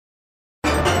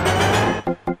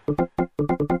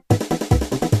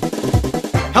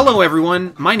Hello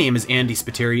everyone, my name is Andy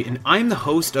Spiteri, and I'm the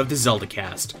host of the Zelda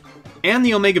Cast, and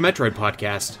the Omega Metroid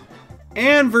podcast,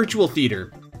 and Virtual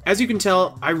Theater. As you can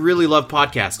tell, I really love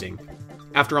podcasting.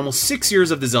 After almost 6 years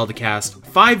of the Zelda Cast,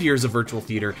 5 years of Virtual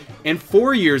Theater, and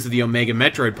 4 years of the Omega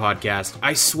Metroid podcast,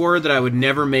 I swore that I would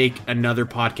never make another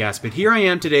podcast, but here I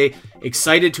am today,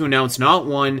 excited to announce not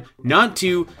one, not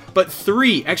two, but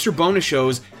 3 extra bonus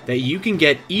shows that you can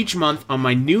get each month on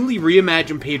my newly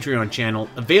reimagined Patreon channel,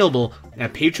 available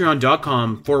at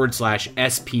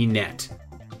patreon.com/spnet.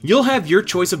 You'll have your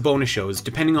choice of bonus shows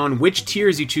depending on which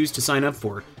tiers you choose to sign up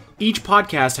for. Each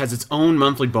podcast has its own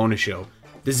monthly bonus show.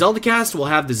 The ZeldaCast will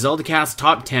have the ZeldaCast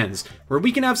Top 10s, where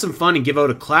we can have some fun and give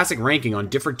out a classic ranking on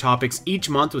different topics each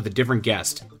month with a different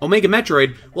guest. Omega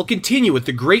Metroid will continue with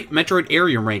the Great Metroid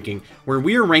Area Ranking, where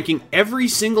we are ranking every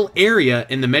single area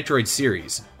in the Metroid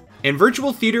series. And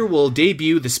Virtual Theater will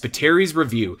debut the Spiteri's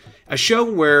Review, a show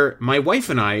where my wife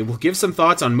and I will give some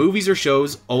thoughts on movies or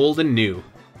shows, old and new.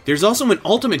 There's also an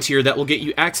ultimate tier that will get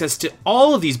you access to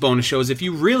all of these bonus shows if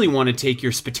you really want to take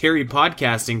your Spiteri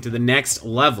podcasting to the next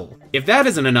level. If that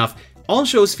isn't enough, all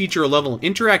shows feature a level of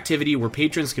interactivity where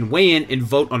patrons can weigh in and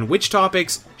vote on which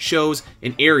topics, shows,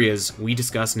 and areas we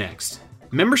discuss next.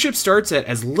 Membership starts at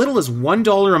as little as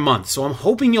 $1 a month, so I'm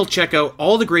hoping you'll check out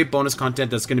all the great bonus content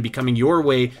that's going to be coming your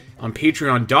way on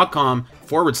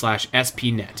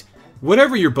patreon.com/spnet.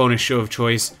 Whatever your bonus show of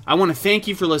choice, I want to thank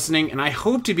you for listening, and I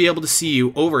hope to be able to see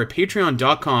you over at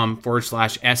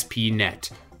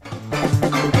patreon.com/spnet.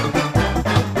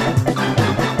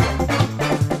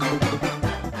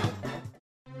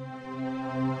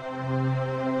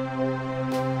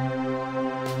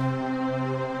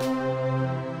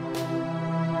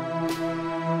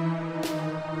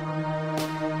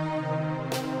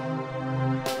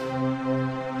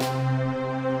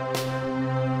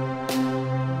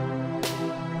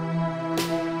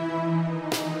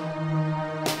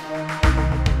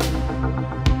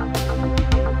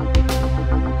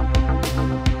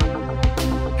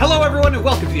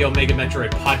 Welcome to the Omega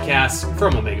Metroid podcast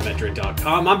from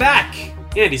OmegaMetroid.com. I'm back!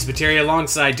 Andy Spiteri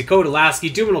alongside Dakota Lasky,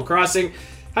 Duminal Crossing.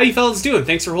 How you fellas doing?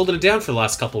 Thanks for holding it down for the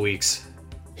last couple weeks.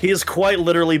 He is quite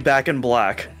literally back in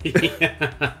black.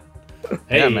 Yeah.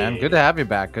 Hey. Yeah, man. Good to have you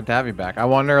back. Good to have you back. I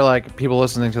wonder, like, people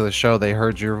listening to the show, they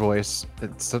heard your voice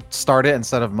start it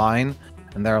instead of mine,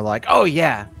 and they're like, oh,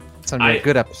 yeah. It's gonna be a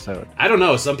good episode. I don't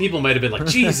know. Some people might have been like,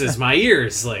 Jesus, my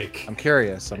ears. Like, I'm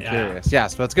curious. Curious.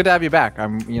 Yes, but it's good to have you back.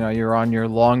 You're on your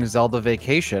long Zelda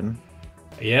vacation.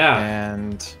 Yeah.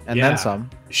 And then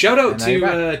some. Shout out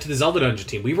to the Zelda Dungeon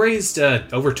team. We raised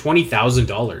over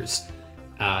 $20,000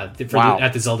 at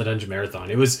the Zelda Dungeon Marathon.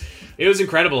 It was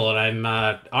incredible, and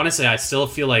I'm honestly, I still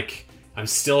feel like I'm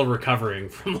still recovering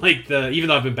from even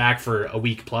though I've been back for a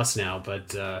week plus now,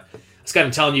 but I was kind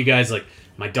of telling you guys, like,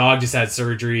 my dog just had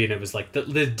surgery, and it was like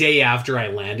the day after I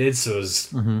landed, so it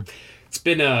was, it's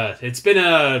been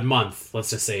a month, let's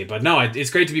just say. But no,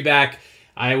 it's great to be back.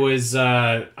 I was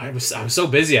so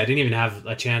busy, I didn't even have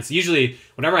a chance. Usually,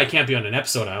 whenever I can't be on an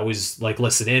episode, I always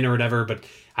listen in or whatever. But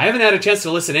I haven't had a chance to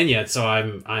listen in yet, so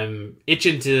I'm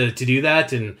itching to do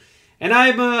that, and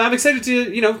I'm excited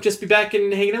to just be back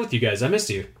and hanging out with you guys. I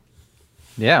missed you.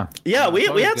 Yeah.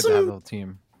 We had some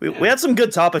team. We had some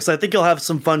good topics. I think you'll have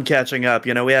some fun catching up.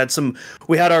 We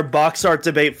had our box art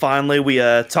debate finally. We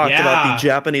talked about the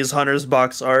Japanese Hunters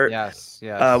box art. Yes.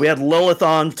 We had Lilith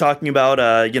on talking about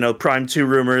Prime 2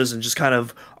 rumors and just kind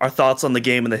of our thoughts on the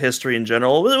game and the history in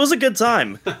general. It was a good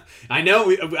time. I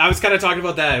know. I was kind of talking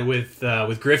about that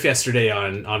with Griff yesterday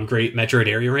on Great Metroid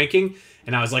Area Ranking,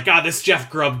 and I was like, this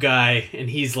Jeff Grubb guy, and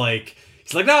he's like,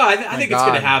 no, I think it's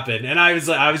gonna happen. And I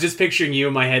was just picturing you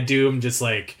in my head, Doom, just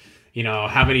like,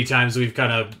 how many times we've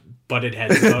kind of butted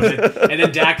heads about it. And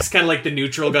then Dak's kind of like the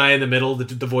neutral guy in the middle,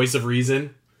 the voice of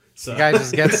reason. So. You guys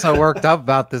just get so worked up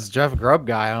about this Jeff Grubb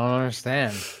guy. I don't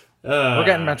understand. We're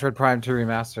getting Metroid Prime 2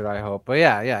 remastered, I hope. But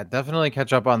yeah, definitely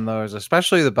catch up on those,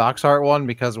 especially the box art one,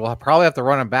 because we'll probably have to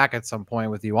run it back at some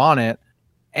point with you on it.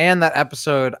 And that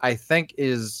episode, I think,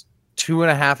 is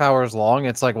 2.5 hours long.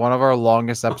 It's like one of our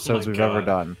longest episodes we've ever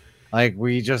done. Like,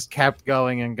 we just kept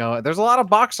going and going. There's a lot of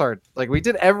box art. Like, we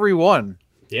did every one.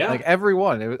 Yeah. Like, every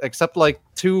one. Except,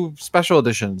 2 special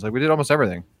editions. Like, we did almost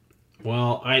everything.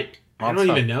 Well, I don't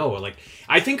even know. Like,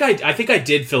 I think I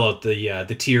did fill out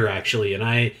the tier, actually. And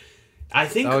I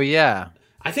think... Oh, yeah.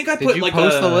 I think I put, Did you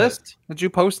post the list? Did you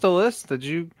post the list? Did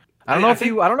you... I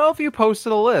don't know if you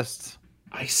posted a list.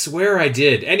 I swear I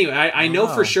did. Anyway, I know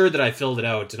for sure that I filled it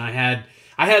out. And I had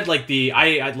like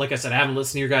I said, I haven't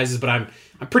listened to your guys', but I'm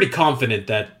pretty confident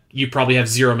that you probably have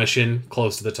Zero Mission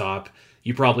close to the top.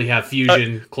 You probably have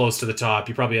Fusion close to the top.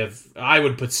 You probably have, I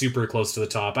would put Super close to the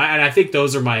top. And I think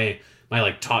those are my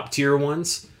like top tier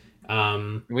ones.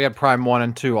 We have Prime 1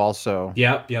 and 2 also.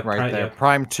 Yep, right there. Yep.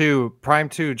 Prime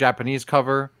 2 Japanese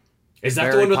cover. Is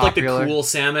that the one with popular, like the cool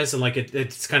Samus and like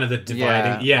it's kind of the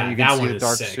dividing? Yeah, that one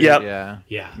is sick. Yep.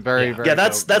 Yeah. Very.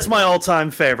 That's my all-time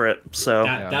favorite. So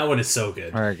that one is so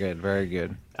good. Very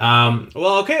good.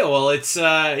 Well, okay. Well,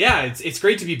 it's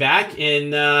great to be back,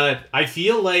 and I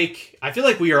feel like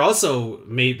we are also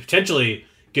potentially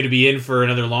going to be in for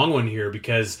another long one here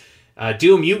because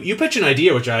Doom, you pitched an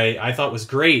idea which I thought was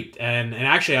great, and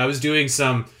actually I was doing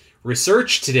some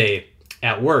research today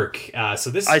at work.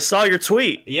 So this, I saw your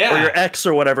tweet, or your X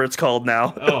or whatever it's called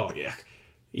now. Oh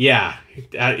yeah.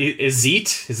 Is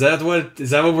Zeet? Is that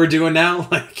what we're doing now?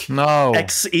 Like no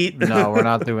X-Eat? No, we're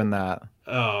not doing that.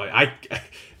 Oh,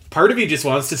 part of me just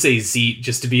wants to say Zeet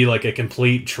just to be like a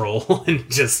complete troll and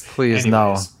just please anyways.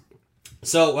 No.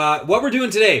 So what we're doing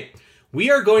today,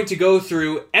 we are going to go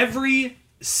through every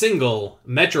single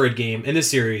Metroid game in the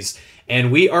series,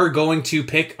 and we are going to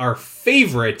pick our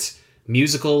favorite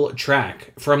musical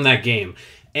track from that game.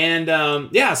 And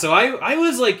so I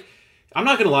was like, I'm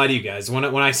not gonna lie to you guys, when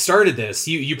I started this,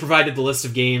 you provided the list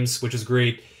of games, which was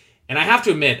great, and I have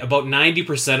to admit about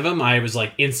 90% of them I was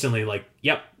like instantly like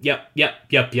yep.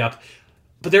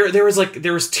 But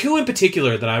there was two in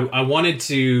particular that I wanted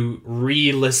to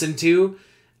re-listen to,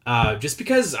 just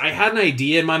because I had an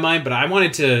idea in my mind, but I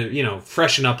wanted to,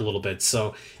 freshen up a little bit.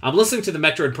 So I'm listening to the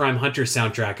Metroid Prime Hunter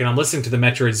soundtrack, and I'm listening to the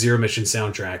Metroid Zero Mission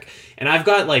soundtrack, and I've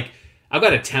got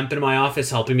a temp in my office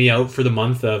helping me out for the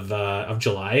month of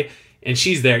July, and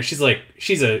she's there. She's a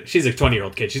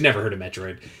 20-year-old kid. She's never heard of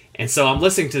Metroid, and so I'm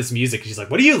listening to this music, and she's like,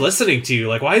 "What are you listening to?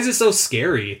 Like, why is it so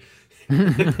scary?" You're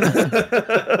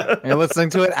listening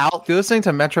to it out. You're listening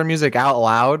to Metroid music out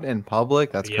loud in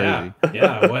public. That's crazy.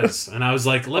 Yeah, I was, and I was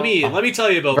like, "Let me tell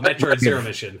you about Metroid Zero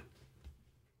Mission."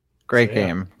 Great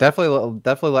game.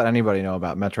 Definitely let anybody know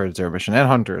about Metroid Zero Mission and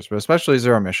Hunters, but especially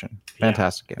Zero Mission.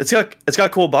 Fantastic game. It's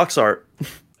got cool box art.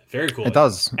 Very cool. It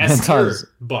does. Box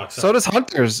art. So does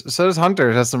Hunters.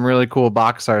 It has some really cool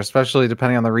box art, especially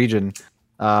depending on the region.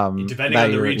 Depending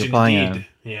on the region, indeed.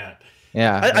 Yeah.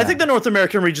 I think the North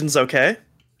American region's okay.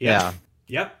 Yeah.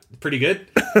 Yep. Pretty good.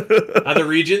 Other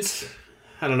regions,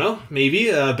 I don't know,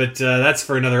 maybe, but that's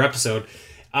for another episode.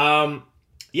 I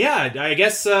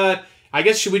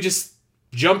guess should we just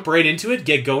jump right into it,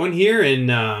 get going here, and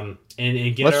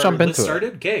get our list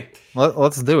started? Okay.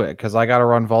 Let's do it, because I got to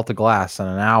run Vault of Glass in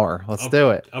an hour. Let's do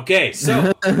it. Okay,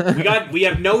 so we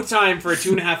have no time for a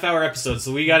 2.5-hour episode,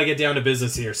 so we got to get down to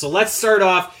business here. So let's start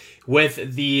off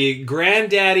with the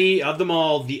granddaddy of them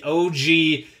all, the OG,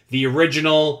 the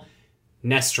original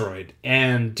Nestroid.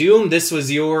 And Doom, this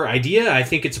was your idea. I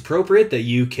think it's appropriate that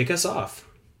you kick us off.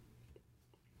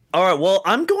 All right, well,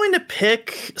 I'm going to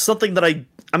pick something that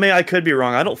I could be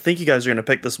wrong. I don't think you guys are going to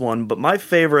pick this one, but my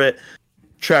favorite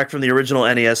track from the original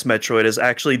NES Metroid is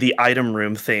actually the item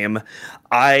room theme.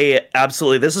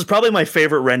 This is probably my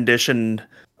favorite rendition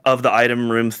of the item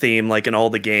room theme, like in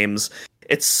all the games.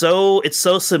 It's so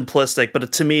simplistic,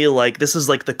 but to me, like, this is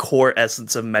like the core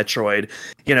essence of Metroid.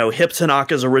 Hip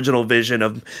Tanaka's original vision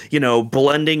of,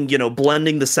 blending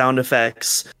the sound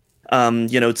effects,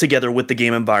 together with the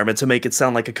game environment to make it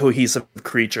sound like a cohesive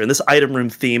creature. And this item room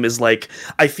theme is like,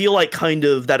 I feel like kind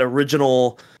of that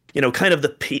original, kind of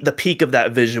the peak of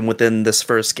that vision within this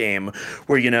first game,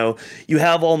 where, you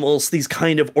have almost these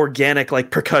kind of organic, like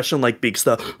percussion, like beaks,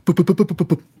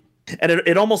 and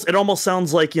it almost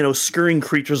sounds like, scurrying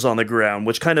creatures on the ground,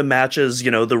 which kind of matches,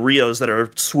 the Rios that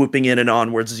are swooping in and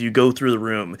onwards as you go through the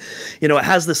room. It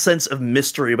has this sense of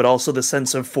mystery, but also the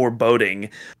sense of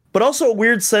foreboding, but also a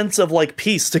weird sense of like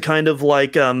peace to kind of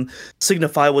like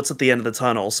signify what's at the end of the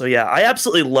tunnel. So yeah, I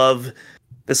absolutely love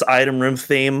this item room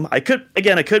theme. I could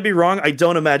be wrong. I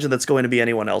don't imagine that's going to be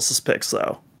anyone else's picks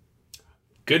though.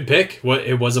 Good pick.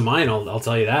 It wasn't mine. I'll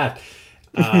tell you that.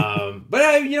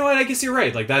 But you know what? I guess you're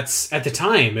right. Like, that's, at the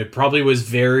time, it probably was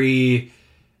very.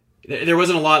 There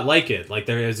wasn't a lot like it. Like,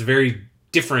 there is a very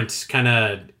different kind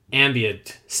of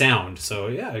ambient sound. So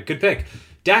yeah, good pick.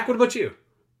 Dak, what about you?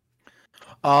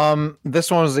 This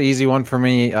one was the easy one for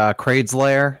me. Kraid's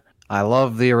Lair. I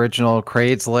love the original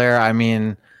Kraid's Lair. I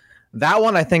mean, that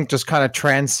one I think just kind of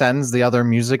transcends the other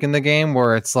music in the game,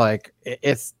 where it's like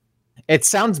it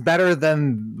sounds better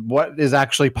than what is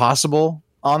actually possible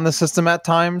on the system at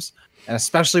times, and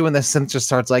especially when the synth just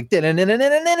starts like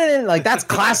that's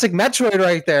classic Metroid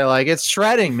right there. Like, it's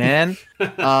shredding, man.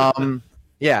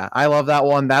 Yeah, I love that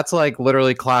one. That's like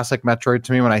literally classic Metroid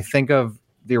to me when I think of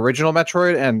the original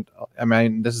Metroid. And I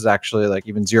mean, this is actually like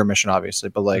even Zero Mission, obviously,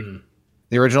 but like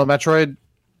the original Metroid,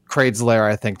 Kraid's Lair,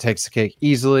 I think, takes the cake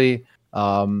easily.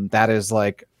 That is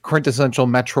like quintessential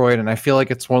Metroid, and I feel like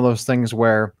it's one of those things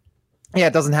where, yeah,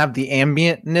 it doesn't have the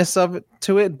ambientness of it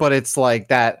to it, but it's like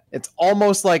that. It's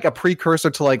almost like a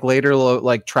precursor to like later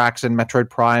like tracks in Metroid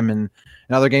Prime and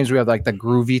in other games we have like the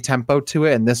groovy tempo to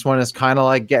it, and this one is kind of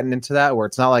like getting into that where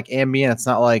it's not like ambient, it's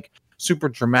not like super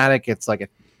dramatic. It's like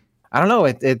I don't know.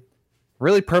 It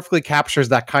really perfectly captures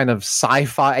that kind of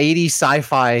 80s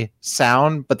sci-fi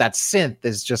sound, but that synth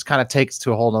is just kind of takes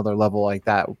to a whole nother level like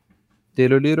that.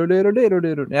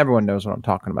 Everyone knows what I'm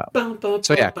talking about.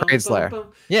 So yeah, Kraid's Lair.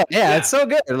 Yeah, it's so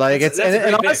good. Like that's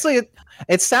and honestly,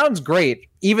 it sounds great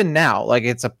even now. Like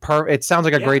it sounds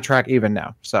like a great track even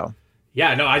now. So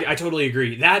yeah, no, I totally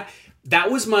agree. That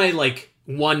was my like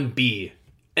 1B.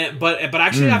 But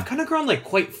actually, I've kind of grown like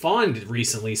quite fond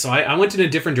recently. So I went in a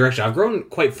different direction. I've grown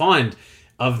quite fond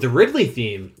of the Ridley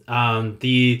theme,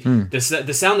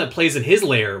 the sound that plays in his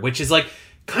lair, which is like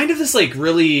kind of this like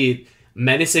really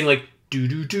menacing like do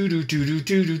do do do do do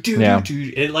do do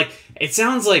do. It like it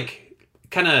sounds like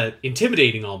kind of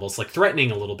intimidating, almost like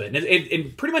threatening a little bit.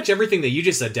 And pretty much everything that you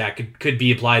just said, Dak, could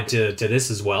be applied to this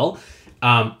as well.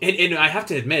 And I have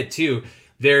to admit too,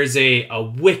 there's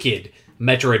a wicked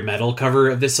Metroid Metal cover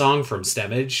of this song from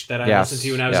Stemage that I listened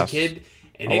to when I was a kid.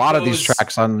 And a lot of these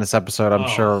tracks on this episode, I'm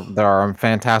sure there are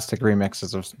fantastic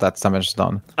remixes of that Stemage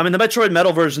done. I mean, the Metroid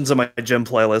Metal version's in my gym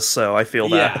playlist, so I feel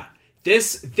that. Yeah,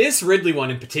 this Ridley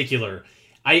one in particular,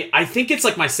 I think it's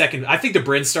like my second. I think the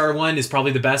Brinstar one is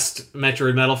probably the best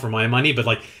Metroid Metal for my money, but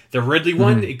like the Ridley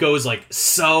one, it goes like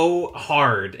so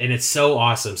hard and it's so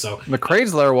awesome. So the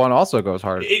Kraid's Lair one also goes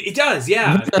hard. It does,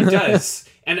 yeah, it does.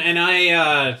 And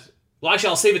I. Well, actually,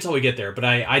 I'll save it till we get there. But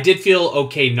I did feel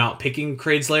okay not picking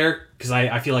Kraid's Lair because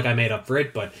I feel like I made up for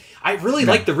it. But I really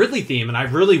like the Ridley theme, and I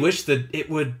really wish that it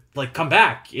would like come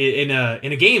back in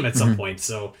a game at some point.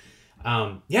 So,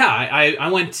 I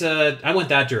went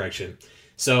that direction.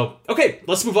 So, okay,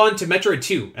 let's move on to Metroid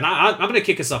 2, and I'm gonna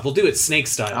kick us off. We'll do it Snake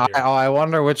style. I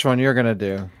wonder which one you're gonna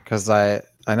do because I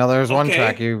know there's one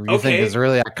track you think is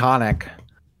really iconic.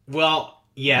 Well,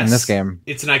 yes, in this game,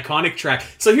 it's an iconic track.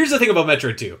 So here's the thing about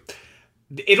Metroid 2.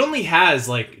 It only has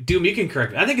like Doom. You can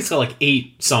correct me. I think it's got like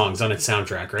 8 songs on its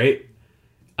soundtrack, right?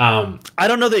 I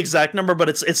don't know the exact number, but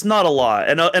it's not a lot.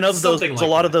 And of those, like a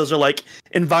lot of those are like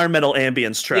environmental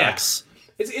ambience tracks.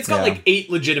 Yeah. It's got like 8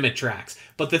 legitimate tracks.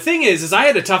 But the thing is I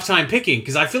had a tough time picking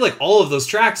because I feel like all of those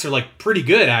tracks are like pretty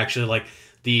good actually. Like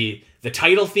the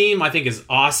title theme I think is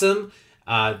awesome.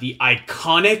 The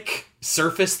iconic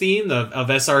Surface theme of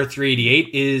SR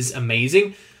 388 is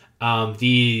amazing.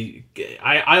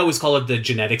 I always call it the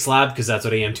genetics lab because that's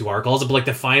what AM2R calls it, but like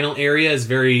the final area is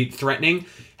very threatening.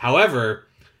 However,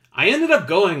 I ended up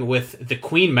going with the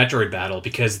Queen Metroid battle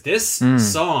because this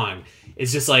song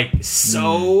is just like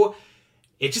so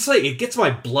it just like it gets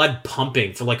my blood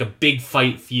pumping for like a big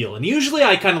fight feel. And usually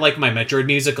I kind of like my Metroid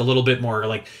music a little bit more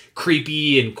like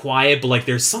creepy and quiet, but like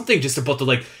there's something just about the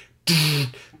like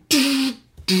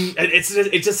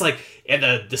it's just like, and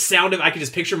the sound of, I can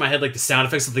just picture in my head like the sound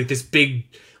effects of like this big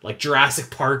like Jurassic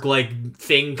Park like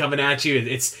thing coming at you.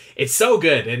 It's so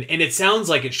good, and it sounds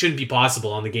like it shouldn't be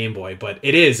possible on the Game Boy, but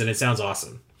it is, and it sounds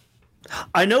awesome.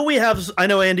 I know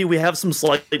Andy, we have some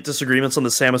slight disagreements on the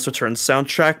Samus Returns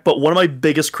soundtrack, but one of my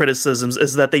biggest criticisms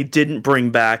is that they didn't bring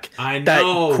back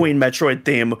that Queen Metroid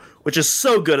theme, which is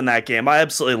so good in that game. I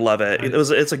absolutely love it.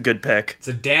 It's a good pick. It's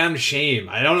a damn shame.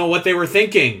 I don't know what they were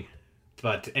thinking.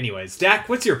 But anyways, Dak,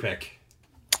 what's your pick?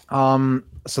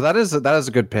 So that is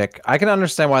a good pick. I can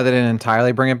understand why they didn't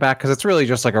entirely bring it back because it's really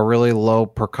just like a really low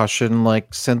percussion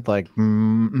like synth like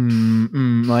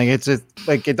like it's just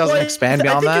like it doesn't expand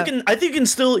beyond that. I think you can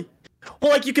still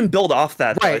you can build off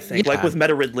that. Right, I think like with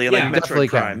Meta Ridley and like Metroid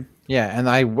Prime. Yeah, and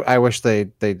I wish they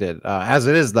did. As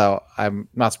it is though, I'm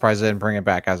not surprised they didn't bring it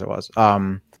back as it was.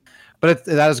 But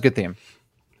that is a good theme.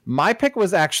 My pick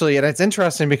was actually, and it's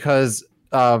interesting because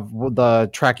of the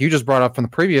track you just brought up from the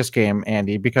previous game,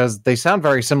 Andy, because they sound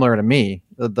very similar to me.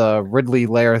 The Ridley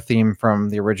Lair theme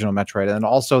from the original Metroid, and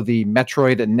also the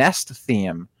Metroid Nest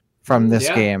theme from this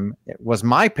game. It was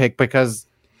my pick because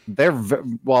they're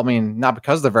not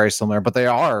because they're very similar, but they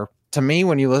are, to me,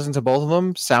 when you listen to both of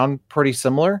them, sound pretty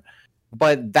similar.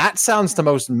 But that sounds the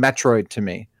most Metroid to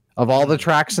me. Of all the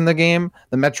tracks in the game,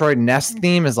 the Metroid Nest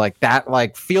theme is like that,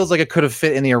 like feels like it could have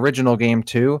fit in the original game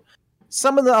too.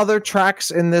 Some of the other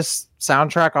tracks in this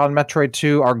soundtrack on Metroid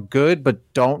 2 are good, but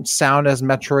don't sound as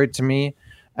Metroid to me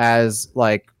as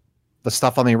like the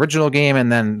stuff on the original game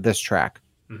and then this track.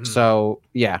 Mm-hmm. So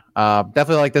yeah,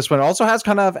 definitely like this one. It also has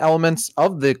kind of elements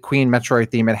of the Queen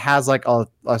Metroid theme. It has like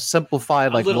a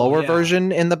simplified, like lower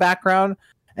version in the background.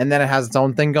 and then it has its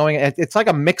own thing going. It's like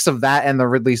a mix of that and the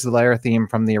Ridley Solaire theme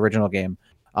from the original game.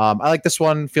 I like this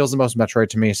one. Feels the most Metroid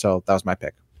to me, so that was my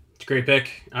pick. Great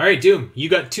pick. All right, Doom, you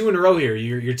got 2 in a row here.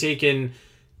 You're taking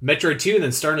Metroid 2 and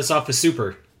then starting us off with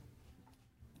Super.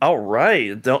 All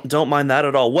right, don't mind that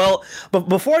at all. Well, but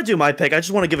before I do my pick, I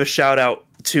just want to give a shout out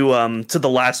to the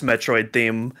last Metroid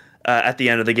theme at the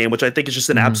end of the game, which I think is just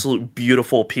an absolute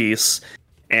beautiful piece.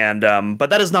 And but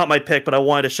that is not my pick, but I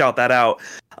wanted to shout that out.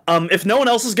 If no one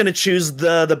else is going to choose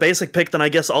the basic pick, then I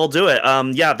guess I'll do it.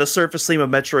 Yeah, the Surface theme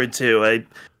of Metroid 2.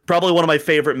 Probably one of my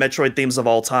favorite Metroid themes of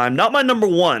all time. Not my number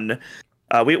one.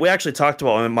 We actually talked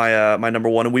about my number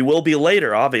one, and we will be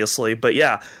later, obviously. But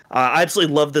yeah, I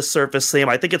absolutely love this Surface theme.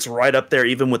 I think it's right up there,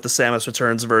 even with the Samus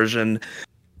Returns version.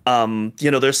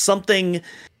 There's something.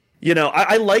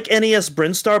 I like NES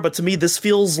Brinstar, but to me, this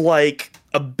feels like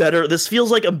a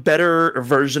better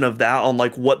version of that on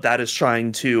like what that is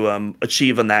trying to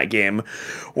achieve in that game,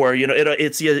 where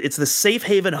it's the safe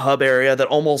haven hub area that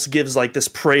almost gives like this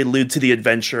prelude to the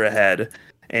adventure ahead.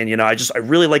 And I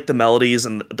really like the melodies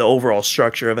and the overall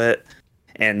structure of it.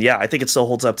 And yeah, I think it still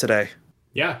holds up today.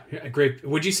 Yeah, great.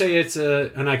 Would you say it's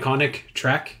an iconic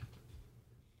track?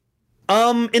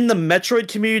 In the Metroid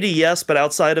community, yes, but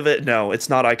outside of it, no, it's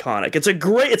not iconic.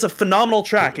 It's a phenomenal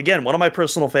track. Again, one of my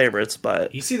personal favorites,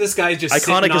 but you see this guy just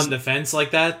sitting on the fence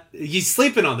like that? He's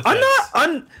sleeping on the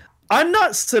fence. I'm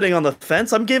not sitting on the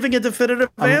fence. I'm giving a definitive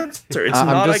answer. It's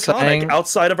not iconic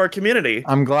outside of our community.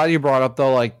 I'm glad you brought up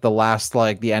though, like the last,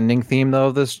 like the ending theme though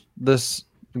of this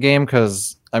game,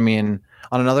 because I mean,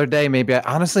 on another day, maybe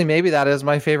that is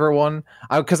my favorite one.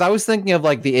 Because I was thinking of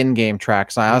like the in-game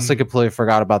tracks. I honestly completely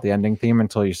forgot about the ending theme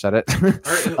until you said it.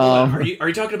 Are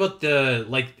you talking about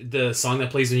the song that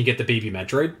plays when you get the baby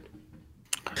Metroid?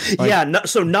 Yeah,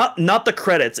 not the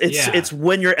credits. It's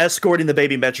when you're escorting the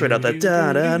baby Metroid out. That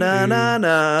da da da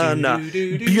da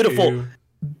da.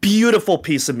 Beautiful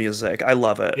piece of music. I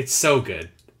love it. It's so good.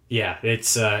 Yeah,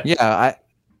 it's I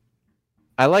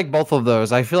like both of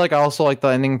those. I feel like I also like the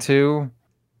ending too,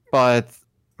 but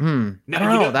I don't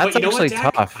know. That's actually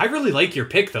tough. I really like your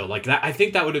pick though. Like that, I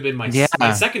think that would have been my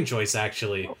second choice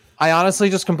actually. I honestly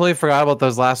just completely forgot about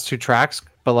those last 2 tracks.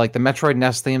 But like the Metroid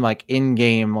NES theme, like in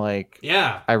game, like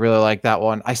I really like that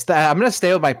one. I'm gonna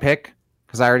stay with my pick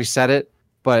because I already said it.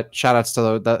 But shout outs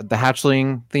to the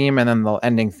hatchling theme and then the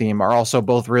ending theme are also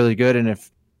both really good. And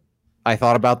if I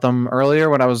thought about them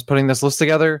earlier when I was putting this list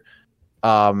together,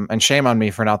 and shame on me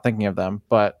for not thinking of them.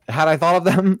 But had I thought of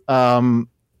them,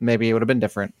 maybe it would have been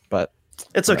different. But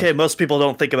it's okay. Most people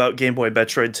don't think about Game Boy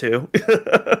Metroid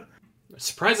 2.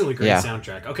 Surprisingly great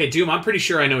soundtrack. Okay, Doom, I'm pretty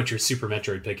sure I know what your Super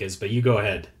Metroid pick is, but you go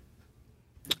ahead.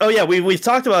 Oh yeah, we've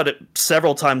talked about it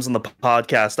several times on the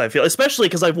podcast, I feel, especially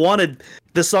because I've wanted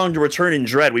this song to return in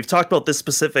Dread. We've talked about this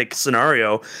specific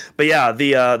scenario, but yeah,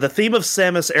 the theme of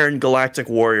Samus Aran Galactic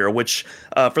Warrior, which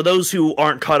for those who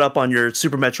aren't caught up on your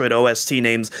Super Metroid OST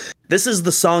names, this is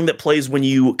the song that plays when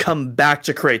you come back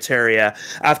to Crateria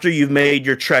after you've made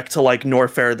your trek to like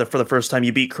Norfair for the first time.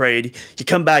 You beat Kraid, you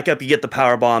come back up, you get the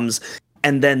power bombs,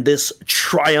 and then this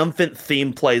triumphant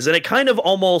theme plays, and it kind of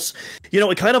almost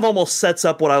sets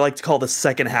up what I like to call the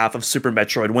second half of Super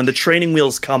Metroid, when the training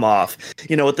wheels come off.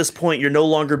 At this point, you're no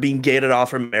longer being gated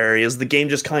off from areas. The game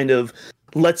just kind of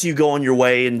lets you go on your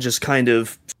way and just kind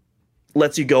of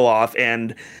lets you go off.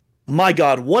 And my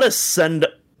God, what a send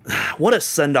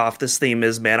off this theme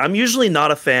is, man. I'm usually not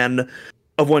a fan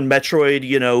of when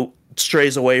Metroid,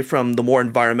 strays away from the more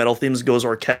environmental themes, goes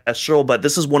orchestral, but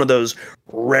this is one of those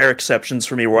rare exceptions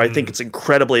for me where I think it's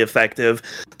incredibly effective.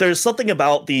 There's something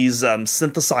about these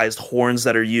synthesized horns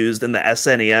that are used in the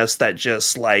SNES that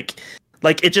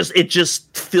just it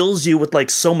just fills you with like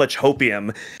so much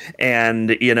hopium,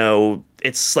 and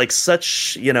it's like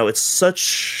such it's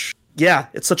such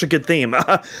a good theme.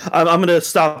 I'm gonna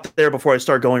stop there before I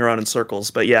start going around in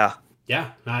circles, but yeah.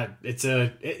 Yeah,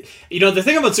 the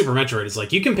thing about Super Metroid is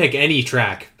like you can pick any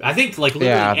track. I think like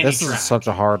literally any this track. Is such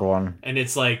a hard one. And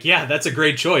it's like, yeah, that's a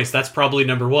great choice. That's probably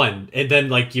number one. And then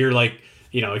like you're like,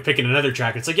 picking another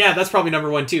track. It's like, yeah, that's probably number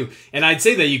one too. And I'd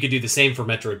say that you could do the same for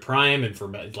Metroid Prime and for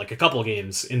like a couple of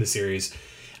games in the series.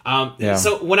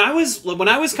 So when I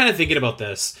was kind of thinking about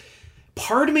this,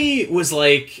 part of me was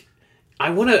like,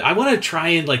 I wanna try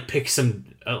and like pick some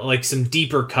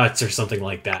deeper cuts or something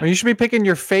like that. Well, you should be picking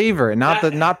your favorite,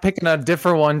 not picking a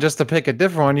different one just to pick a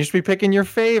different one. You should be picking your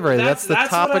favorite. That's the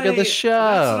topic of the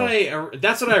show.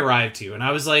 That's what I arrived to, and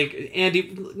I was like,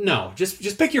 Andy, no,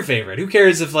 just pick your favorite. Who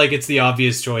cares if like it's the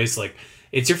obvious choice? Like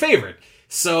it's your favorite.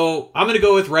 So I'm gonna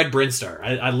go with Red Brinstar.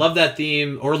 I love that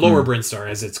theme, or Lower Brinstar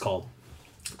as it's called.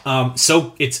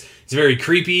 So it's very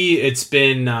creepy. It's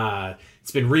been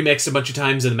It's been remixed a bunch of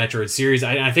times in the Metroid series.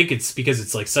 I think it's because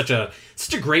it's like such a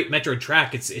great Metroid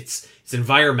track. It's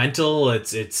environmental.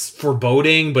 It's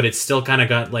foreboding, but it's still kind of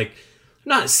got like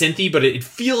not synthy, but it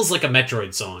feels like a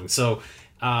Metroid song. So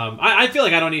I feel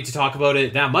like I don't need to talk about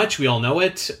it that much. We all know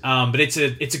it. But it's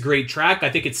a great track. I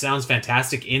think it sounds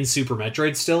fantastic in Super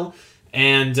Metroid still.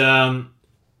 And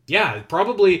yeah,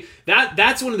 probably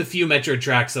that's one of the few Metroid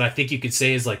tracks that I think you could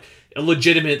say is like a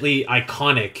legitimately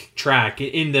iconic track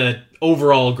in the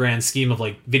overall grand scheme of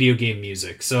like video game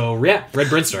music. So yeah, Red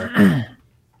Brinstar.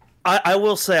 I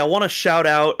will say I want to shout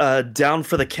out "Down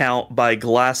for the Count" by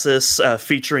Glasses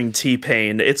featuring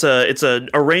T-Pain. It's a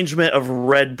arrangement of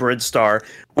Red Brinstar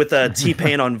with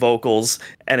T-Pain on vocals,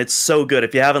 and it's so good.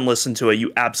 If you haven't listened to it,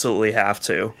 you absolutely have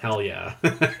to. Hell yeah.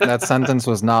 That sentence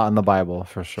was not in the Bible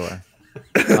for sure.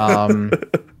 No,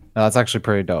 that's actually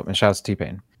pretty dope. And shouts to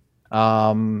T-Pain.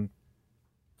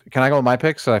 Can I go with my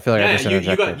picks? So I feel like I just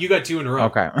interjected. You got 2 in a row.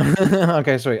 Okay.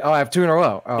 Okay, sweet. Oh, I have 2 in a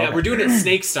row. Oh, yeah, okay. We're doing it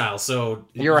snake style. So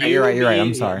You're right.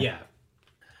 I'm sorry. Yeah.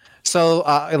 So,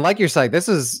 and like you're saying, this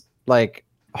is like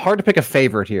hard to pick a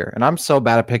favorite here, and I'm so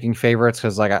bad at picking favorites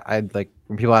because like I like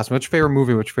when people ask me which favorite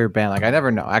movie, which favorite band, like I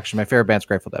never know. Actually, my favorite band's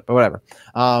Grateful Dead, but whatever.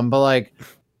 But like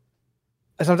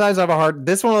sometimes I have a hard.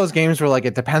 This is one of those games where like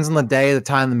it depends on the day, the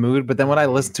time, the mood. But then when I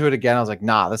listen to it again, I was like,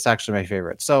 nah, that's actually my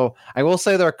favorite. So I will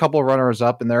say there are a couple runners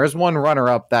up, and there is one runner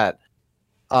up that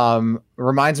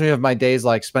reminds me of my days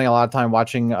like spending a lot of time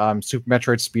watching Super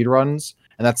Metroid speedruns,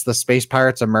 and that's the Space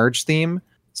Pirates Emerge theme.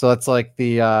 So that's like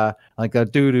the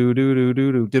do do do do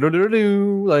do do do do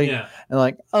do like and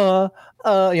like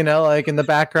you know, like in the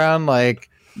background, like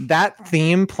that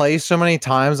theme plays so many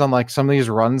times on like some of these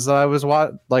runs that I was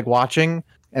watching,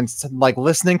 and like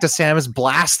listening to Samus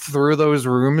blast through those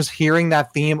rooms, hearing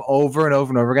that theme over and over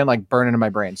and over again, like burn into my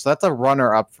brain. So that's a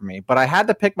runner up for me. But I had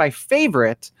to pick my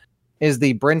favorite is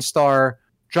the Brinstar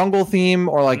jungle theme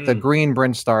or like the green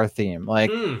Brinstar theme.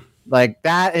 Like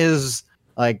that is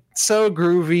like so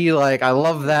groovy. Like I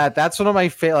love that. That's one of my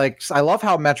favorite. Like I love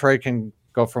how Metroid can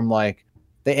go from like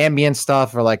the ambient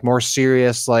stuff or like more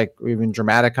serious, like even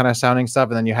dramatic kind of sounding stuff,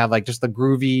 and then you have like just the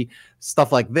groovy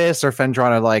stuff like this or Fendron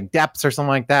or like Depths or something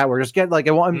like that, where just get like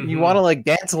you want to like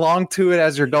dance along to it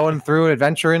as you're going through and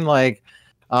adventuring. Like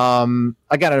again,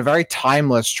 a very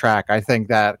timeless track. I think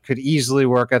that could easily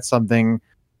work at something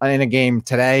in a game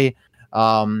today.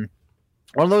 One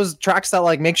of those tracks that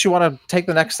like makes you want to take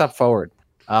the next step forward.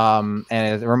 And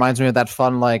it reminds me of that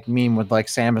fun like meme with like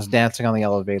Samus dancing on the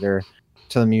elevator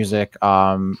to the music.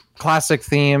 Classic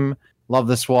theme. Love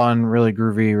this one. Really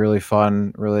groovy, really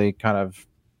fun, really kind of,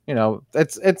 you know,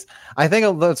 it's I think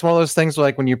it's one of those things where,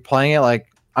 like when you're playing it, like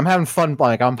I'm having fun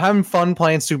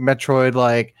playing Super Metroid,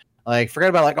 like forget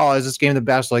about like, oh, is this game the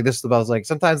best? Like this is the best. Like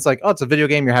sometimes it's like, oh, it's a video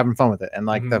game, you're having fun with it. And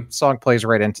like the song plays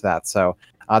right into that. So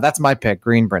that's my pick,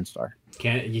 Green Brinstar.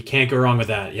 You can't go wrong with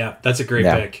that. Yeah, that's a great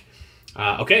pick.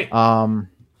 Okay. I'm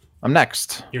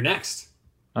next. You're next.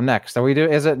 I'm next.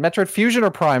 Is it Metroid Fusion or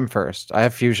Prime first? I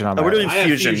have Fusion on my We're doing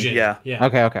list. Fusion. Yeah.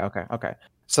 Okay.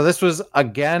 So this was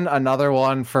again another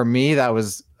one for me that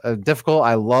was difficult.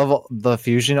 I love the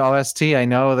Fusion OST. I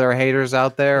know there are haters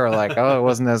out there are like, oh, it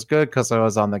wasn't as good because I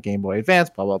was on the Game Boy Advance,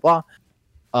 blah blah blah.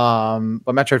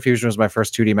 But Metroid Fusion was my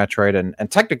first 2D Metroid,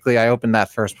 and technically I opened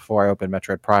that first before I opened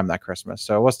Metroid Prime that Christmas.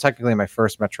 So it was technically my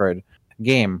first Metroid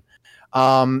game.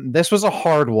 This was a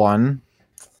hard one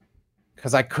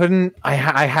because I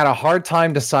had a hard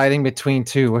time deciding between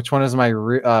two. Which one is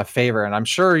my favorite? And I'm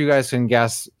sure you guys can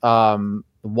guess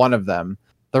one of them.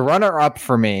 The runner-up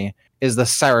for me is the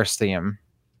Ceres theme.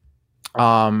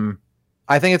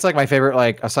 I think it's like my favorite,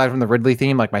 like aside from the Ridley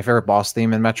theme, like my favorite boss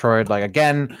theme in Metroid. Like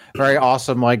again, very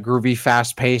awesome, like groovy,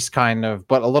 fast-paced kind of,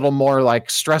 but a little more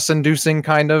like stress-inducing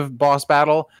kind of boss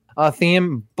battle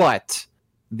theme. But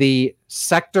the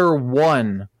Sector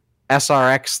 1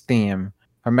 SRX theme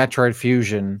from Metroid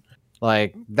Fusion,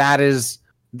 like that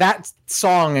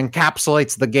song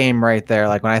encapsulates the game right there.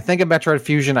 Like when I think of Metroid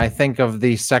Fusion, I think of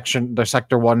the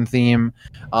Sector 1 theme.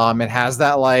 It has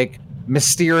that like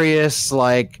mysterious,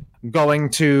 like going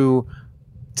to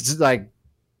like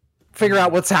figure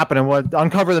out what's happening,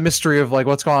 uncover the mystery of like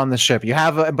what's going on in the ship. You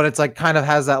have, but it's like kind of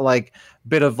has that like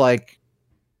bit of like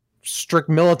strict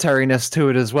militariness to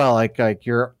it as well. Like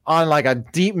you're on like a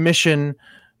deep mission.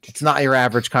 It's not your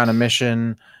average kind of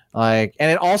mission. Like,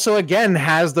 and it also again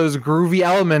has those groovy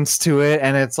elements to it,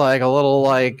 and it's like a little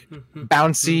like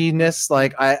bounciness.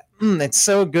 Like it's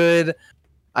so good.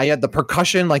 I had the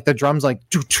percussion, like the drums,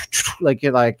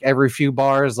 like every few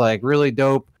bars, like really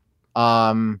dope.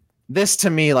 This to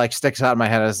me like sticks out in my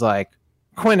head as like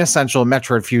quintessential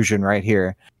Metroid Fusion right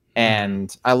here.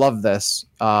 and I love this.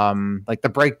 Like the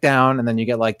breakdown, and then you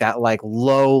get like that like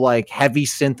low like heavy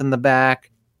synth in the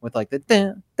back with like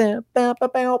the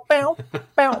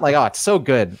like, oh, it's so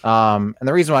good. And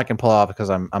the reason why I can pull it off because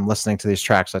I'm listening to these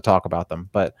tracks, I talk about them.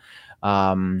 But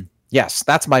yes,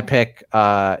 that's my pick.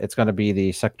 It's going to be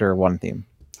the Sector 1 theme.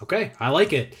 Okay, I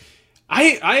like it.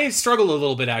 I struggle a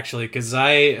little bit actually because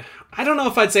I don't know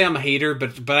if I'd say I'm a hater,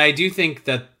 but I do think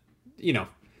that, you know,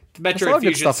 the Metroid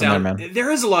Fusion sound,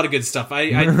 there is a lot of good stuff.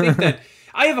 I think that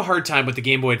I have a hard time with the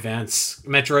Game Boy Advance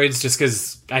Metroids just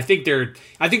because I think they're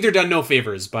done no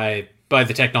favors by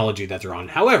the technology that they're on.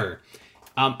 However,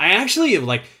 I actually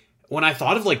like when I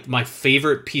thought of like my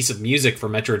favorite piece of music for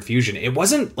Metroid Fusion, it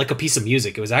wasn't like a piece of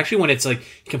music. It was actually when it's like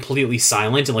completely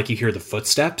silent and like you hear the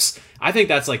footsteps. I think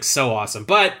that's like so awesome,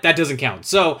 but that doesn't count.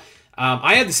 So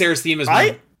I had the Sarah's theme as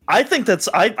my... I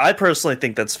personally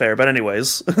think that's fair, but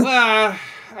anyways.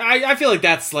 I feel like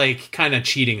that's like kind of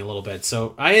cheating a little bit.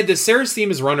 So I had the Sarah's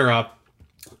theme as runner-up,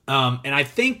 and I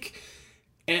think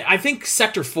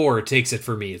Sector 4 takes it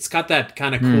for me. It's got that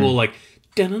kind of cool like,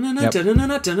 and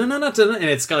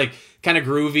it's got like kind of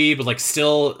groovy, but like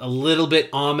still a little bit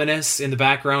ominous in the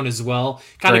background as well.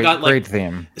 Kind of got like great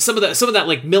theme. Some of that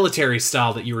like military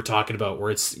style that you were talking about,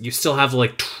 where it's you still have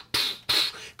like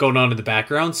going on in the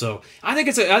background. So I think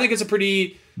it's a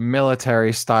pretty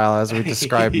military style as we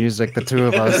describe music. The two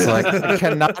of us like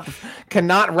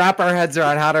cannot wrap our heads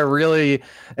around how to really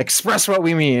express what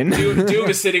we mean. Doom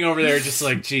is sitting over there just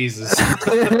like Jesus.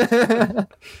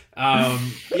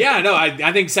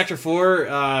 I think Sector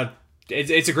 4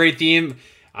 it's a great theme.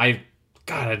 I'd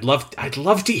love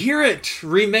to hear it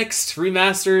remixed,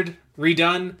 remastered,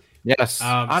 redone. Yes.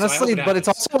 Honestly, but it's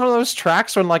also one of those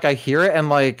tracks when like I hear it and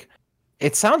like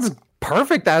it sounds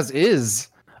perfect as is.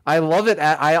 I love it.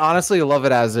 I honestly love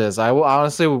it as is. I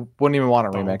honestly wouldn't even want a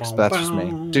remix, but that's just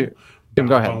me. Dude,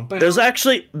 go ahead.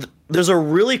 There's a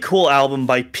really cool album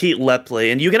by Pete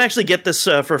Lepley, and you can actually get this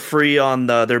for free on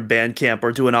their Bandcamp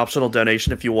or do an optional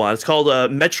donation if you want. It's called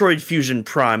Metroid Fusion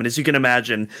Prime, and as you can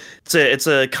imagine, it's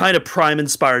a kind of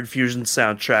Prime-inspired fusion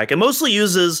soundtrack. It mostly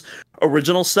uses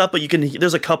original stuff, but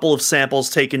there's a couple of samples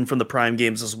taken from the Prime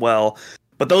games as well.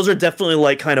 But those are definitely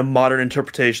like kind of modern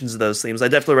interpretations of those themes. I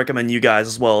definitely recommend you guys,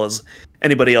 as well as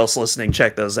anybody else listening,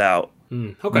 check those out.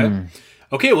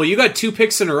 Okay, well, you got 2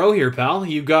 picks in a row here, pal.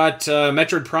 You got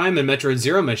Metroid Prime and Metroid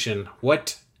Zero Mission.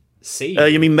 What say you?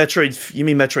 You mean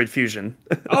Metroid Fusion?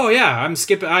 Oh yeah, I'm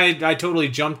skipping. I totally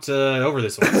jumped over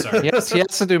this one. Sorry. Yes, he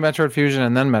has to do Metroid Fusion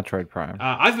and then Metroid Prime.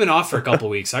 I've been off for a couple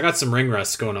weeks. I got some ring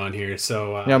rust going on here.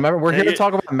 So remember we're here to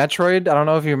talk about Metroid. I don't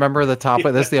know if you remember the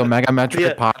topic. This is the Omega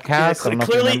Metroid podcast.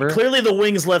 Clearly, the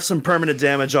wings left some permanent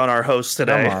damage on our host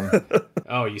today. Come on.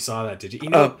 Oh, you saw that, did you? You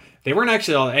know, they weren't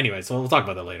actually all. Anyway, so we'll talk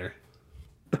about that later.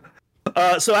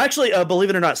 So actually, believe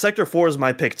it or not, Sector 4 is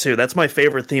my pick too. That's my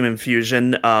favorite theme in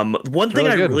Fusion. One thing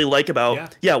I really like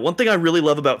about one thing I really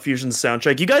love about Fusion's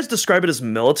soundtrack, you guys describe it as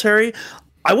military.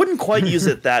 I wouldn't quite use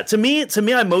it that. To me,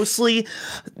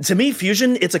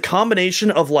 Fusion, it's a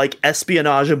combination of like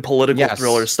espionage and political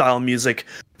thriller style music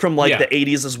from like the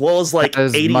 80s, as well as like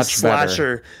 80s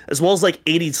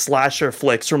slasher,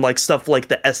 flicks from like stuff like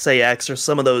the SAX or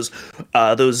some of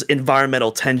those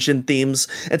environmental tension themes.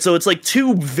 And so it's like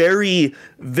two very,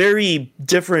 very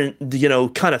different,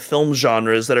 kind of film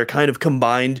genres that are kind of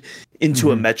combined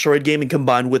into a Metroid game and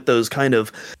combined with those kind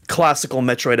of classical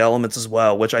Metroid elements as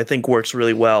well, which I think works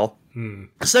really well.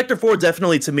 Sector 4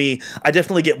 definitely, to me, I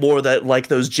definitely get more of that, like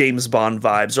those James Bond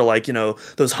vibes, or like,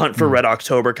 those Hunt for Red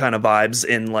October kind of vibes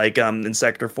in like in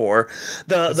Sector 4.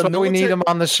 We need him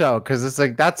on the show, because it's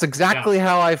like that's exactly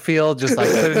how I feel. Just I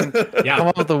couldn't come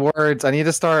up with the words. I need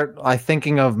to start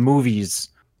thinking of movies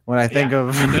when I think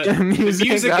of music. The music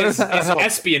is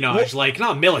espionage, like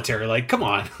not military. Like, come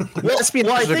on.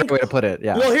 Espionage is a good way to put it.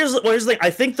 Yeah. Well, here's the thing. I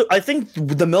think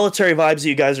the military vibes that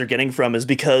you guys are getting from is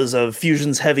because of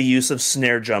Fusion's heavy use of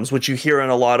snare drums, which you hear in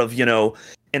a lot of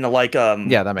in like that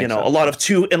makes sense. a lot of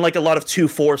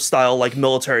 2/4 style like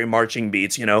military marching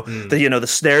beats, the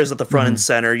snares at the front and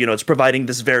center, it's providing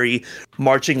this very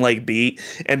marching like beat.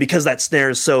 And because that snare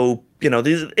is so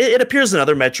it appears in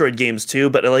other Metroid games too,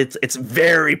 but it's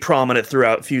very prominent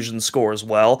throughout Fusion's score as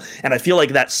well. And I feel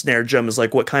like that snare drum is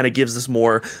like what kind of gives this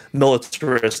more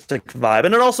militaristic vibe.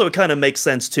 And it also kind of makes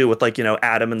sense too with like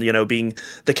Adam and being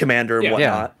the commander and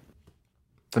whatnot.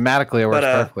 Thematically, it works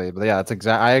perfectly. But yeah, it's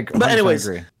I agree.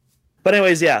 But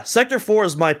anyways, yeah, Sector 4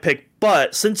 is my pick.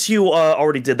 But since you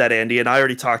already did that, Andy, and I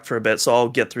already talked for a bit, so I'll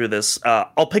get through this.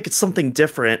 I'll pick something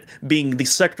different, being the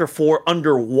Sector 4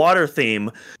 underwater theme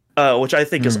which I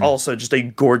think is also just a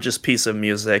gorgeous piece of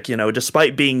music. You know,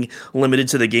 despite being limited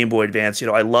to the Game Boy Advance, you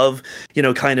know, I love, you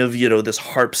know, kind of, you know, this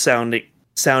harp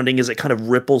sounding as it kind of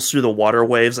ripples through the water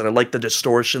waves, and I like the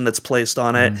distortion that's placed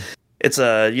on it. It's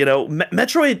you know,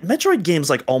 Metroid games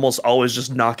like almost always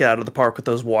just knock it out of the park with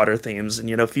those water themes, and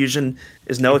you know, Fusion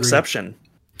is no exception.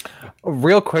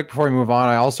 Real quick before we move on,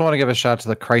 I also want to give a shout out to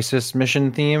the Crisis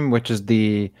mission theme, which is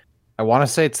I want to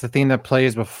say it's the theme that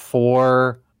plays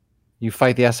before you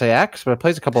fight the SAX, but it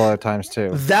plays a couple other times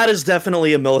too. That is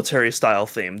definitely a military style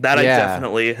theme. That I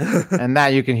definitely and that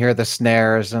you can hear the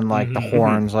snares and like the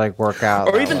horns like work out.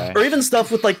 Or even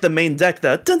stuff with like the main deck,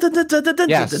 like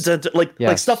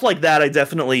stuff like that. I could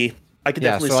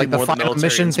definitely see like more the final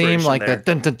mission theme, like there. the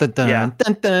dun dun dun dun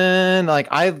dun dun. Like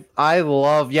I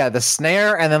love the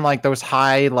snare, and then like those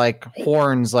high like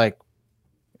horns like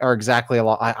are exactly a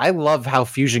lot. I love how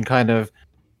Fusion kind of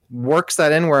works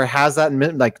that in, where it has that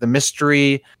like the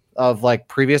mystery of like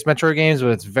previous Metroid games, but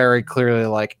it's very clearly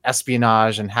like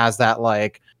espionage and has that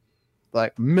like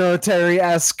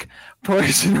military-esque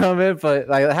portion of it, but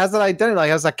like it has that identity, like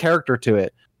has that character to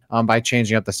it by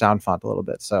changing up the sound font a little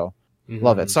bit. So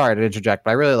love it. Sorry to interject,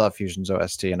 but I really love Fusion's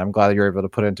OST, and I'm glad that you're able to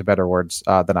put it into better words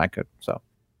than I could. So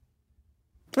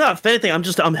no, if anything,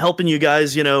 I'm helping you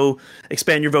guys, you know,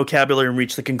 expand your vocabulary and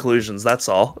reach the conclusions. That's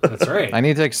all. That's right. I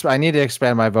need to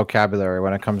expand my vocabulary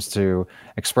when it comes to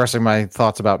expressing my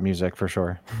thoughts about music, for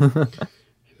sure.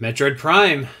 Metroid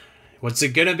Prime, what's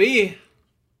it gonna be?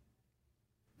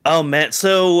 Oh man,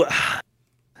 so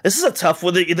this is a tough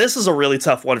one. This is a really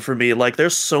tough one for me. Like,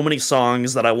 there's so many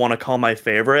songs that I want to call my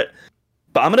favorite,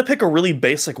 but I'm gonna pick a really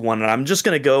basic one, and I'm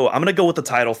gonna go with the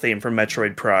title theme from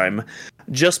Metroid Prime,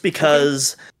 just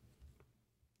because.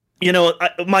 You know,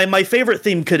 my favorite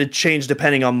theme could change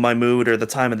depending on my mood or the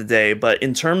time of the day, but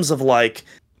in terms of like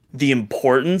the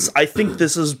importance, I think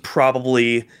this is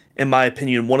probably, in my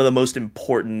opinion, one of the most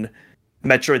important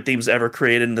Metroid themes ever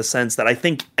created, in the sense that I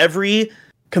think every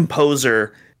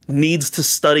composer needs to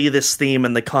study this theme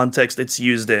and the context it's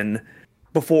used in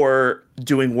before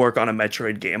doing work on a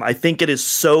Metroid game. I think it is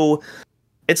so.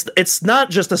 It's not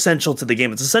just essential to the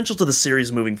game, it's essential to the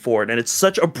series moving forward, and it's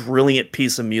such a brilliant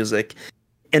piece of music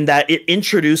in that it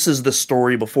introduces the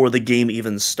story before the game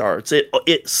even starts.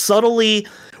 It subtly,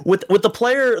 with the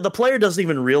player doesn't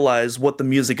even realize what the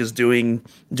music is doing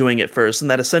at first, and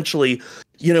that essentially,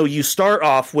 you know, you start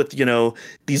off with, you know,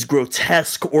 these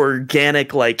grotesque,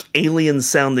 organic, like alien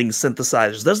sounding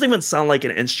synthesizers. It doesn't even sound like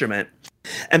an instrument.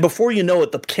 And before you know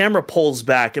it, the camera pulls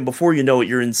back, and before you know it,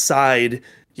 you're inside,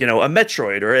 you know, a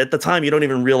Metroid, or at the time you don't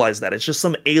even realize that it's just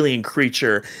some alien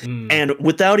creature. And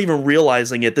without even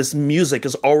realizing it, this music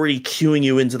is already cueing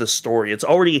you into the story. It's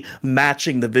already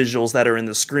matching the visuals that are in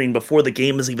the screen before the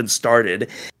game has even started.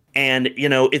 And, you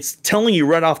know, it's telling you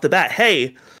right off the bat,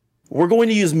 hey, we're going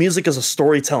to use music as a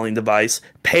storytelling device.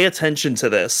 Pay attention to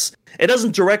this. It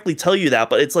doesn't directly tell you that,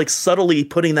 but it's like subtly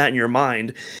putting that in your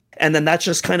mind. And then that's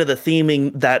just kind of the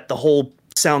theming that the whole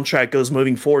soundtrack goes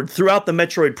moving forward throughout the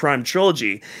Metroid Prime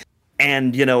trilogy.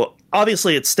 And, you know,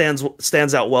 obviously it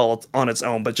stands out well on its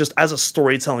own, but just as a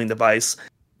storytelling device,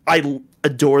 I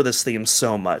adore this theme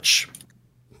so much.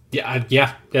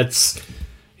 Yeah, that's,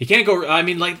 you can't go, I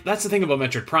mean, like, that's the thing about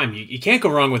Metroid Prime, you can't go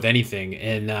wrong with anything.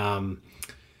 And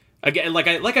again, like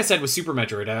I said with Super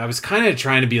Metroid, I was kind of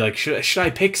trying to be like, should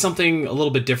I pick something a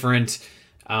little bit different?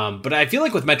 But I feel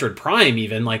like with Metroid Prime,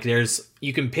 even, like,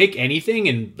 you can pick anything,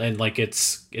 and like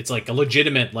it's like a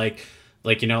legitimate, like,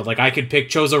 you know, like I could pick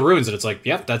Chozo Ruins, and it's like,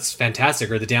 yep, that's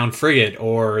fantastic. Or the Down Frigate,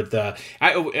 or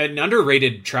an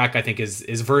underrated track I think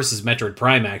is Versus Metroid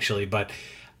Prime, actually. But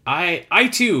I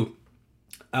too,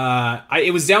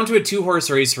 it was down to a 2-horse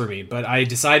race for me, but I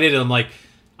decided,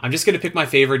 I'm just gonna pick my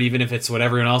favorite, even if it's what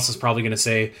everyone else is probably gonna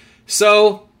say.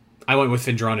 So I went with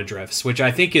Phendrana Drifts, which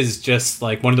I think is just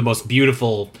like one of the most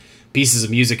beautiful pieces of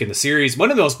music in the series.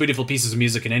 One of the most beautiful pieces of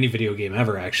music in any video game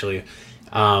ever, actually.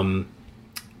 And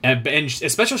a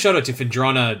special shout out to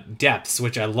Phendrana Depths,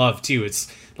 which I love too. It's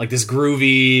like this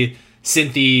groovy,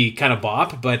 synthy kind of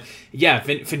bop. But yeah,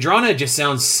 Phendrana just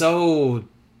sounds so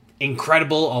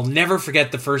incredible. I'll never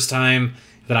forget the first time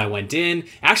that I went in.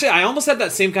 Actually, I almost had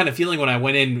that same kind of feeling when I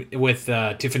went in with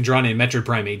to Phendrana in Metroid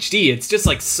Prime HD. It's just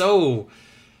like so,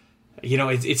 you know,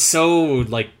 it's so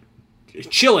like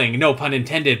chilling, no pun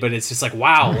intended, but it's just like,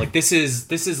 wow, like this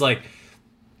is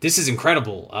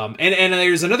incredible. And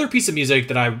there's another piece of music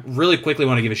that I really quickly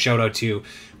want to give a shout out to,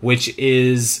 which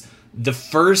is the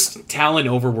first Talon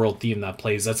Overworld theme that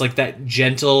plays. That's like that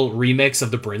gentle remix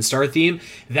of the Brinstar theme.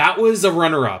 That was a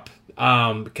runner-up,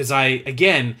 because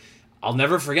I'll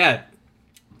never forget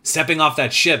stepping off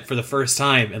that ship for the first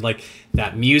time, and like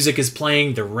that music is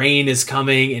playing, the rain is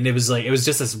coming, and it was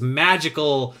just this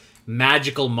magical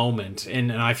moment.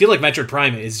 And I feel like Metroid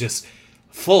Prime is just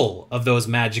full of those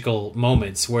magical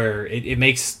moments where it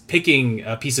makes picking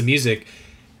a piece of music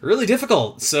really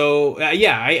difficult. So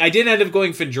I did end up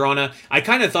going Phendrana. I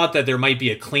kind of thought that there might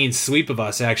be a clean sweep of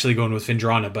us actually going with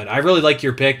Phendrana, but I really like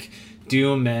your pick,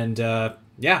 Doom. And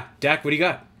Dak, what do you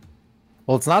got?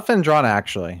 Well, it's not Phendrana,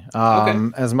 actually. Okay.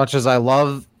 As much as I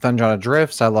love Phendrana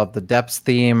Drifts, I love the Depths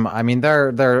theme. I mean, I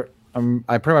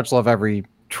pretty much love every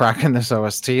track in this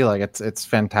OST. Like, it's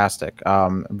fantastic.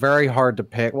 Very hard to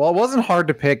pick. Well, it wasn't hard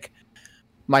to pick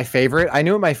my favorite. I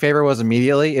knew what my favorite was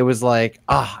immediately. It was like,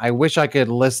 I wish I could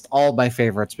list all my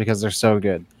favorites because they're so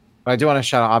good. But I do want to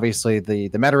shout out, obviously, the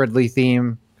Meta Ridley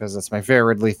theme, because that's my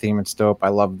favorite Ridley theme. It's dope. I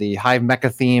love the Hive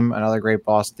Mecha theme, another great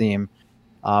boss theme.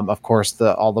 Of course,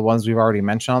 all the ones we've already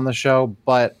mentioned on the show,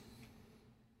 but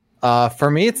for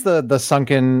me, it's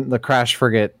the Crash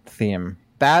Frigate theme.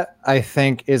 That, I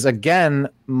think, is again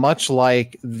much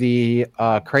like the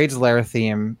Kraid's Lair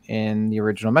theme in the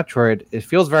original Metroid. It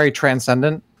feels very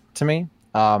transcendent to me.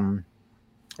 Not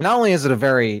only is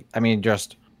it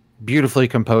just beautifully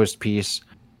composed piece.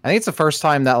 I think it's the first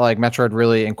time that like Metroid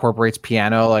really incorporates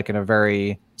piano like in a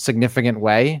very significant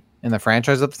way in the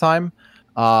franchise at the time.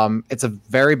 It's a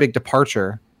very big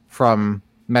departure from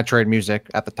Metroid music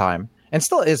at the time, and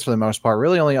still is for the most part.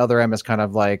 Really, only Other M has kind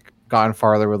of like gone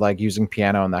farther with like using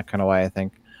piano in that kind of way, I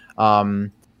think.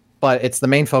 But it's the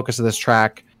main focus of this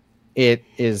track. It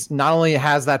is not only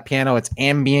has that piano, it's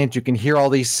ambient. You can hear all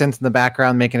these synths in the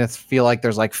background, making it feel like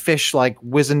there's like fish like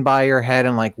whizzing by your head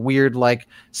and like weird like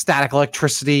static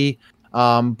electricity.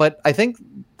 But I think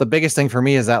the biggest thing for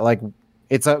me is that like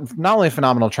it's not only a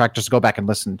phenomenal track just to go back and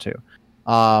listen to.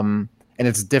 And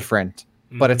it's different,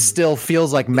 but it still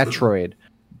feels like Metroid.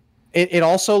 It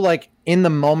also like in the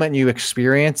moment you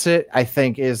experience it, I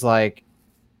think is like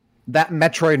that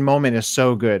Metroid moment is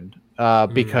so good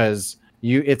because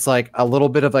it's like a little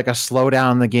bit of like a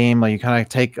slowdown in the game. Like you kind of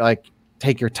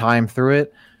take your time through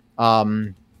it.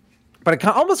 But it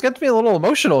almost gets me a little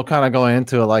emotional kind of going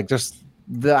into it. Like just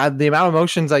the amount of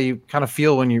emotions that you kind of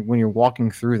feel when you're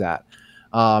walking through that.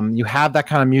 You have that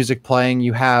kind of music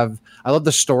playing. I love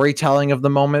the storytelling of the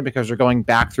moment because you're going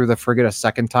back through the frigate a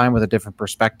second time with a different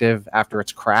perspective after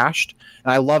it's crashed.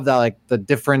 And I love that, like the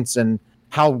difference in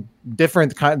how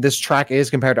different this track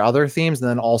is compared to other themes. And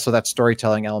then also that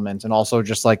storytelling element and also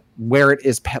just like where it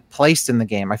is placed in the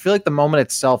game. I feel like the moment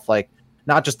itself, like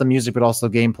not just the music, but also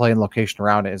the gameplay and location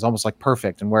around it is almost like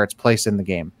perfect and where it's placed in the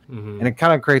game. And it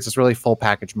kind of creates this really full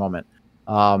package moment.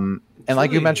 And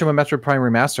like you mentioned with Metroid Prime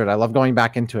Remastered, I love going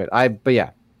back into it. But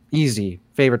yeah, easy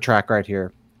favorite track right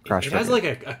here. Crash it has like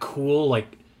a cool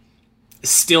like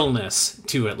stillness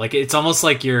to it. Like it's almost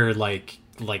like you're like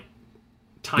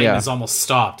time is almost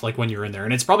stopped like when you're in there,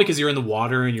 and it's probably because you're in the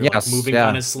water and you're like moving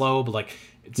kind of slow. But like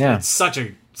it's such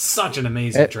an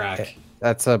amazing track.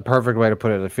 That's a perfect way to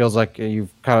put it. It feels like you've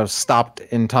kind of stopped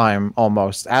in time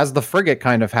almost, as the frigate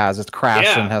kind of has. It's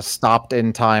crashed and has stopped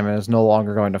in time and is no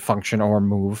longer going to function or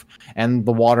move. And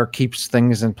the water keeps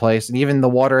things in place. And even the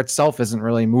water itself isn't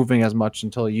really moving as much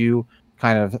until you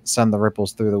kind of send the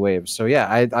ripples through the waves. So yeah,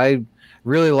 I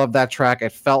really love that track.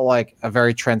 It felt like a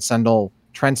very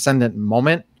transcendent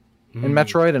moment in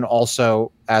Metroid, and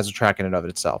also as a track in and of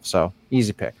itself. So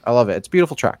easy pick. I love it. It's a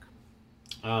beautiful track.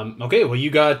 Okay, well you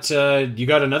got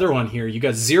another one here. You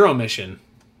got Zero Mission.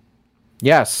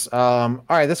 Yes. All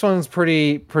right, this one's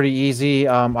pretty easy.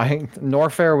 I think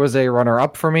Norfair was a runner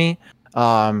up for me.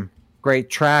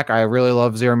 Great track. I really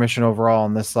love Zero Mission overall,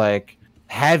 and this like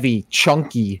heavy,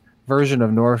 chunky version of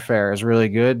Norfair is really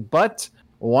good. But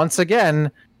once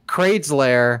again, Kraid's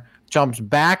Lair jumps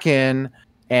back in,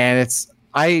 and it's,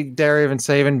 I dare even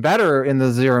say, even better in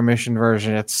the Zero Mission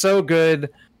version. It's so good.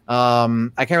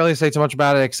 I can't really say too much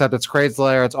about it except it's Kraid's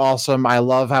Lair. It's awesome. I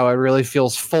love how it really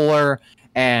feels fuller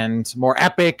and more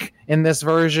epic in this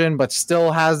version, but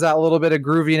still has that little bit of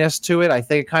grooviness to it. I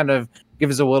think it kind of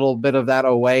gives a little bit of that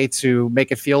away to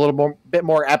make it feel a bit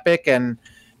more epic, and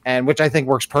which I think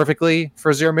works perfectly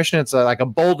for Zero Mission. It's like a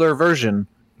bolder version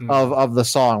of the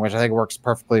song, which I think works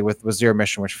perfectly with Zero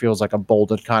Mission, which feels like a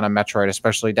bolded kind of Metroid,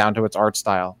 especially down to its art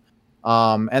style.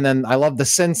 And then I love the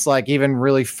synths, like even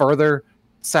really further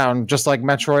sound just like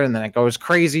Metroid, and then it goes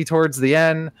crazy towards the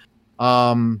end.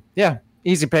 Yeah,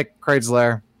 easy pick, Kraid's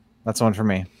Lair. That's one for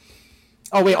me.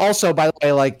 Oh wait, also by the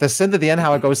way, like the synth at the end,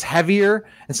 how it goes heavier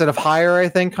instead of higher, I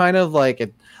think kind of like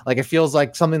it feels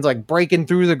like something's like breaking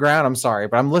through the ground. I'm sorry,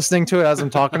 but I'm listening to it as I'm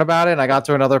talking about it, and I got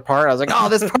to another part. I was like, oh,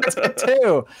 this part's good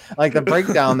too. Like the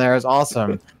breakdown there is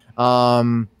awesome.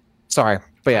 Sorry,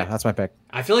 But yeah, that's my pick.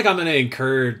 I feel like I'm going to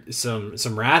incur some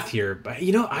wrath here, but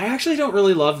I actually don't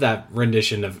really love that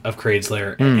rendition of Kraid's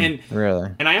Lair. And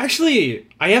really, and I have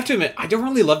to admit, I don't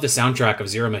really love the soundtrack of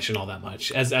Zero Mission all that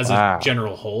much as a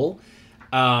general whole.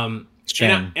 And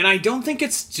I don't think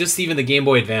it's just even the Game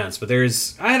Boy Advance, but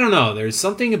there's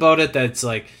something about it that's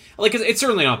like it's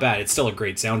certainly not bad. It's still a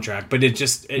great soundtrack, but it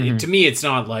just to me it's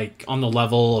not like on the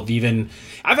level of even.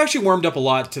 I've actually warmed up a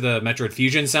lot to the Metroid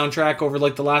Fusion soundtrack over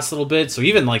like the last little bit, so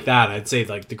even like that, I'd say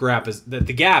like the gap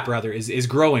is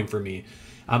growing for me.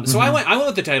 So I went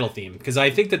with the title theme because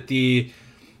I think that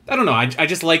I don't know, I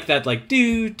just like that like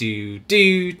do do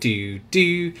do do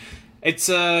do. It's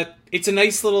a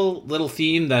nice little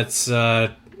theme that's I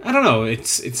don't know,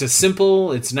 it's a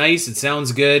simple, it's nice, it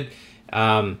sounds good.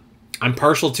 I'm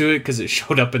partial to it because it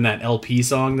showed up in that LP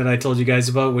song that I told you guys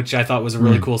about, which I thought was a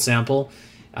really cool sample.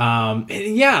 And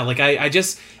yeah, like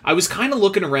I was kind of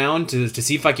looking around to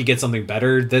see if I could get something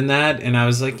better than that, and I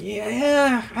was like,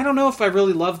 yeah, I don't know if I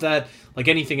really love that like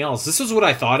anything else. This was what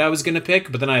I thought I was gonna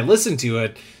pick, but then I listened to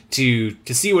it to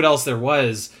see what else there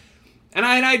was, and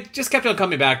I just kept on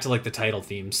coming back to like the title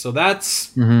theme. So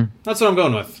that's what I'm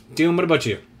going with. Doom, what about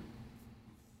you?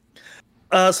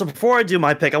 So before I do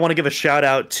my pick, I want to give a shout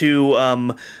out to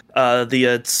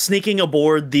the sneaking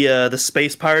aboard the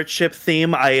space pirate ship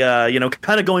theme. I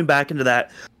kind of going back into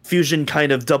that fusion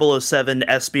kind of 007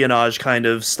 espionage kind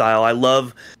of style. I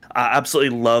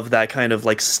absolutely love that kind of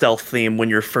like stealth theme when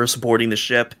you're first boarding the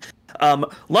ship. A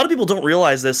lot of people don't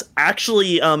realize this.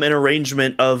 Actually, an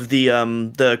arrangement of the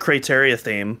Crateria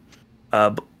theme,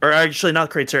 or actually not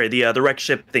Crateria, the wreck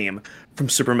ship theme from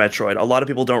Super Metroid. A lot of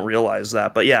people don't realize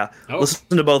that, but yeah,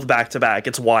 listen to both back to back.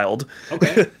 It's wild.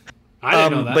 Okay, I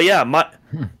didn't know that. But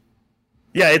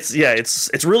yeah, it's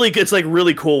really good. It's like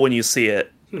really cool when you see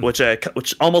it, which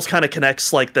almost kind of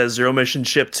connects like the Zero Mission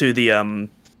ship to the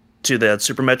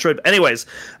Super Metroid. Anyways,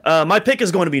 my pick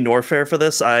is going to be Norfair for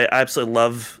this. I absolutely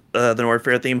love the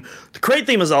Norfair theme. The Crate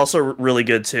theme is also really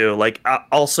good too. Like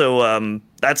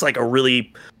that's like a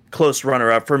really close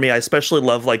runner-up for me. I especially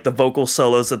love like the vocal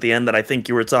solos at the end that I think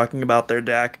you were talking about there,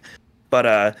 Dak.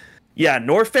 But yeah,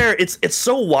 Norfair, it's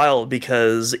so wild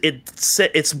because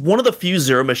it's one of the few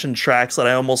Zero Mission tracks that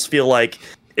I almost feel like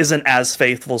isn't as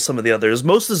faithful as some of the others.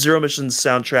 Most of Zero Mission's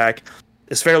soundtrack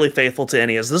is fairly faithful to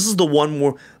NES. This is the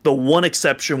one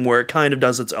exception where it kind of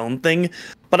does its own thing,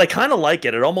 but I kind of like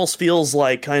it. It almost feels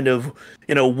like kind of,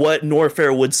 what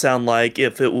Norfair would sound like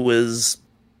if it was,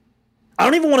 I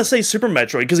don't even want to say Super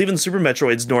Metroid, because even Super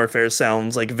Metroid's Norfair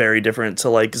sounds like very different to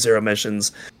like Zero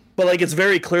Mission's. But like it's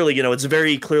very clearly, it's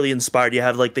very clearly inspired. You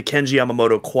have like the Kenji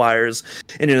Yamamoto choirs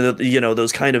and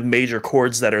those kind of major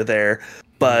chords that are there.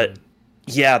 But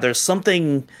yeah, there's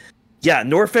something. Yeah,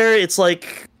 Norfair. It's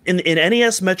like in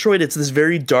NES Metroid, it's this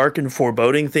very dark and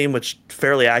foreboding theme, which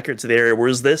fairly accurate to the area.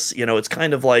 Whereas this, it's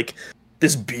kind of like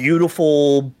this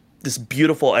beautiful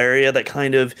area that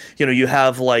kind of, you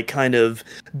have like kind of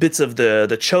bits of the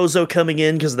Chozo coming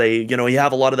in because they, you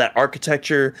have a lot of that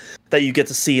architecture that you get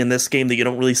to see in this game that you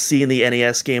don't really see in the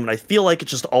NES game. And I feel like it's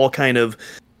just all kind of,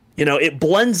 it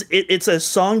blends. It's a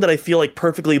song that I feel like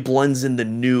perfectly blends in the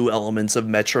new elements of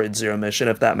Metroid Zero Mission,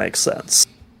 if that makes sense.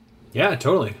 Yeah,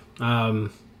 totally.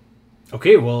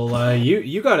 Okay, well,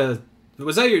 you got that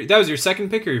was your second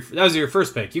pick, or that was your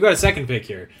first pick? You got a second pick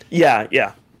here.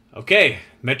 Yeah. Okay,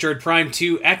 Metroid Prime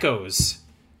 2 Echoes.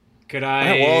 Could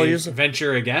I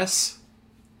venture a guess?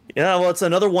 Yeah, well, it's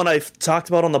another one I've talked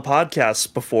about on the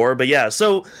podcast before, but yeah.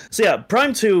 So yeah,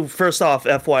 Prime 2, first off,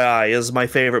 FYI, is my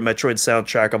favorite Metroid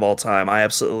soundtrack of all time. I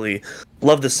absolutely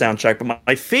love this soundtrack, but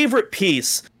my favorite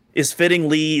piece is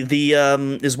fittingly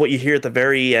is what you hear at the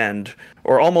very end,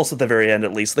 or almost at the very end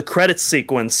at least. The credits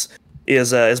sequence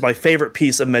is my favorite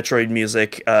piece of Metroid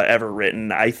music ever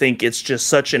written. I think it's just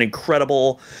such an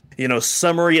incredible,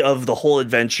 summary of the whole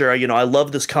adventure. I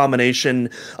love this combination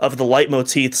of the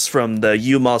leitmotifs from the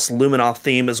UMOS Luminoth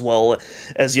theme, as well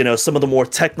as, some of the more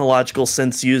technological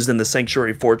synths used in the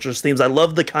Sanctuary Fortress themes. I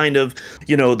love the kind of,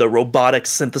 the robotic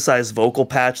synthesized vocal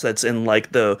patch that's in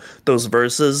like those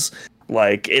verses.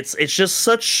 Like it's just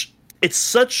such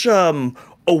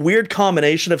a weird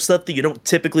combination of stuff that you don't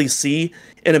typically see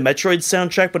in a Metroid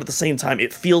soundtrack, but at the same time,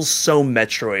 it feels so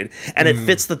Metroid, and it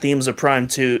fits the themes of Prime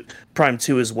 2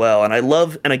 as well. And I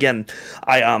love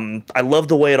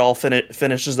the way it all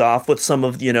finishes off with some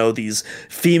of, these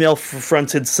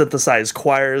female-fronted synthesized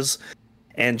choirs,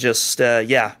 and just,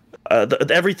 everything,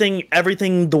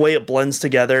 the way it blends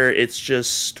together, it's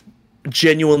just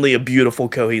genuinely a beautiful,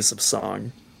 cohesive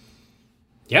song.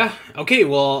 Yeah, okay,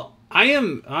 well,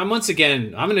 I'm once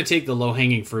again, I'm going to take the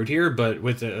low-hanging fruit here, but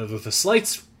with a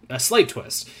slight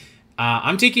twist.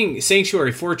 I'm taking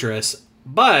Sanctuary Fortress,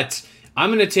 but I'm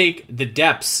going to take the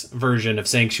Depths version of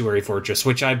Sanctuary Fortress,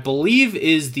 which I believe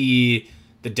is the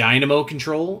dynamo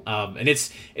control, and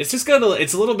it's just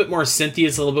it's a little bit more synthy,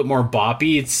 it's a little bit more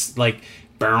boppy. It's like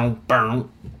boom,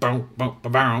 boom, boom, boom,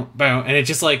 boom, boom, and it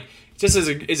just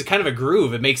is a kind of a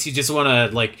groove. It makes you just want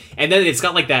to like, and then it's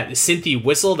got like that synthy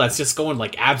whistle that's just going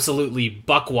like absolutely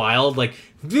buck wild, like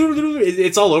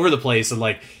it's all over the place, and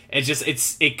like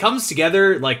it comes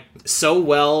together like so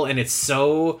well, and it's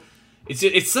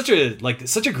such a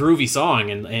groovy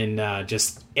song, and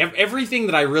just everything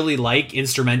that I really like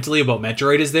instrumentally about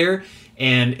Metroid is there,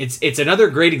 and it's another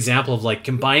great example of like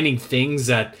combining things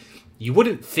that you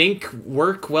wouldn't think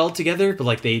work well together, but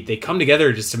like they come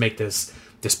together just to make this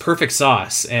perfect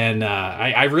sauce, and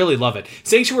I really love it.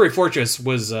 Sanctuary Fortress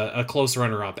was a close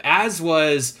runner-up, as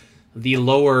was the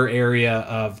lower area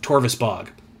of Torvus Bog.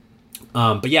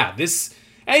 But yeah, this...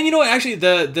 And you know what? Actually,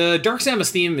 the Dark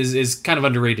Samus theme is kind of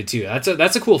underrated too.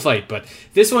 That's a cool fight, but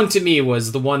this one to me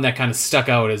was the one that kind of stuck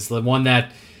out as the one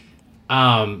that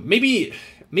maybe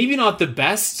not the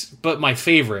best, but my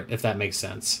favorite, if that makes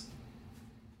sense.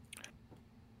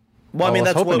 Well, I mean,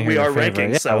 that's what we are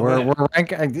ranking. Yeah, so we're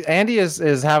ranking. Andy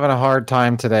is having a hard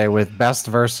time today with best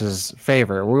versus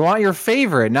favorite. We want your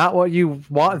favorite, not what you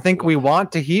think we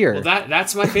want to hear. Well,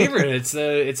 that's my favorite. It's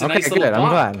a okay, nice good. little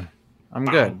pop. I'm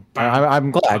good.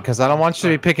 I'm glad because I don't want you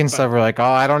to be picking stuff like, oh,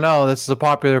 I don't know, this is a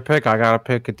popular pick, I gotta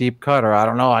pick a deep cut, or I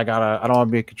don't know, I don't want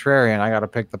to be a contrarian, I gotta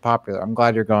pick the popular. I'm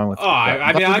glad you're going with. Oh,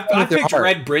 I picked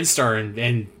Red Brinstar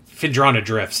and Phendrana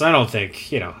Drift, so I don't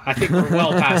think I think we're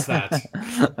well past that.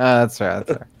 That's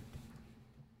fair.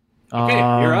 Okay,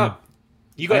 you're up.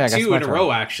 You got two in a row.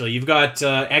 Turn. Actually, you've got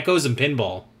Echoes and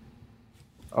Pinball.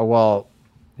 Oh well.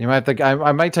 You might think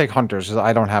I might take Hunters because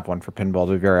I don't have one for pinball.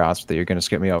 To be very honest with you, you're going to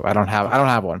skip me over. I don't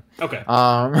have one. Okay.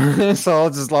 So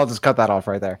I'll just cut that off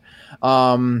right there.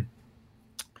 For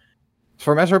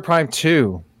Metroid Prime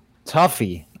 2,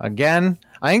 Tuffy again.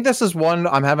 I think this is one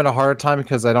I'm having a hard time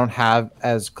because I don't have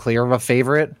as clear of a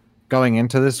favorite going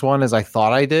into this one as I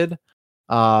thought I did.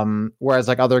 Whereas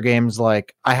like other games,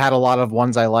 like I had a lot of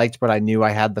ones I liked, but I knew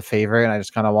I had the favorite, and I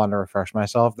just kind of wanted to refresh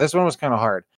myself. This one was kind of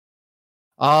hard.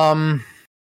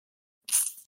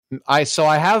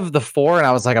 I have the 4, and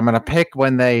I was like, I'm gonna pick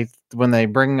when they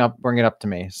bring it up to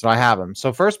me. So I have them.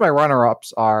 So first, my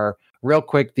runner-ups are real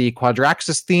quick the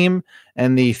Quadraxis theme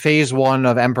and the Phase 1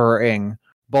 of Emperor Ing.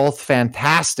 Both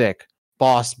fantastic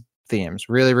boss themes,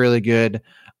 really really good.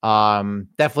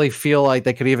 Definitely feel like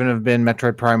they could even have been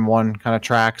Metroid Prime 1 kind of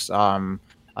tracks.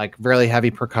 Like really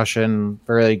heavy percussion,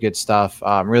 really good stuff.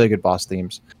 Really good boss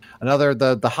themes. Another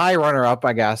the high runner-up,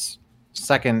 I guess,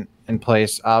 second in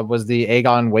place was the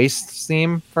Aegon Waste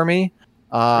theme for me.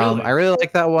 Really? I really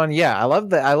like that one. Yeah, I love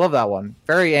that one.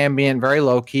 Very ambient, very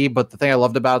low key, but the thing I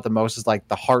loved about it the most is like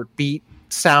the heartbeat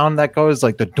sound that goes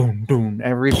like the doom doom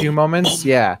every few moments.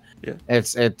 Yeah.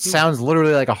 It sounds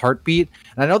literally like a heartbeat.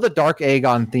 And I know the Dark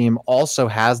Aegon theme also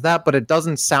has that, but it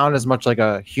doesn't sound as much like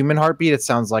a human heartbeat. It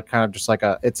sounds like kind of just like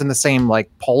it's in the same like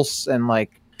pulse and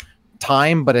like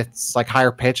time, but it's like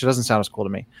higher pitch. It doesn't sound as cool to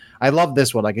me. I love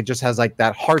this one. Like it just has like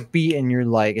that heartbeat, and you're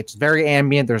like, it's very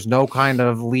ambient. There's no kind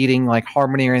of leading like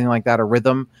harmony or anything like that or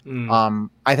rhythm.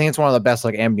 I think it's one of the best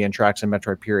like ambient tracks in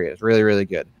Metroid period. It's really really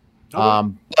good.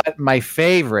 Okay. But my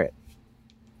favorite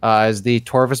is the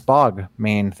Torvus Bog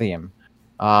main theme.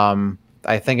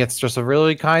 I think it's just a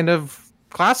really kind of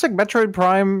classic Metroid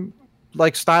Prime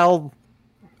like style.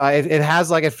 It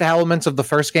has like elements of the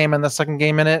first game and the second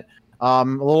game in it. A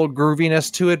little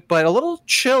grooviness to it, but a little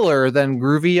chiller than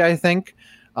groovy, I think.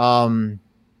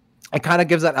 It kind of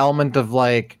gives that element of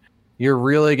like you're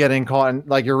really getting caught in,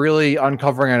 like you're really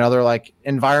uncovering another like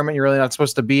environment you're really not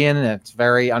supposed to be in, and it's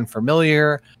very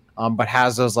unfamiliar, but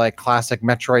has those like classic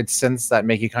Metroid synths that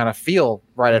make you kind of feel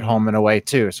right at home in a way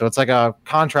too. So it's like a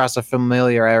contrast of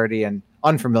familiarity and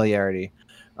unfamiliarity.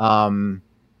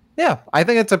 Yeah, I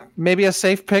think it's maybe a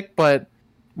safe pick, but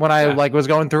when I like was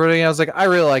going through it, I was like, I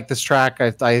really like this track.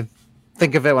 I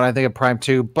think of it when I think of Prime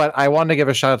 2, but I wanted to give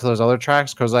a shout out to those other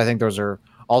tracks because I think those are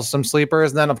also some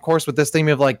sleepers. And then of course with this theme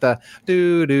of like the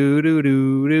do do do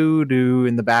do do do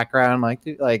in the background,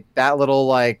 like that little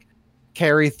like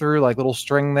carry through like little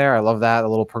string there. I love that, a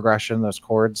little progression, those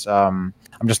chords. I'm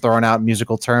just throwing out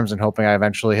musical terms and hoping I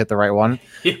eventually hit the right one.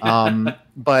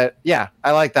 But yeah,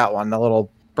 I like that one, the little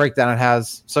breakdown it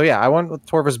has. So yeah, I went with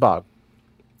Torvus Bog.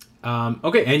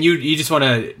 Okay, and you just want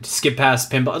to skip past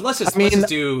pinball. Let's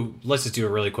just do a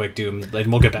really quick Doom,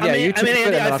 and we'll get back. Yeah,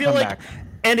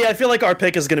 Andy, I feel like our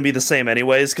pick is going to be the same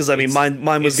anyways, because I mean,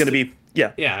 mine was going to be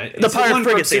the Pirate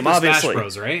Frigate theme, obviously. Smash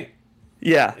Bros, right?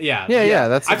 Yeah. Yeah.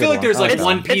 That's. I feel like there's like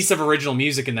one one piece of original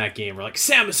music in that game where like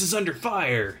Samus is under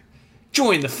fire.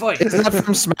 Join the fight. Is that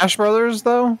from Smash Brothers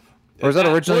though, or is that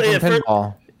originally from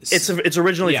Pinball? It's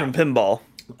originally from Pinball.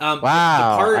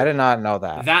 Wow, I did not know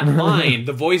that. That line,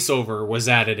 the voiceover, was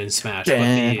added in Smash.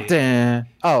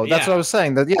 Oh, that's what I was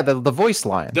saying. The voice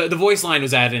line. The voice line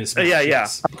was added in Smash. Yeah.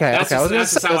 Yes. Okay. That's I was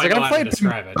just, that's how I know how to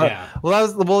describe it. Yeah.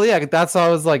 That's how I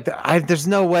was like. There's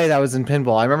no way that was in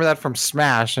Pinball. I remember that from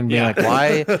Smash and being like,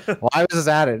 why was this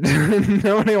added?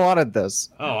 Nobody wanted this.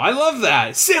 Oh, I love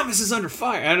that. Samus is under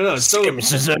fire. I don't know.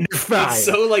 Samus is under fire. It's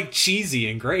so like cheesy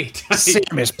and great.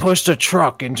 Samus pushed a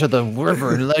truck into the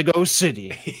river in Lego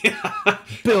City.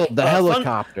 Build the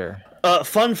helicopter.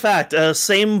 Fun fact: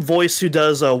 same voice who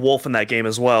does Wolf in that game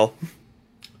as well.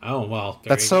 Oh well,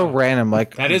 that's so random.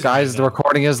 Like that is guys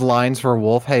recording his lines for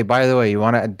Wolf. Hey, by the way, you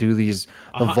want to do the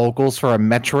vocals for a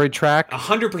Metroid track?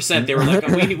 100%. They were like,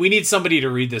 we need somebody to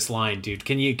read this line, dude.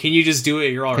 Can you just do it?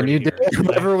 You're already. Can you do it?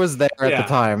 Whoever was there at the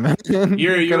time?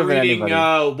 You're reading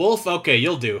Wolf. Okay,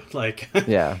 you'll do. Like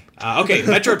yeah. Okay,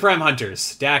 Metroid Prime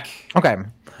Hunters. Dak. Okay.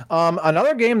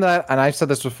 Another game that, and I've said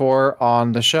this before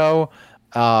on the show,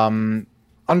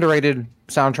 underrated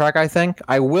soundtrack, I think.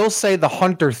 I will say the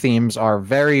Hunter themes are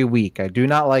very weak. I do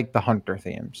not like the Hunter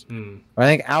themes. I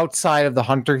think outside of the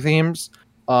Hunter themes,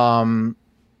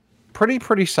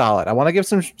 pretty solid. I want to give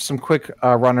some quick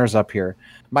runners up here.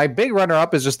 My big runner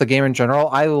up is just the game in general.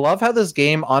 I love how this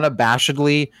game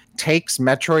unabashedly takes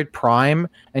Metroid Prime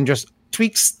and just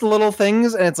tweaks the little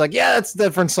things, and it's like, yeah, that's a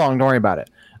different song. Don't worry about it.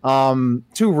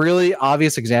 Two really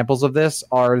obvious examples of this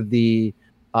are the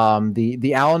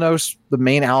Alanos, the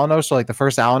main Alanos, so like the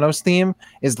first Alanos theme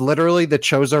is literally the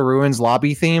Chozo Ruins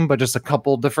lobby theme, but just a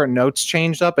couple different notes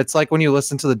changed up. It's like when you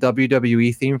listen to the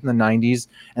WWE theme from the 90s,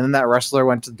 and then that wrestler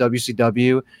went to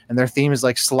WCW, and their theme is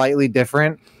like slightly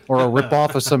different, or a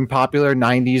ripoff of some popular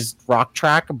 90s rock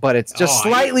track, but it's just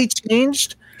slightly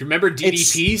changed. Remember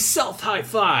DDP? Self High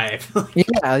Five.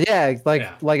 yeah.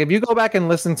 Like if you go back and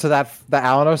listen to the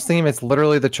Alanos theme, it's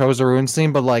literally the Chozo Ruins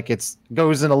theme, but like it's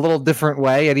goes in a little different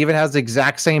way. It even has the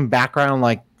exact same background,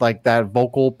 like that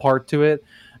vocal part to it,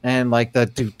 and like the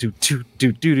do do do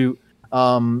do do do.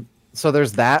 So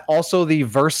there's that. Also, the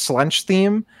verse Slench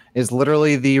theme is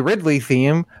literally the Ridley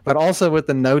theme, but also with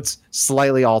the notes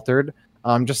slightly altered.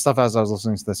 Just stuff as I was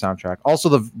listening to the soundtrack. Also,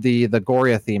 the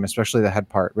Goria theme, especially the head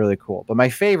part, really cool. But my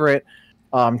favorite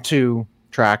two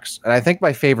tracks, and I think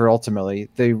my favorite ultimately,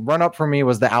 the run up for me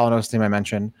was the Alanos theme I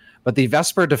mentioned, but the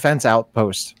Vesper Defense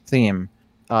Outpost theme,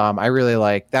 I really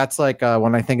like. That's like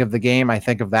when I think of the game, I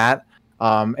think of that.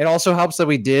 It also helps that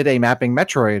we did a mapping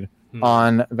Metroid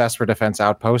on Vesper Defense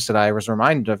Outpost, and I was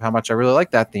reminded of how much I really like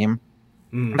that theme.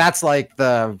 That's like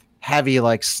the heavy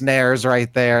like snares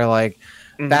right there, like.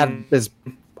 That is,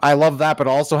 I love that, but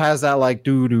also has that like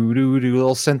do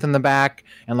little synth in the back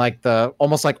and like the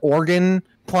almost like organ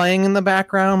playing in the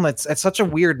background. It's such a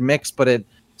weird mix, but it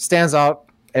stands out.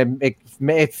 And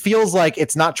it feels like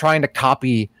it's not trying to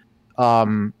copy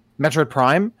Metroid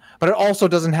Prime, but it also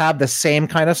doesn't have the same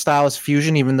kind of style as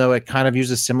Fusion, even though it kind of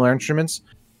uses similar instruments.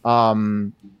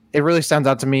 It really stands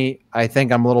out to me. I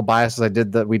think I'm a little biased as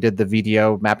we did the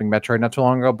video mapping Metroid not too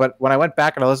long ago, but when I went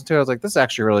back and I listened to it, I was like, this is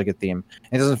actually a really good theme.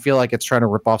 It doesn't feel like it's trying to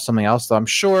rip off something else, though I'm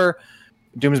sure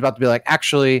Doom is about to be like,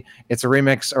 actually, it's a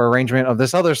remix or arrangement of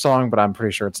this other song, but I'm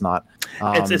pretty sure it's not.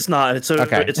 It's not. It's an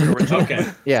original. Okay.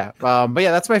 Yeah. But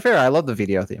yeah, that's my favorite. I love the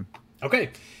video theme.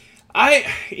 Okay.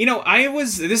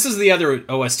 This is the other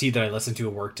OST that I listened to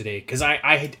at work today, because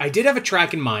I did have a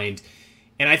track in mind.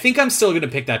 And I think I'm still going to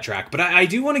pick that track, but I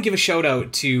do want to give a shout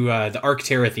out to the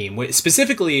Arcterra theme.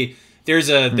 Specifically, there's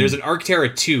an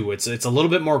Arcterra 2. It's a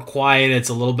little bit more quiet. It's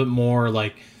a little bit more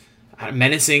like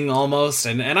menacing almost.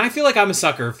 And I feel like I'm a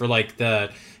sucker for like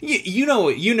the you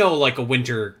know like a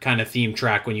winter kind of theme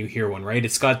track when you hear one, right?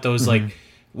 It's got those like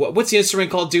what's the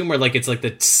instrument called, Doom, where like it's like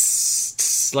the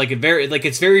like a very like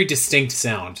it's very distinct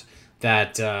sound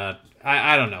that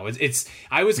I don't know.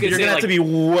 I was gonna say have like, to be a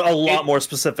lot more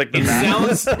specific than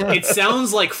that. It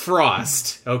sounds like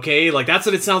Frost. Okay, like that's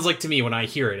what it sounds like to me when I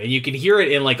hear it, and you can hear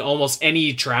it in like almost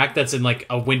any track that's in like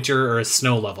a winter or a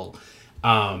snow level.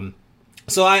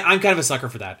 So I'm kind of a sucker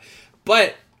for that.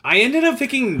 But I ended up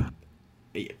picking.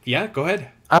 Yeah, go ahead.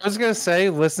 I was gonna say,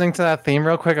 listening to that theme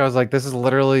real quick, I was like, "This is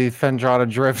literally Fendrada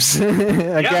Drifts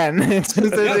again." Yeah. It's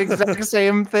just the exact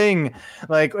same thing.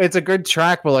 Like, it's a good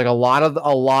track, but like a lot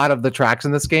of the tracks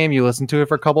in this game, you listen to it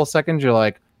for a couple of seconds, you're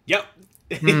like, "Yep,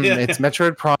 it's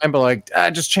Metroid Prime," but like,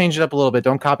 just change it up a little bit.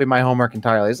 Don't copy my homework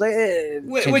entirely. It's like,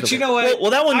 which you know what?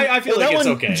 Well, that one, I feel like it's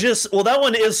okay. That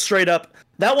one is straight up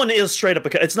That one is straight up.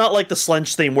 It's not like the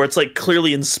Slench theme where it's like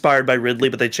clearly inspired by Ridley,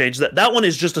 but they changed that. That one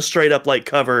is just a straight up like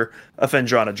cover of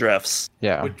Phendrana Drifts.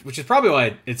 Yeah, which is probably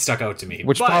why it stuck out to me.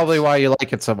 Which is probably why you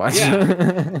like it so much.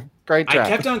 Yeah, great track. I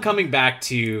kept on coming back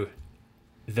to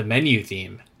the menu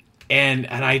theme, and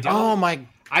I don't.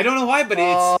 I don't know why, but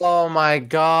it's. Oh my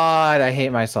god, I hate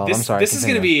myself. I'm sorry. This is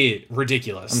going to be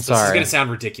ridiculous. I'm sorry. This is going to sound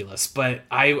ridiculous, but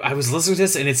I was listening to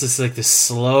this, and it's just like this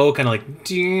slow kind of like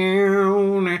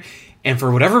down, and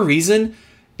for whatever reason,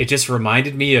 it just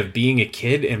reminded me of being a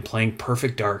kid and playing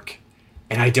Perfect Dark,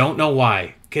 and I don't know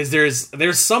why. Because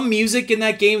there's some music in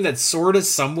that game that sort of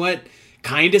somewhat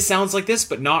kind of sounds like this,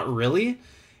 but not really,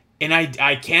 and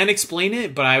I can't explain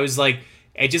it, but I was like.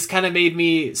 It just kind of made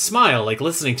me smile, like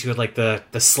listening to it, like the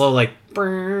slow, like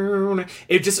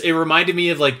it reminded me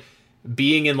of like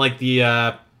being in like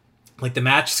the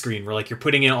match screen where like you're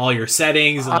putting in all your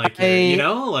settings and like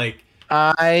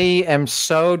I am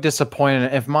so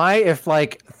disappointed. If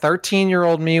like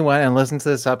 13-year-old me went and listened to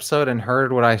this episode and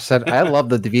heard what I said, I love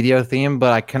the video theme,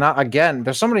 but I cannot. Again,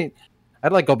 there's so many.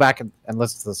 I'd like go back and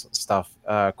listen to this stuff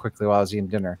quickly while I was eating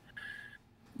dinner.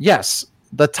 Yes.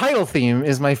 The title theme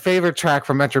is my favorite track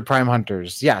from Metroid Prime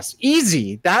Hunters. Yes,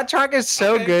 easy. That track is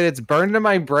so good. It's burned in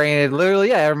my brain. It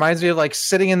literally, it reminds me of like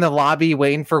sitting in the lobby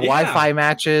waiting for Wi-Fi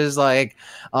matches. Like,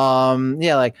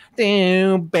 like,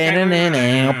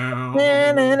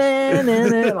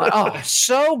 oh,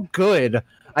 so good.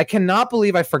 I cannot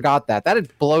believe I forgot that.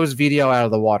 That blows video out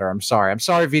of the water. I'm sorry,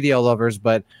 video lovers,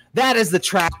 but that is the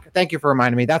track. Thank you for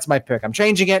reminding me. That's my pick. I'm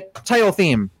changing it. Title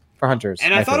theme. For Hunters.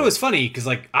 And I thought it was funny because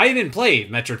like I didn't play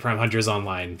Metroid Prime Hunters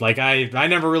online. Like I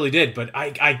never really did, but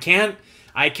I cannot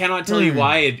tell you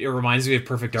why it reminds me of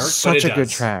Perfect Dark. Such a good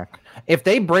track. If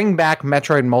they bring back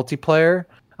Metroid multiplayer,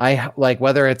 I like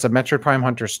whether it's a Metroid Prime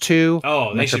Hunters 2,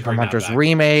 Metroid Prime Hunters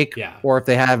remake, or if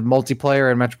they have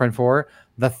multiplayer in Metroid Prime 4,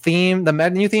 the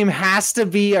menu theme has to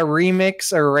be a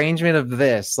remix arrangement of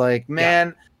this. Like,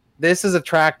 man, this is a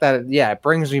track that, it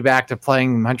brings me back to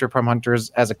playing Metroid Prime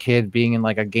Hunters as a kid, being in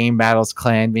like a Game Battles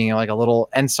clan, being in like a little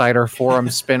Insider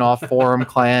Forum spin-off forum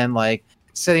clan, like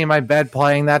sitting in my bed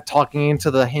playing that, talking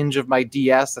into the hinge of my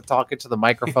DS, talking to the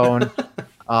microphone.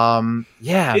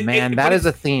 That is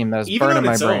a theme that is burning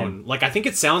my brain. Like I think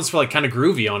it sounds like kind of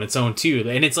groovy on its own too,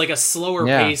 and it's like a slower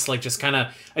pace, like just kind of.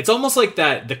 It's almost like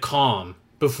the calm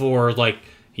before like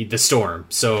the storm.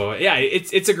 So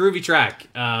it's a groovy track,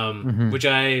 which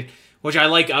I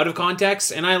like out of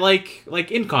context, and I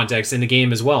like in context in the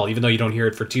game as well. Even though you don't hear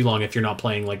it for too long if you're not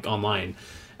playing like online.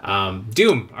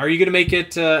 Doom, are you gonna make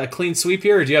it a clean sweep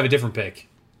here, or do you have a different pick?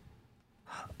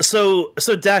 So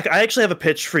Dak, I actually have a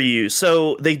pitch for you.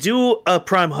 So they do a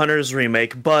Prime Hunters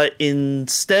remake, but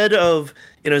instead of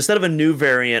a new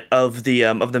variant of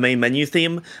the main menu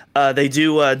theme, they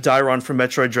do Dairon from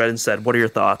Metroid Dread instead. What are your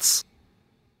thoughts?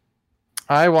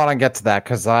 I want to get to that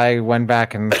because I went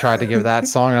back and tried to give that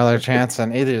song another chance,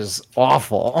 and it is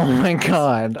awful. Oh my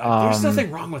god! There's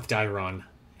nothing wrong with Dairon.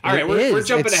 All right, we're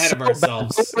jumping ahead of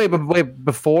ourselves. Wait,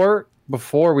 before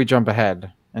we jump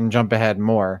ahead and jump ahead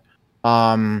more,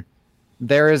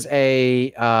 there is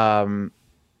a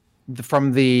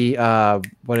from the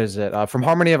what is it? From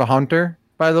Harmony of a Hunter,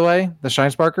 by the way, the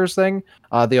Shine Sparkers thing.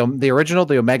 The original,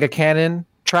 the Omega Cannon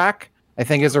track. I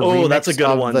think is a remix that's a good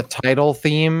of one. The title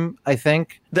theme. I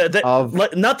think not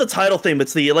the title theme.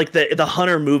 It's the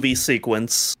Hunter movie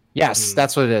sequence. Yes,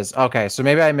 that's what it is. Okay, so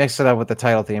maybe I mixed it up with the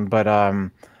title theme, but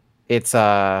it's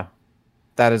that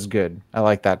is good. I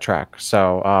like that track.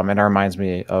 So and it reminds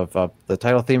me of the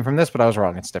title theme from this, but I was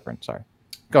wrong. It's different. Sorry.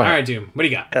 Go ahead. All right, Doom. What do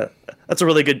you got? That's a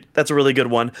really good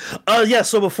one.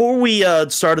 So before we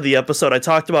started the episode, I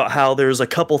talked about how there's a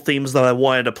couple themes that I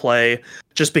wanted to play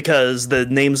just because the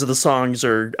names of the songs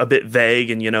are a bit vague,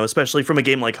 and especially from a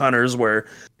game like Hunters where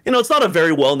it's not a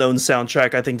very well-known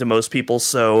soundtrack, I think, to most people.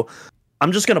 So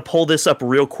I'm just gonna pull this up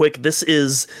real quick. This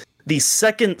is the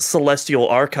second Celestial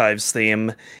Archives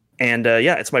theme, and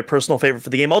it's my personal favorite for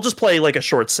the game. I'll just play like a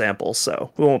short sample,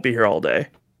 so we won't be here all day.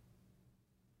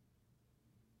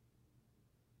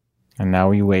 And now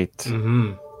we wait.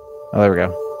 Mm-hmm. Oh, there we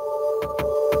go.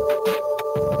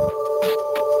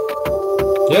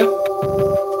 Yeah.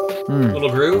 Little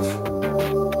groove.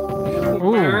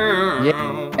 Ooh.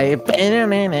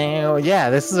 Yeah,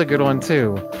 this is a good one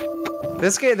too.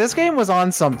 This game was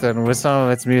on something with some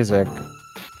of its music.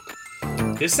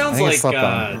 This sounds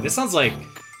like,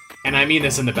 and I mean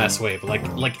this in the best way, but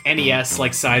like NES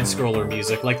like side scroller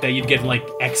music, like that you'd get in like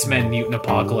X-Men Mutant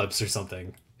Apocalypse or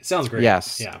something. It sounds great.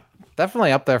 Yes. Yeah.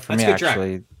 Definitely up there for me,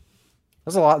 actually.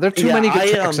 There's a lot. There are too many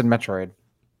good tracks in Metroid.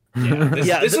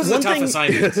 Yeah, this was a tough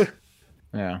assignment.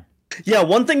 Yeah. Yeah,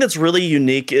 one thing that's really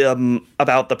unique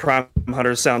about the Prime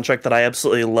Hunter soundtrack that I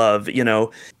absolutely love,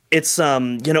 it's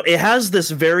it has this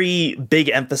very big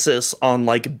emphasis on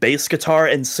like bass guitar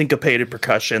and syncopated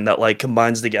percussion that like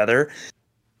combines together.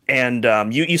 And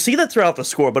you see that throughout the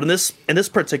score, but in this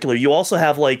particular, you also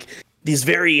have like these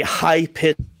very high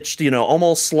pitched,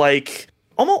 almost like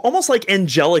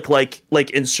angelic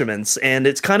like instruments, and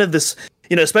it's kind of this,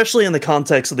 especially in the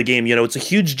context of the game, it's a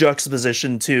huge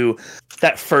juxtaposition to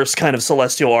that first kind of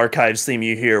Celestial Archives theme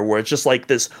you hear, where it's just like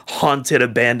this haunted,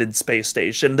 abandoned space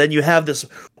station. Then you have this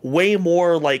way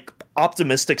more like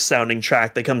optimistic sounding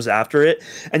track that comes after it,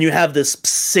 and you have this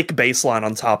sick bass line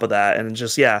on top of that, and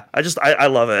just I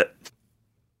love it.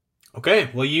 Okay,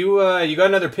 well you got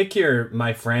another pick here,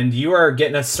 my friend. You are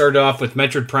getting us started off with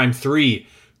Metroid Prime 3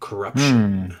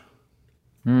 Corruption.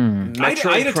 I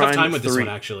had a tough time with this one,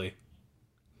 actually.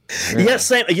 Really? Yeah,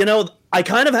 same. I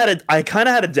kind of had a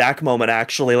DAC moment,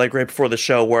 actually, like right before the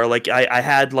show, where like I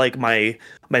had like my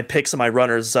picks and my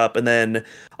runners up, and then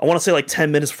I want to say like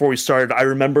 10 minutes before we started, I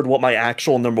remembered what my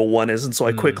actual number one is, and so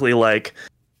I quickly like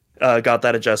got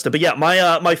that adjusted. But yeah,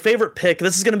 my favorite pick.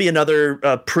 This is going to be another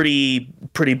pretty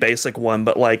basic one,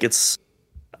 but like it's.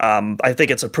 I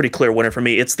think it's a pretty clear winner for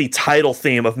me. It's the title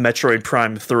theme of Metroid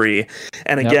Prime 3.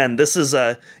 And again, this is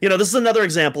another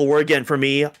example where, again, for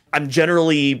me, I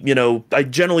generally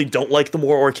don't like the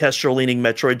more orchestral leaning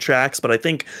Metroid tracks, but I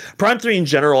think Prime 3 in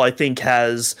general, I think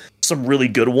has some really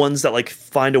good ones that like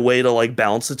find a way to like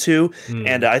balance the two.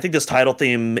 And I think this title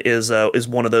theme is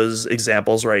one of those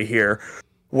examples right here,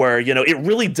 where, it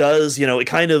really does, it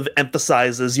kind of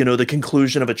emphasizes, the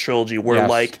conclusion of a trilogy where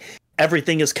like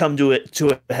everything has come to a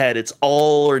head. It's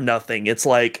all or nothing. It's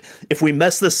like, if we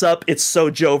mess this up, it's so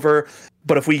Jover,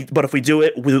 but if we do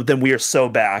it, then we are so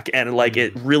back. And like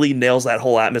it really nails that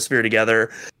whole atmosphere together.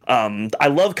 I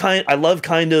love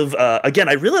kind of again,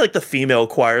 I really like the female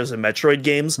choirs in Metroid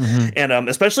games, and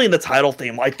especially in the title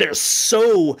theme, like they're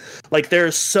so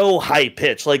high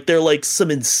pitched, like they're like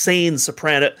some insane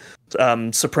soprano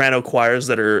choirs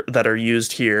that are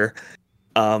used here.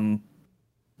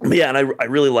 Yeah, and I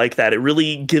really like that. It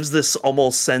really gives this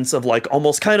almost sense of like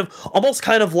almost kind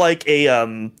of like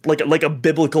a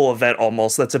biblical event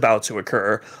almost that's about to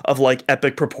occur, of like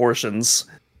epic proportions.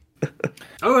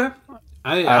 Okay,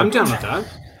 I'm down with that.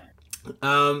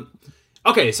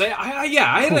 Okay, so I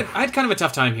had kind of a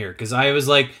tough time here, because I was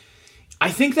like, I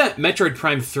think that Metroid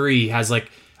Prime 3 has like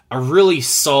a really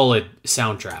solid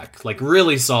soundtrack, like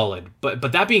really solid. But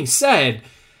that being said,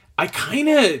 I kind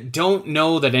of don't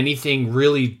know that anything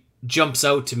really jumps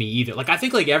out to me either. Like I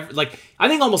think I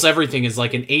think almost everything is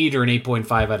like an 8 or an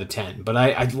 8.5 out of 10. But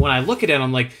I when I look at it,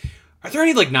 I'm like, are there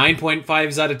any like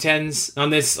 9.5s out of 10s on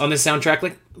this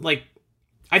soundtrack? Like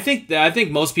I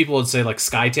think most people would say like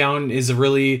Skytown is a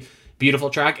really beautiful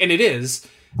track, and it is.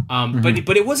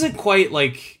 But it wasn't quite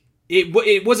like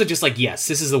it wasn't just like, yes,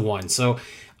 this is the one. So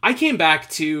I came back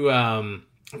to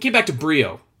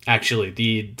Brio. Actually,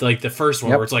 the first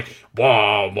one where it's like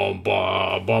bah, bah,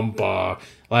 bah, bah,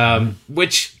 bah,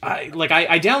 which I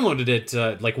downloaded it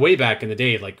like way back in the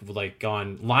day, like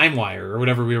on LimeWire or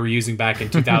whatever we were using back in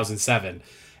 2007,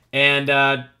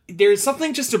 and there's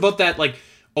something just about that like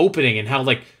opening and how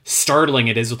like startling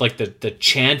it is with like the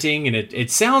chanting, and it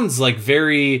sounds like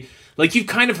very like you've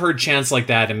kind of heard chants like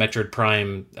that in Metroid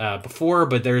Prime before,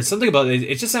 but there's something about it.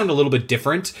 It just sounded a little bit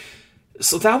different.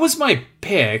 So that was my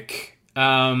pick.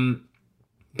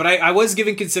 But I was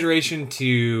giving consideration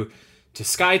to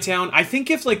Skytown. I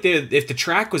think if the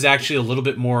track was actually a little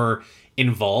bit more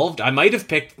involved, I might have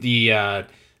picked the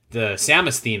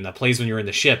Samus theme that plays when you're in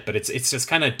the ship, but it's just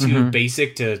kind of too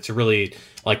basic to really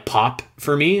like pop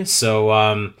for me. So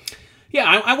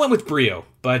I went with Brio,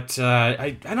 but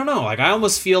I don't know. Like I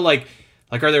almost feel like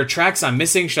are there tracks I'm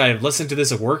missing? Should I have listened to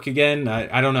this at work again?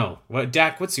 I don't know.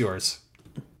 Dak, what's yours?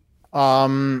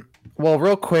 Well,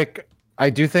 real quick, I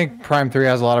do think Prime 3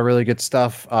 has a lot of really good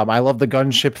stuff. I love the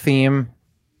gunship theme.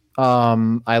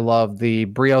 I love the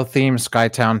Brio theme,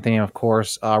 Skytown theme, of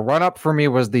course. Run up for me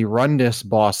was the Rundus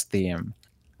boss theme.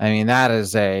 I mean, that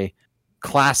is a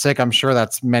classic. I'm sure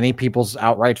that's many people's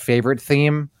outright favorite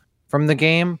theme from the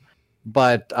game.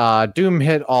 But Doom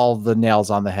hit all the nails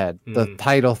on the head. The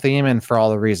title theme, and for all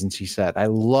the reasons he said. I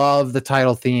love the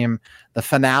title theme. The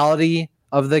finality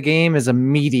of the game is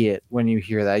immediate when you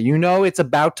hear that. You know it's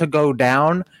about to go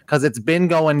down because it's been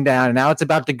going down, and now it's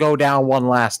about to go down one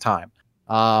last time.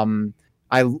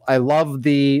 I love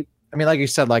like you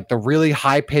said, like the really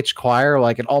high pitched choir.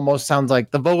 Like it almost sounds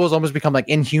like the vocals almost become like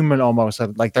inhuman, almost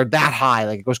like they're that high.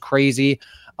 Like it goes crazy.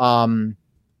 And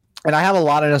I have a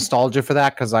lot of nostalgia for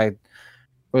that because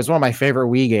was one of my favorite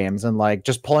Wii games, and like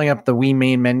just pulling up the Wii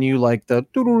main menu, like the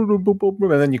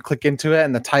and then you click into it,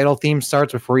 and the title theme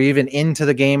starts before you even into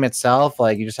the game itself.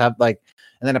 Like you just have like,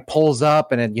 and then it pulls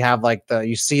up, and then you have like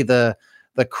you see the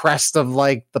crest of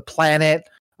like the planet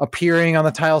appearing on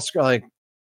the title screen. Like,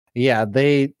 yeah,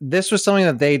 this was something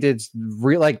that they did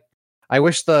like. I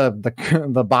wish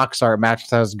the box art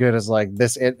matched as good as like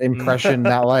this impression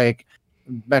that like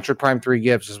Metroid Prime 3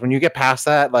 gives. Is when you get past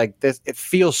that, like this, it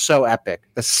feels so epic.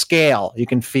 The scale, you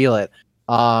can feel it.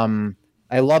 I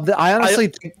love that. I honestly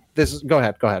think this. Go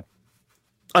ahead.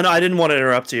 Oh no, I didn't want to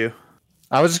interrupt you.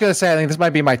 I was just gonna say, I think this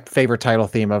might be my favorite title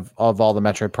theme of all the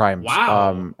Metroid Primes.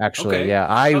 Wow. Actually, okay. Yeah,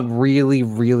 I really,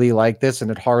 really like this, and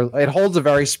it holds a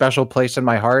very special place in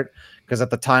my heart because at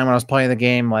the time when I was playing the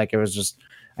game, like it was just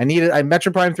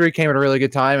Metroid Prime 3 came at a really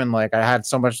good time, and like I had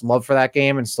so much love for that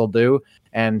game and still do.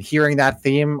 And hearing that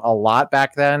theme a lot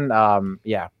back then,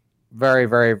 very,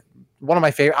 very one of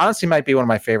my favorite. Honestly, might be one of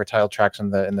my favorite title tracks in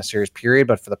the series period.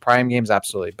 But for the Prime games,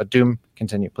 absolutely. But Doom,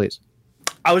 continue, please.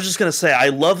 I was just gonna say, I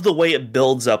love the way it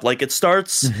builds up. Like it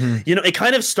starts, it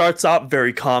kind of starts out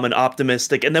very calm and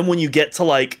optimistic, and then when you get to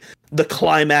like the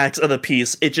climax of the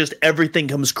piece, it just everything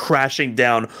comes crashing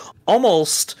down,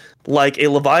 almost like a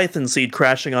Leviathan seed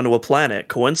crashing onto a planet.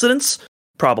 Coincidence?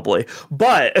 Probably,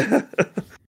 but.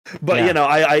 But I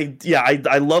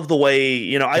love the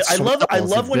way I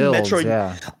love when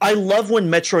Metroid I love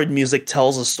when Metroid music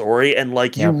tells a story, and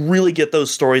like you really get those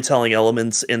storytelling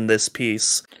elements in this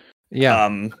piece. Yeah.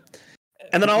 And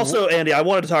then also, Andy, I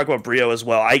wanted to talk about Brio as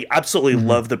well. I absolutely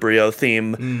love the Brio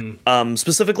theme.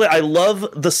 Specifically, I love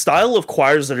the style of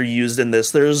choirs that are used in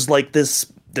this. There's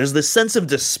this sense of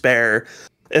despair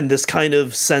and this kind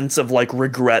of sense of like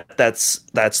regret that's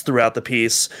throughout the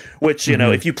piece, which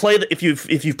if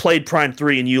you've played Prime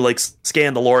 3 and you like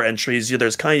scan the lore entries, you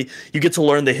get to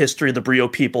learn the history of the Brio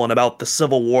people and about the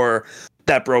civil war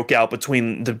that broke out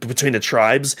between the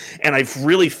tribes, and I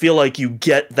really feel like you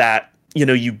get that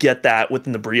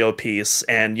within the Brio piece,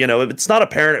 and it's not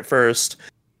apparent at first,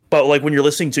 but like when you're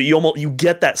listening to it, you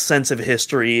get that sense of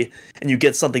history, and you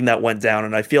get something that went down,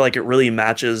 and I feel like it really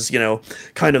matches,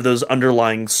 kind of those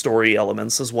underlying story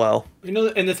elements as well. And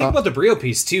the thing about the Brio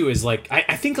piece too is like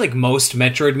I think like most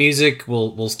Metroid music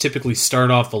will typically start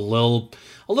off a little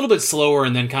bit slower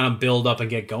and then kind of build up and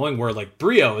get going. Where like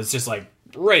Brio is just like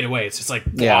right away, it's just like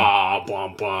blah blah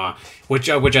blah, which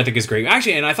I think is great.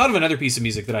 Actually, and I thought of another piece of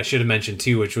music that I should have mentioned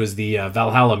too, which was the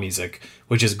Valhalla music,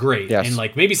 which is great and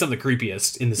like maybe some of the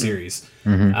creepiest in the series.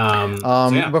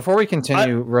 Before we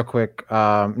continue, real quick,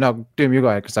 no, Doom, you go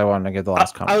ahead because I wanted to give the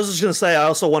last comment. I was just gonna say, I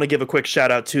also want to give a quick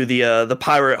shout out to the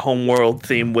Pirate Homeworld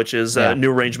theme, which is a new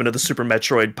arrangement of the Super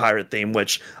Metroid pirate theme,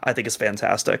 which I think is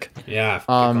fantastic. Yeah.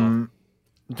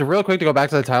 Real quick to go back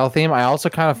to the title theme, I also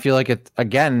kind of feel like it,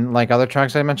 again, like other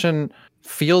tracks I mentioned,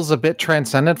 feels a bit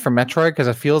transcendent for Metroid, because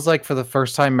it feels like for the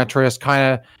first time Metroid is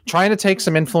kind of trying to take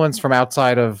some influence from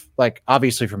outside of, like,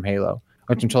 obviously from Halo,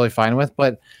 which I'm totally fine with,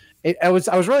 but I was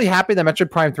really happy that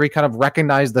Metroid Prime 3 kind of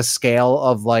recognized the scale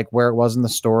of like where it was in the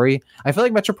story. I feel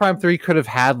like Metroid Prime 3 could have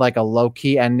had like a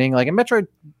low-key ending. Like in Metroid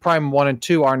Prime 1 and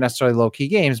 2 aren't necessarily low-key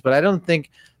games, but I don't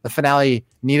think the finale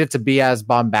needed to be as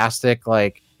bombastic.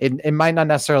 Like it might not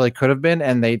necessarily could have been,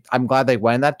 and I'm glad they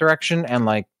went in that direction. And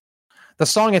like the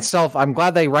song itself, I'm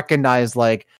glad they recognized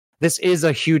like this is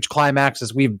a huge climax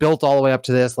as we've built all the way up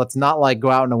to this. Let's not like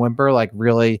go out in a whimper, like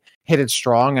really hit it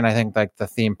strong. And I think like the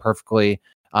theme perfectly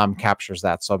captures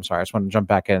that. So I'm sorry, I just want to jump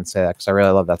back in and say that because I really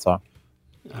love that song.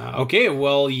 Okay,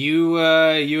 well you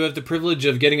have the privilege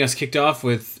of getting us kicked off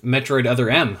with Metroid Other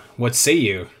M. What say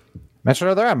you? Metroid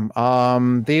Other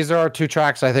M. These are our two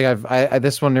tracks. I think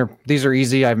these are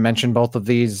easy. I've mentioned both of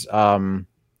these on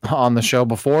the show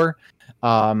before.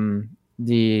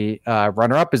 The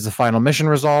runner-up is the Final Mission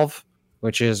Resolve,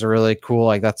 which is a really cool,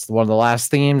 like that's one of the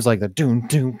last themes, like the doom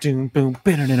doom doom boom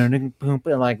boom boom,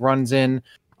 and like runs in,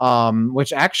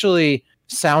 which actually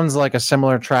sounds like a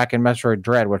similar track in Metroid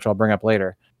Dread, which I'll bring up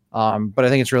later. But I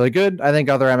think it's really good. I think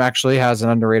Other M actually has an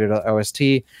underrated OST.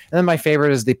 And then my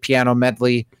favorite is the piano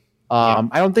medley. I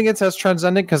don't think it's as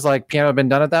transcendent because like piano had been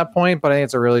done at that point, but I think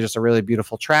it's just a really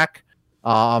beautiful track.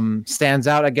 Stands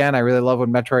out again. I really love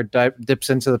when Metroid dips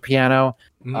into the piano.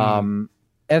 And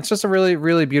it's just a really,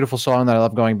 really beautiful song that I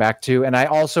love going back to. And I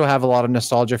also have a lot of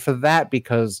nostalgia for that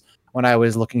because when I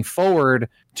was looking forward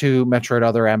to Metroid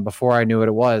Other M before I knew what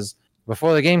it was,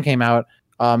 before the game came out,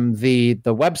 the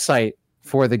website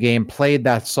for the game played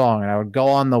that song, and I would go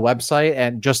on the website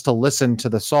and just to listen to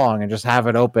the song and just have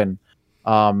it open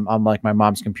on like my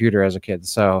mom's computer as a kid.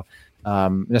 So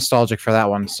nostalgic for that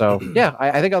one. So yeah,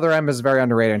 I think Other M is very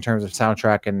underrated in terms of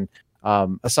soundtrack. And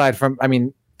aside from, I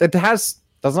mean, it has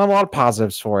Doesn't have a lot of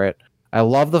positives for it. I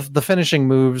love the finishing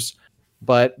moves,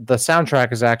 but the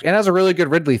soundtrack is and has a really good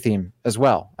Ridley theme as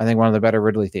well. I think one of the better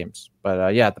Ridley themes.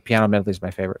 But yeah, the piano medley is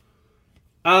my favorite.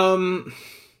 I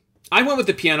went with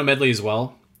the piano medley as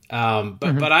well.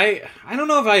 But I don't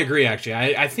know if I agree, actually.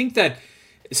 I think that...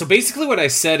 So basically what I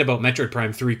said about Metroid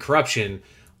Prime 3 Corruption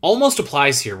almost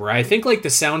applies here, where I think like the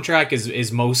soundtrack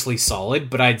is mostly solid,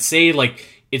 but I'd say like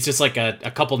it's just like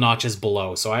a couple notches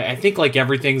below. So I think like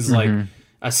everything's like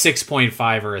a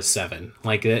 6.5 or a 7.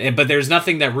 Like, but there's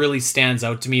nothing that really stands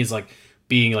out to me as like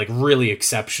being like really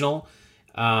exceptional.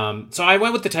 So I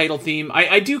went with the title theme.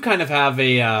 I do kind of have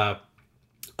a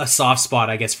soft spot,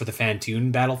 I guess, for the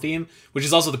Fantoon battle theme, which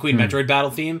is also the Queen Metroid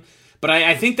battle theme. But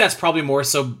I think that's probably more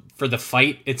so for the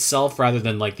fight itself rather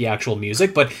than like the actual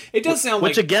music. But it does sound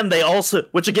which again they also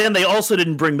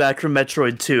didn't bring back from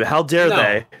Metroid 2. How dare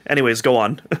they? Anyways, go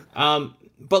on.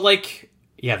 But like,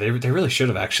 yeah, they really should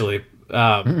have actually.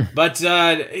 But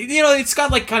you know, it's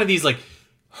got like kind of these like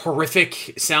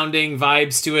horrific sounding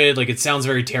vibes to it. Like it sounds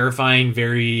very terrifying,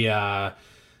 very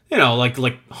you know, like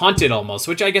haunted almost,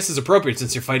 which I guess is appropriate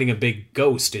since you're fighting a big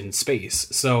ghost in space.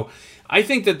 So I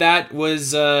think that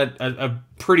was a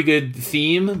pretty good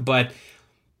theme, but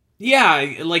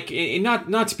yeah, like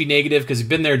not to be negative because you've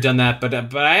been there, done that, but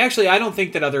I don't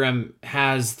think that Other M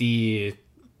has the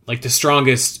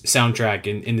strongest soundtrack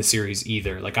in the series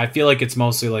either. Like I feel like it's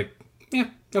mostly like, yeah,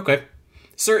 okay,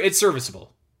 sir, it's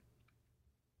serviceable.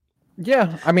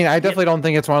 Yeah, I mean, I definitely don't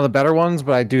think it's one of the better ones,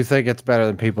 but I do think it's better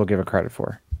than people give it credit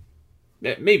for.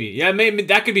 Maybe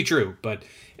that could be true, but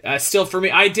still, for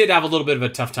me, I did have a little bit of a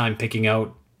tough time picking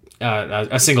out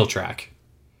a single track.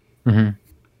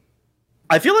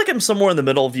 I feel like I'm somewhere in the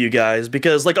middle of you guys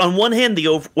because, like, on one hand,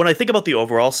 when I think about the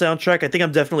overall soundtrack, I think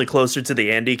I'm definitely closer to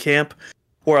the Andy camp,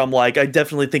 where I'm like, I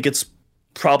definitely think it's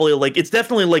probably like it's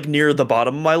definitely like near the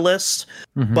bottom of my list,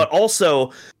 but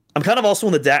also. I'm kind of also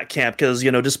in the DAT camp because,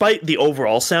 you know, despite the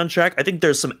overall soundtrack, I think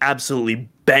there's some absolutely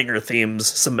banger themes,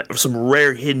 some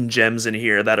rare hidden gems in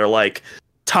here that are like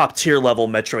top tier level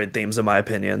Metroid themes, in my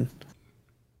opinion.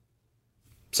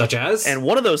 Such as? And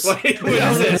one of those. What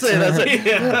is it? That's it.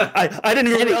 Yeah. I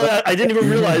didn't even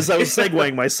realize I was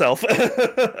segueing myself.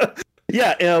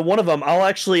 Yeah, one of them. I'll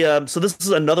actually. So this is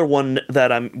another one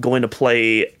that I'm going to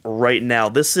play right now.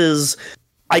 This is.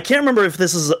 I can't remember if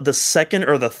this is the second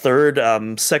or the third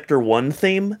Sector 1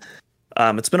 theme.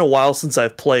 It's been a while since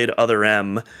I've played Other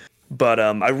M, but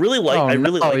I really like. Oh, I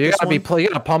really like. You this gotta one. you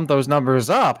gotta pump those numbers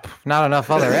up. Not enough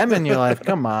Other M in your life.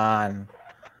 Come on,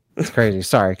 it's crazy.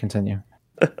 Sorry, continue.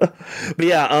 But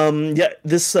yeah,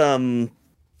 this I don't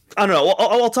know.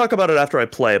 I'll talk about it after I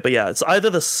play it. But yeah, it's either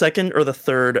the second or the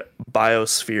third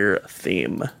Biosphere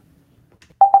theme.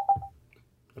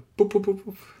 Boop, boop, boop,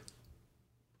 boop.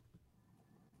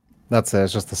 That's it.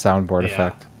 It's just the soundboard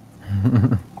effect.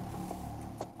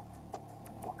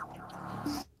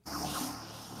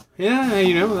 Yeah,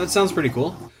 you know, that sounds pretty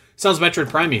cool. Sounds Metroid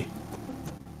Prime-y.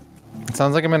 It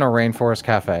sounds like I'm in a rainforest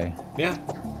cafe. Yeah.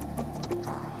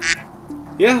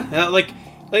 Yeah, like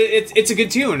it's a good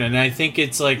tune, and I think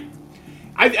it's like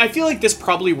I feel like this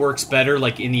probably works better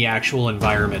like in the actual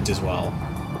environment as well.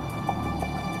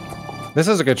 This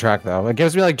is a good track though. It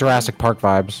gives me like Jurassic Park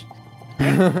vibes.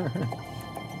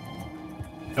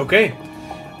 Okay.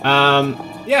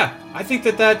 Yeah, I think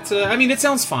that I mean, it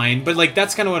sounds fine, but like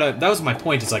that's kind of what that was my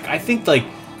point. Is like I think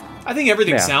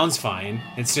everything sounds fine.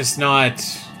 It's just not,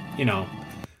 you know,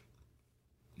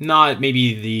 not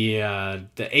maybe the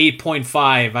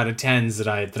 8.5 out of 10s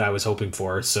that I was hoping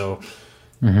for. So,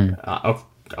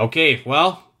 okay,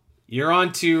 well, you're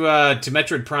on to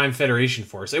Metroid Prime Federation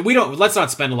Force. Let's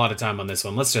not spend a lot of time on this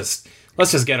one. Let's just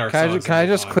get our. Can I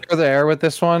just clear the air with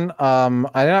this one?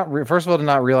 I first of all did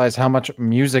not realize how much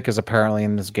music is apparently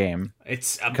in this game.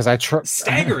 It's because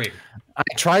staggering. I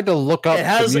tried to look up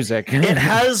the music. It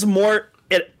has more.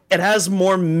 It has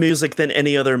more music than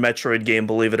any other Metroid game,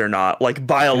 believe it or not. Like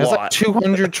by a lot. Like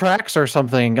 200 tracks or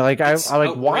something. Like I'm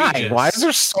like, why? Why is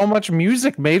there so much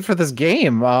music made for this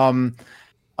game? I'm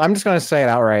just gonna say it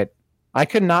outright. I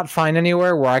could not find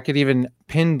anywhere where I could even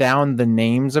pin down the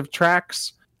names of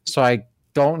tracks. So I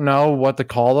don't know what to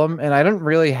call them, and I don't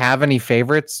really have any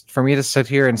favorites. For me to sit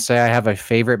here and say I have a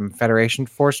favorite Federation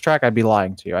Force track, I'd be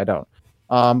lying to you. I don't.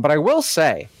 But I will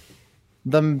say,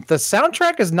 the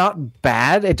soundtrack is not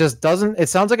bad. It just doesn't. It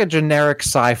sounds like a generic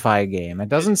sci-fi game. It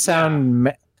doesn't sound.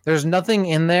 Yeah. There's nothing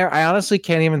in there. I honestly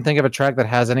can't even think of a track that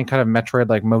has any kind of Metroid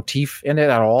like motif in it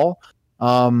at all.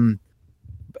 And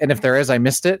if there is, I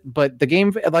missed it. But the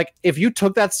game, like, if you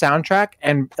took that soundtrack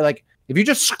and like. if you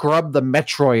just scrub the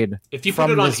Metroid, if you put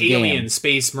it on Alien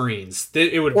Space Marines,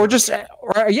 it would, or just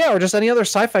any other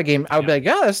sci-fi game, I would be like,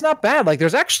 yeah, that's not bad. Like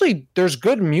there's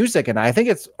good music, and I think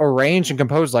it's arranged and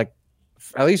composed like,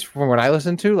 at least from what I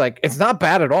listen to, like it's not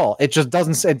bad at all. It just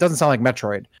doesn't sound like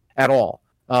Metroid at all.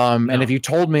 And if you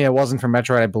told me it wasn't from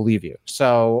Metroid, I believe you.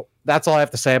 So that's all I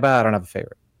have to say about it. I don't have a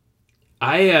favorite.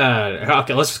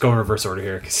 Okay, let's just go in reverse order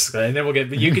here, and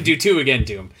then you could do 2 again,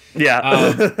 Doom.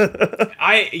 Yeah.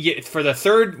 For the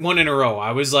third one in a row,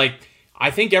 I was like,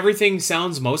 I think everything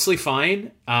sounds mostly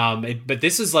fine. But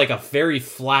this is like a very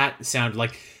flat sound.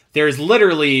 Like there's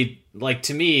literally, like,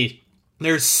 to me,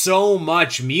 there's so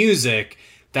much music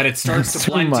that it starts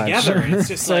to blend together. It's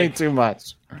just like too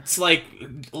much. It's like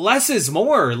less is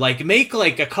more. Like make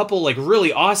like a couple like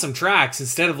really awesome tracks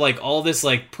instead of like all this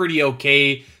like pretty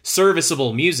okay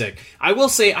serviceable music. I will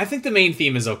say I think the main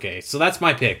theme is okay, so that's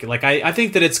my pick. Like I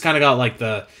think that it's kind of got like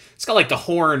the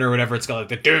horn or whatever. It's got like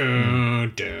the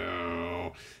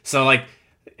doo. So like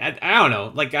I don't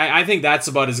know. Like I think that's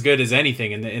about as good as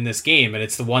anything in this game, and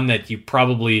it's the one that you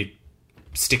probably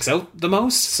sticks out the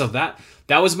most. So that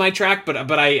was my track,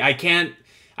 but I can't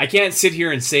sit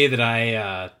here and say that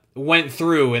I went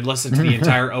through and listened to the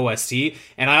entire OST,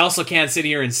 and I also can't sit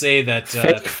here and say that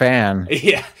fake fan.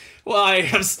 Yeah, well, I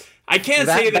can't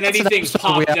say that anything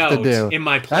popped out in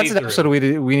my playthrough. That's an episode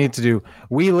we need to do.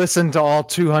 We listened to all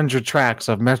 200 tracks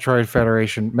of Metroid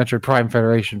Prime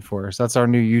Federation Force. That's our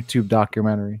new YouTube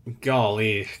documentary.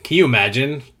 Golly, can you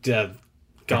imagine?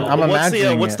 I'm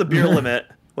imagining what's the beer limit?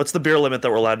 What's the beer limit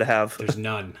that we're allowed to have? There's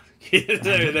none.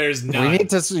 There's none.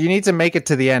 You need to make it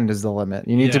to the end is the limit.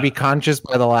 You need to be conscious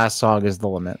by the last song is the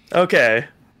limit. Okay,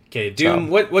 Doom,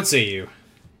 what say you?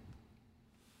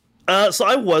 So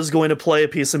I was going to play a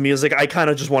piece of music. I kind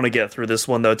of just want to get through this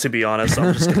one, though, to be honest.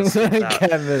 I'm just going to skip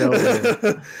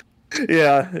that.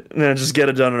 Yeah, just get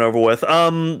it done and over with.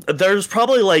 There's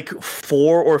probably like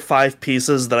 4 or 5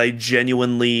 pieces that I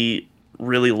genuinely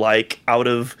really like out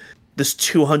of this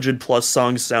 200 plus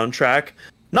song soundtrack.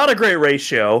 Not a great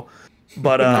ratio,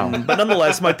 but but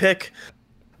nonetheless, my pick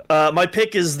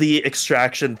is the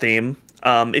Extraction theme.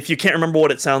 If you can't remember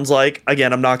what it sounds like,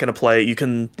 again, I'm not going to play it. You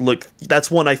can look.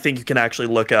 That's one I think you can actually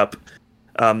look up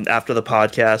after the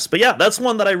podcast. But yeah, that's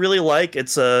one that I really like.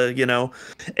 It's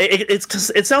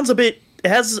it sounds a bit. It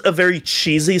has a very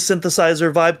cheesy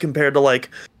synthesizer vibe compared to like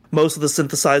most of the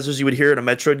synthesizers you would hear in a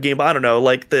Metroid game. But I don't know,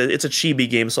 like it's a chibi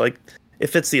game, so like it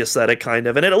fits the aesthetic kind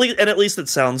of, and at least it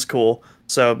sounds cool.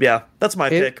 So yeah, that's my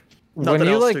pick. Nothing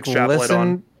else to extrapolate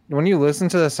on. When you listen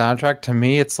to the soundtrack, to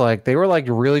me, it's like they were like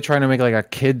really trying to make like a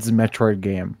kids Metroid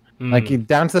game, like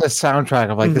down to the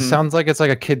soundtrack of like this sounds like it's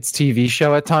like a kids TV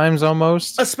show at times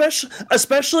almost.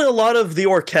 Especially a lot of the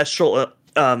orchestral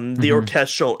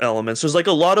orchestral elements. There's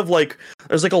a lot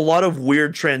of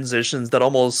weird transitions that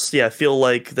almost feel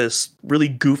like this really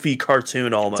goofy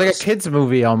cartoon almost. It's like a kids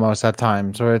movie almost at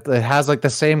times, where it has like the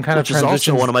same kind of transitions. Which is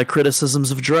also one of my criticisms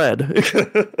of Dread.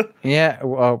 Yeah.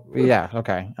 Well. Yeah.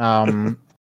 Okay.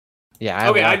 Yeah.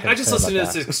 Okay. I just listened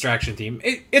to this Extraction theme.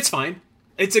 It's fine.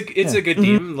 It's a good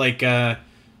theme. Like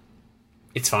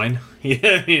it's fine.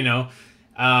 Yeah. You know.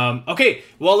 Okay.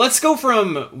 Well, let's go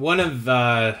from one of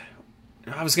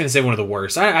I was going to say one of the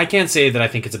worst. I can't say that I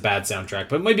think it's a bad soundtrack,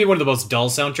 but maybe one of the most dull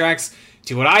soundtracks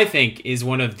to what I think is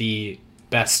one of the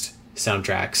best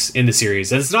soundtracks in the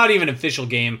series. And it's not even an official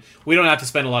game. We don't have to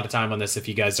spend a lot of time on this if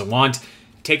you guys don't want.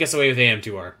 Take us away with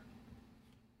AM2R.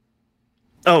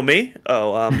 Oh, me?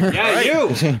 Oh, yeah, right. You.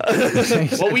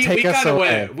 Well, we kind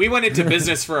of went into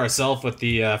business for ourselves with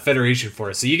the Federation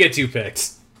Force, so you get 2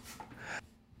 picks.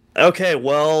 Okay,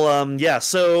 well,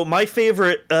 so my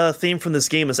favorite theme from this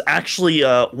game is actually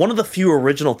one of the few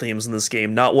original themes in this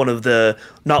game, not one of the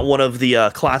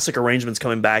classic arrangements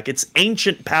coming back. It's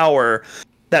Ancient Power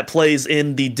that plays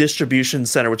in the distribution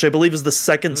center, which I believe is the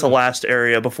second to last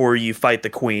area before you fight the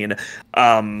queen.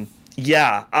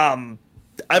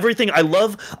 Everything I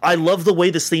love the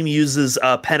way this theme uses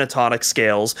pentatonic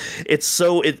scales. It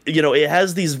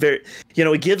has these very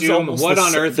it gives Doom, almost what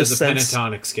on earth is a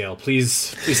pentatonic scale?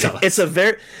 Please tell us. It's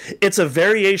a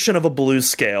variation of a blues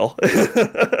scale.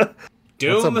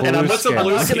 Doom, what's a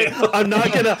blues scale? I'm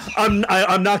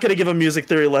not gonna give a music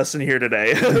theory lesson here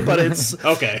today, but it's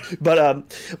okay. But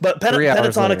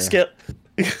pentatonic scale.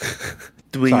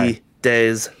 3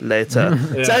 days later.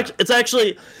 Yeah.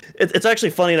 It's actually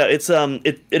funny that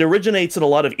it originates in a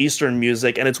lot of Eastern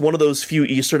music, and it's one of those few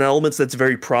Eastern elements that's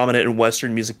very prominent in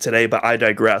Western music today, but I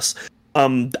digress.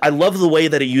 I love the way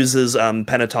that it uses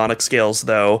pentatonic scales,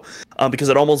 though, because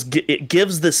it almost it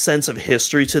gives this sense of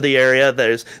history to the area.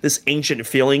 There's this ancient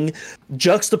feeling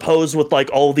juxtaposed with like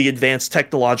all the advanced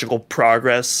technological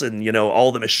progress and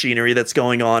all the machinery that's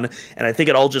going on. And I think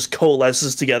it all just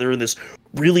coalesces together in this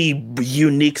really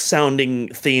unique sounding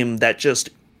theme that just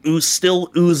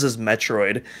still oozes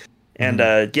Metroid. And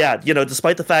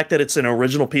despite the fact that it's an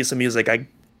original piece of music,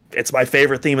 it's my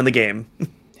favorite theme in the game.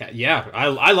 Yeah,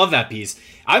 I love that piece.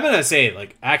 I'm gonna say,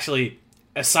 like, actually,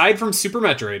 aside from Super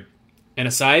Metroid and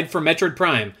aside from Metroid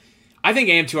Prime, I think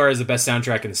AM2R is the best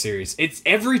soundtrack in the series.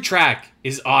 Every track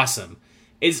is awesome.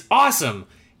 It's awesome.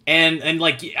 And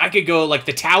like, I could go, like,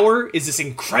 the Tower is this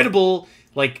incredible,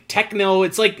 like, techno.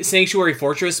 It's like Sanctuary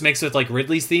Fortress mixed with, like,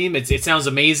 Ridley's theme. It sounds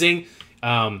amazing.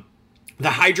 The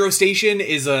Hydro Station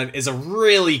is a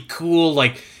really cool,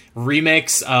 like,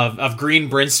 remix of Green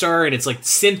Brinstar, and it's like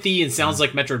synthy and sounds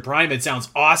like Metroid Prime. It sounds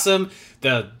awesome.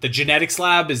 The Genetics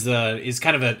Lab is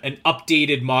kind of an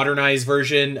updated, modernized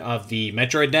version of the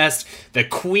Metroid Nest. The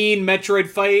Queen Metroid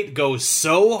fight goes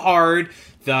so hard.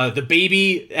 The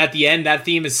baby at the end, that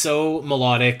theme is so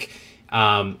melodic.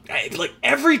 Like,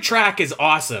 every track is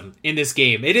awesome in this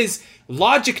game. It is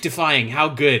logic defying how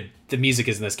good the music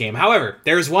is in this game. However,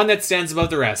 there's one that stands above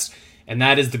the rest, and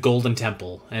that is the Golden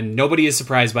Temple. And nobody is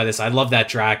surprised by this. I love that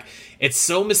track. It's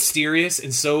so mysterious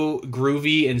and so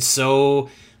groovy and so,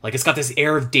 like, it's got this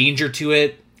air of danger to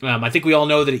it. I think we all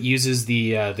know that it uses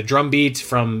the drum beat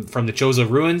from the Chozo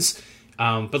Ruins.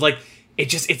 But, like,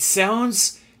 it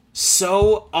sounds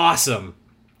so awesome.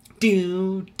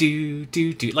 Do, do,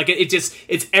 do, do. Like,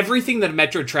 it's everything that a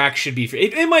Metroid track should be.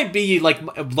 It might be, like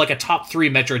a top 3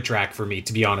 Metroid track for me,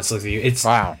 to be honest with you.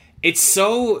 Wow. It's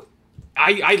so...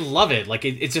 I love it. Like,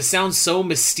 it just sounds so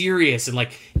mysterious and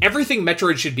like everything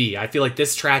Metroid should be. I feel like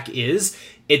this track is.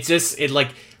 It gives me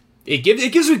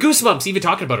goosebumps even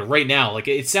talking about it right now. Like,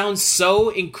 it sounds so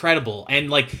incredible, and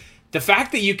like the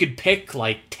fact that you could pick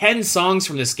like 10 songs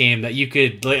from this game that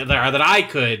I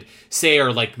could say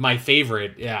are like my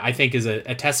favorite, I think is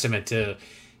a testament to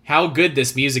how good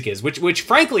this music is, which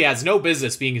frankly has no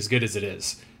business being as good as it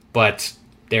is. But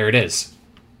there it is.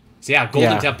 So yeah,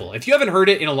 Golden Temple. If you haven't heard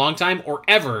it in a long time or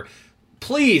ever,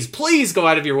 please go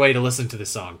out of your way to listen to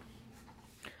this song.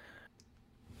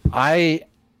 I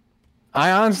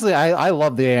honestly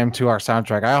love the AM2R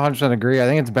soundtrack. I 100% agree. I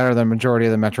think it's better than majority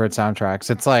of the Metroid soundtracks.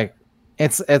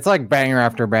 It's like banger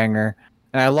after banger,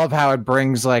 and I love how it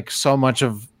brings like so much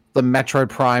of the Metroid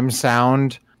Prime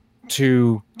sound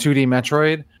to 2D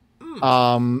Metroid.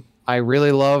 I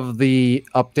really love the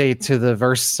update to the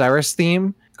Verceris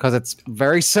theme, because it's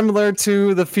very similar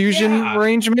to the Fusion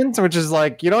arrangement, which is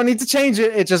like, you don't need to change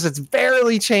it. It's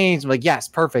barely changed. Like, yes,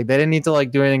 perfect. They didn't need to like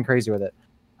do anything crazy with it.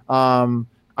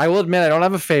 I will admit I don't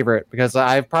have a favorite, because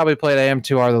I've probably played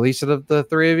AM2R the least of the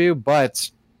 3 of you,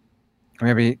 but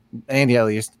maybe Andy at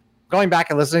least. Going back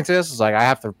and listening to this is like, I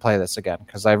have to play this again,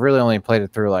 because I've really only played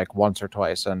it through like once or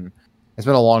twice, and it's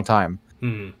been a long time.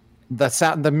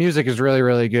 The music is really,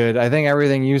 really good. I think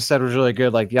everything you said was really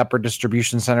good. Like, the Upper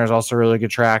Distribution Center is also a really good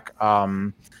track.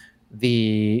 I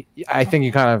think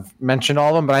you kind of mentioned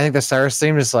all of them, but I think the Ceres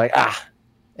theme is like,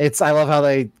 I love how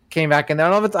they came back in there. I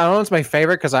don't know if it's my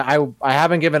favorite, because I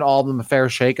haven't given all of them a fair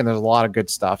shake, and there's a lot of good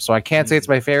stuff. So I can't say it's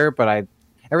my favorite, but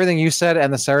everything you said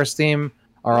and the Ceres theme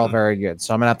are all very good.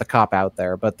 So I'm gonna have to cop out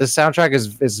there. But this soundtrack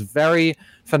is very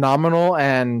phenomenal,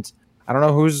 and I don't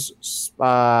know who's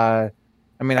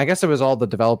I guess it was all the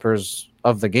developers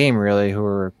of the game really who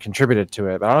were contributed to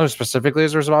it, but I don't know who specifically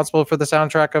is responsible for the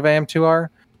soundtrack of AM2R.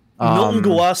 Milton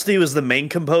Gawasti was the main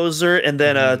composer, and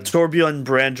then Torbjorn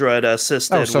Brandrud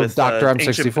assisted with Dr.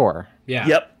 M64. Yeah.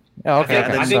 Yep. Oh, okay.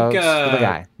 I think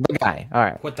the guy. All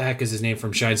right. What the heck is his name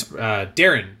from Shine's?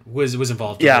 Darren was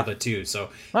involved a little bit too. So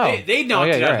they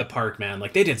knocked it out of the park, man.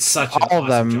 Like, they did such an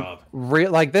awesome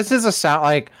job. This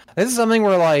is something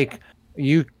where like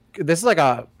this is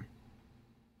like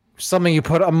something you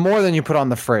put more than you put on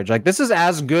the fridge. Like, this is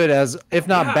as good as, if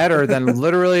not better than,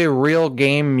 literally real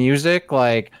game music.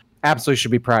 Like, absolutely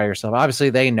should be proud of yourself. Obviously,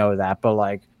 they know that, but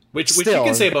like, which you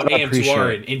can say about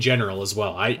AM2R in general as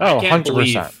well. I can't 100%.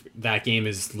 Believe that game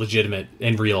is legitimate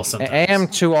and real sometimes.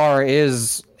 AM2R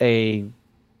is a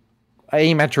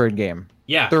Metroid game.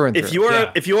 Yeah. Through and through.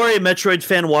 If you are a Metroid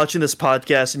fan watching this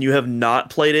podcast and you have not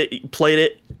played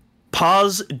it,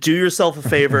 pause, do yourself a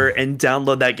favor, and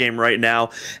download that game right now.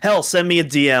 Hell, send me a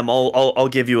DM. I'll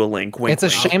give you a link. Wink, it's a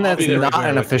shame that it's not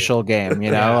an official game.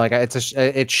 You know, like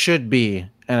it should be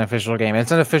an official game.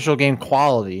 It's an official game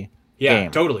quality. Yeah,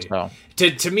 game, totally. So.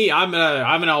 To me, I'm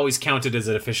gonna always count it as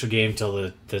an official game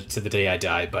till the day I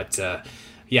die. But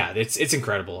yeah, it's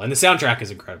incredible, and the soundtrack is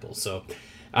incredible. So,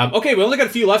 okay, we only got a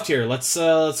few left here. Let's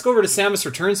go over to Samus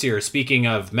Returns here. Speaking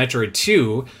of Metroid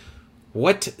 2,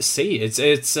 what say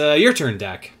it's your turn,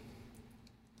 Dak.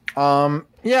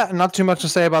 Yeah, not too much to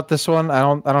say about this one. I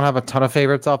don't have a ton of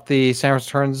favorites off the Samus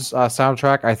Returns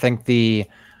soundtrack. I think the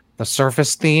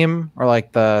surface theme, or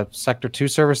like the Sector 2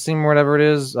 surface theme, or whatever it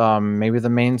is, maybe the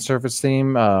main surface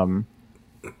theme,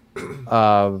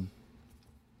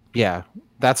 yeah,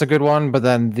 that's a good one. But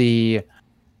then the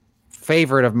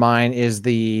favorite of mine is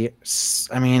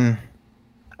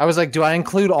I was like, do I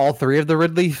include all three of the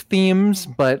Ridley themes?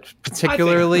 But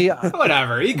particularly,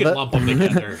 whatever, you can lump them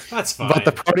together. That's fine. But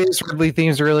the Proteus Ridley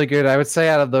themes are really good. I would say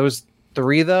out of those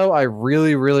three, though, I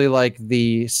really, really like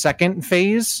the second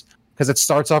phase, because it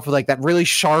starts off with like that really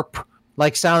sharp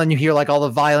like sound, and you hear like all the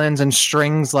violins and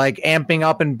strings like amping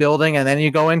up and building, and then you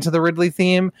go into the Ridley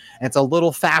theme, and it's a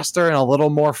little faster and a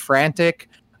little more frantic.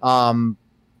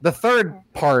 The third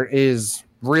part is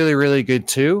really, really good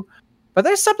too. But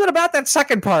there's something about that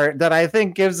second part that I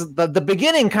think gives the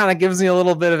beginning kind of gives me a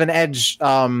little bit of an edge.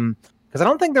 Because I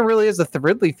don't think there really is a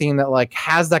Ridley theme that like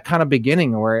has that kind of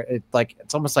beginning where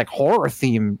it's almost like horror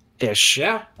theme ish.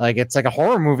 Yeah. Like it's like a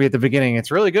horror movie at the beginning. It's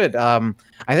really good. I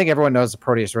think everyone knows the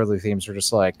Proteus Ridley themes are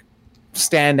just like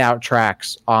standout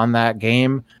tracks on that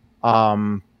game.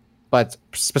 But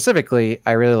specifically,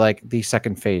 I really like the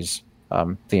second phase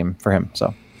theme for him.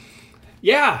 So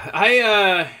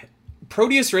yeah,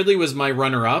 Proteus Ridley was my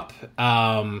runner-up,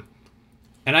 and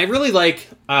I really like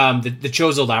the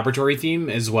Chozo Laboratory theme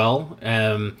as well.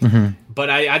 But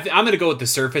I'm going to go with the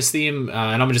Surface theme,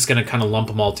 and I'm just going to kind of lump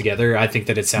them all together. I think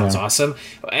that it sounds awesome,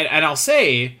 and I'll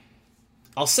say,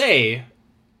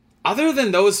 other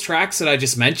than those tracks that I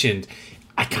just mentioned,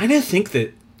 I kind of think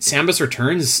that Samus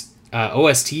Returns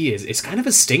OST is kind of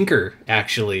a stinker,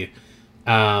 actually.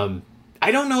 I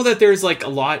don't know that there's like a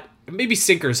lot. Maybe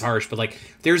stinker is harsh, but like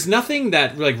there's nothing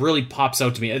that like really pops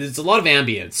out to me. It's a lot of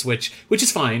ambience, which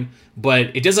is fine,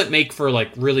 but it doesn't make for like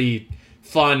really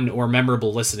fun or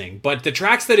memorable listening. But the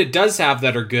tracks that it does have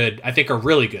that are good, I think are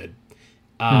really good.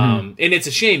 And it's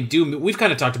a shame. We've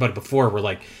kind of talked about it before. Where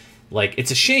like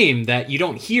it's a shame that you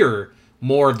don't hear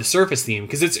more of the Surface theme,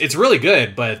 because it's really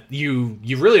good, but you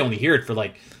really only hear it for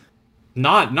like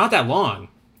not that long.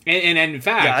 And in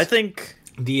fact, yeah, I think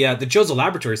the Chozo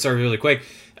Laboratory. Sorry, really quick.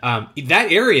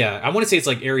 That area, I want to say it's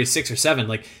like area 6 or 7.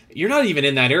 Like you're not even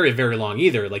in that area very long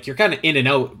either. Like you're kind of in and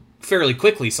out fairly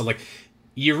quickly. So like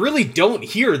you really don't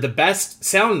hear the best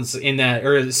sounds in that,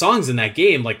 or songs in that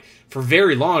game, like for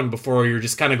very long before you're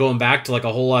just kind of going back to like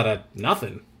a whole lot of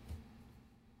nothing.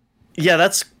 Yeah,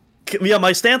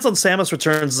 my stance on Samus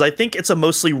Returns is I think it's a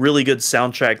mostly really good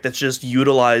soundtrack that's just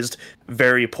utilized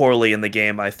very poorly in the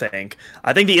game, I think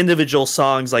the individual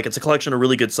songs, like it's a collection of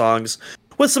really good songs,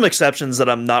 with some exceptions that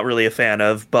I'm not really a fan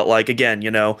of, but like again,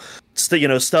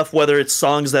 stuff, whether it's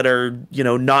songs that are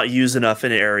not used enough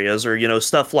in areas, or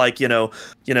stuff like the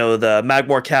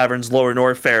Magmore Caverns Lower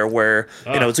Norfair, where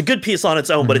it's a good piece on its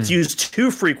own, but it's used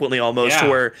too frequently almost, to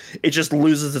where it just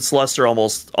loses its luster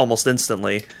almost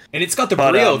instantly. And it's got the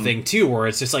brio thing too, where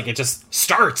it's just like it just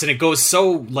starts and it goes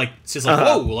so like it's just like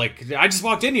whoa, like I just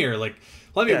walked in here, like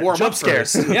let me warm up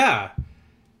scares. first. Yeah.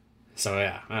 So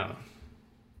yeah, I don't know.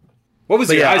 What was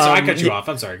it? I cut you off.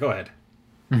 I'm sorry. Go ahead.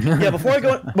 Yeah,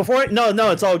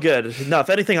 no, it's all good. No, if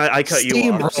anything, I cut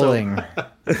you off.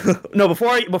 Steamrolling. No,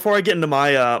 before I get into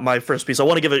my first piece, I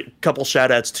want to give a couple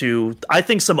shout outs to I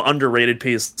think some underrated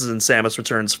pieces in Samus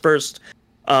Returns. First,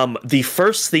 the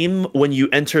first theme when you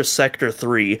enter Sector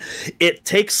 3, it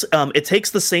takes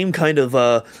the same kind of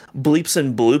bleeps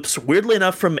and bloops, weirdly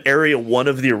enough, from Area 1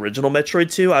 of the original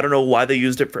Metroid 2. I don't know why they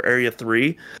used it for Area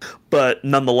 3, but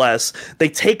nonetheless, they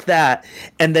take that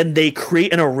and then they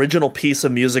create an original piece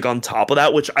of music on top of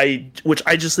that, which I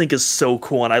just think is so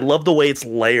cool, and I love the way it's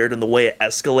layered and the way it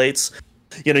escalates.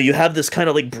 You have this kind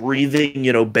of like breathing,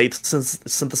 bass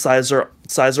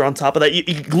synthesizer on top of that.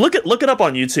 You look it up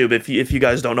on YouTube if you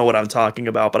guys don't know what I'm talking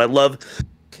about. But I love,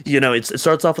 it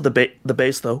starts off with the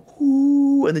bass though,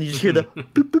 ooh, and then you just hear the boop,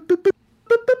 boop, boop, boop, boop,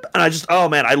 boop, and I just I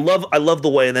love the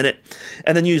way, and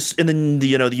then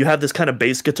you have this kind of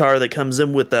bass guitar that comes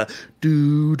in with the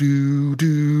do do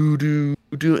do do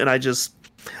do, and I just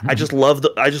love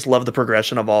the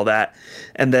progression of all that,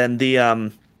 and then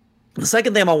the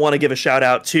second thing I want to give a shout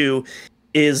out to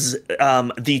is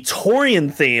the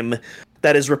Torian theme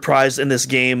that is reprised in this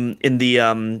game in the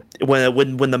when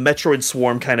the Metroid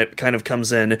Swarm kind of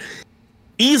comes in.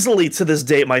 easily to this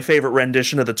date my favorite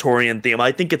rendition of the Torian theme.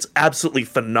 I think it's absolutely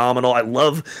phenomenal. I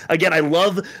love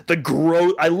the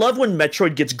gross. I love when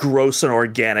Metroid gets gross and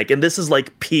organic, and this is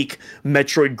like peak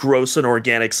Metroid gross and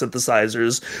organic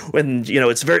synthesizers. When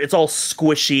it's all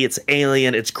squishy, it's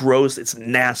alien, it's gross, it's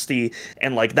nasty,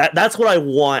 and like that's what I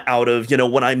want out of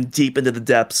when I'm deep into the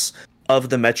depths of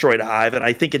the Metroid Hive, and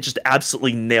I think it just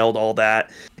absolutely nailed all that.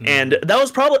 And that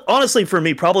was probably, honestly, for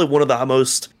me, probably one of the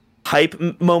most hype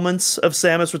moments of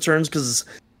Samus Returns, because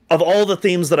of all the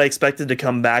themes that I expected to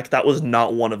come back, that was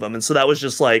not one of them. And so that was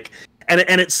just like, and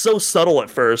it's so subtle at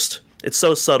first. It's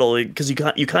so subtle because you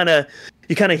kind of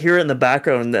hear it in the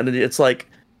background, and it's like,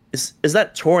 is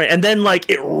that Torian? And then like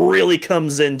it really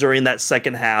comes in during that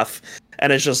second half,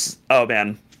 and it's just, oh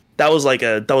man, that was like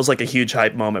a huge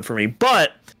hype moment for me.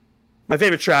 But my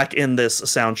favorite track in this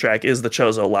soundtrack is the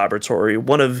Chozo Laboratory,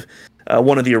 one of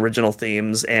the original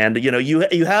themes, and you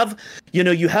have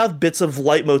bits of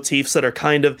leitmotifs that are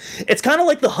it's kind of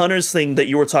like the Hunters thing that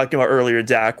you were talking about earlier,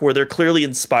 Dak, where they're clearly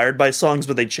inspired by songs,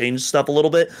 but they change stuff a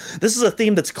little bit. This is a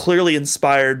theme that's clearly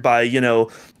inspired by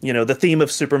the theme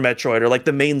of Super Metroid, or like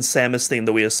the main Samus theme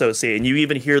that we associate, and you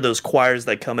even hear those choirs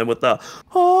that come in with the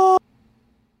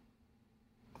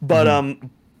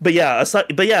but yeah,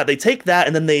 they take that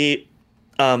and then they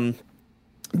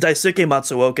Daisuke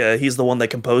Matsuoka, he's the one that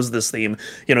composed this theme.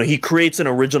 He creates an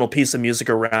original piece of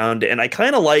music around, and I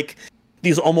kind of like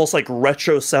these almost like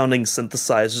retro sounding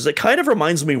synthesizers. It kind of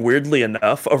reminds me, weirdly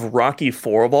enough, of Rocky IV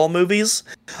of all movies.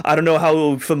 I don't know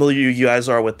how familiar you guys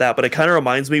are with that, but it kind of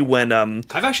reminds me when I've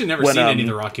actually never seen any of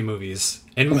the Rocky movies.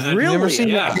 And really? Never seen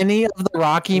any of the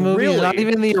Rocky movies? Really? Not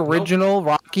even the original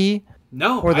Rocky?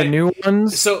 No, or the new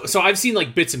ones. So I've seen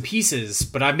like bits and pieces,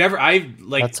 but I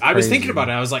was thinking about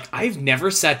it. I was like, I've never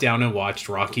sat down and watched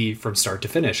Rocky from start to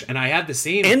finish, and I had the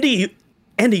same. Andy,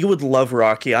 you would love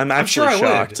Rocky. I'm actually sure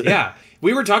shocked. I would. Yeah,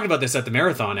 we were talking about this at the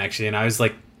marathon actually, and I was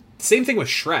like, same thing with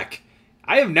Shrek.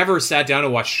 I have never sat down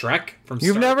and watched Shrek from.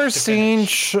 You've never seen.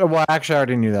 Well, actually, I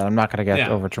already knew that. I'm not going to get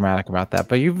over dramatic about that.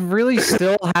 But you really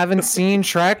still haven't seen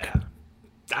Shrek.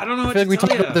 I don't know. I feel like we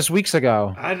talked about this weeks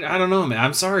ago. I don't know, man.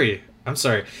 I'm sorry.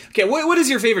 Okay, what is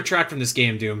your favorite track from this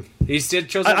game, Doom? You did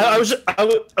Chozo. I was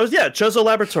Chozo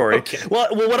Laboratory. Okay. Well,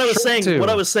 what I was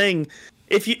saying,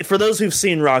 for those who've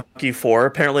seen Rocky IV,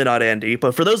 apparently not Andy,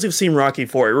 but for those who've seen Rocky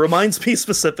IV, it reminds me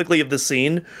specifically of the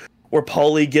scene where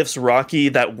Paulie gives Rocky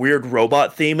that weird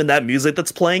robot theme and that music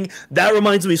that's playing. That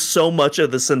reminds me so much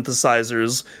of the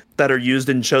synthesizers that are used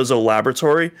in Chozo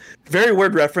Laboratory. Very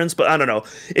weird reference, but I don't know.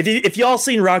 If y'all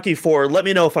seen Rocky IV, let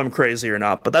me know if I'm crazy or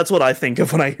not, but that's what I think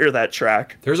of when I hear that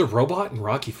track. There's a robot in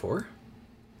Rocky IV?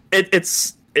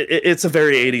 It's a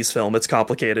very 80s film. It's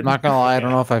complicated. Not gonna lie, I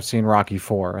don't know if I've seen Rocky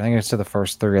IV. I think it's to the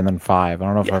first 3 and then 5. I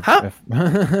don't know if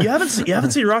you haven't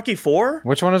seen Rocky IV?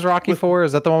 Which one is Rocky IV?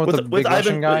 Is that the one with the big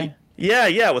Russian guy?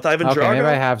 Yeah, with Ivan Drago. Okay, maybe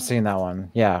I have seen that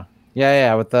one. Yeah,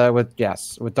 with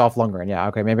Dolph Lundgren. Yeah,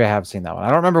 okay, maybe I have seen that one. I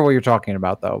don't remember what you're talking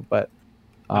about though, but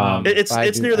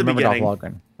it's near the beginning. Dolph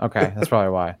Lundgren. Okay, that's probably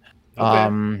why.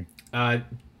 Okay.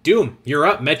 Doom, you're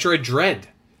up. Metroid Dread.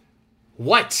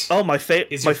 What? Oh, my favorite.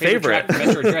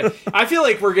 Metroid Dread. I feel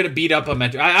like we're gonna beat up on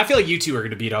Metroid. I feel like you two are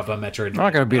gonna beat up on Metroid. I'm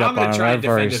not gonna beat up on it. I've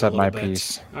already said my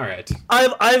piece. All right.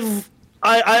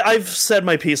 I've said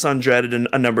my piece on Dread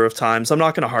a number of times. I'm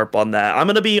not going to harp on that. I'm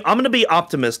going to be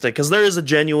optimistic because there is a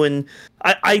genuine.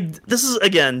 This is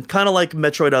again kind of like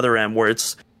Metroid Other M, where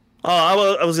it's. I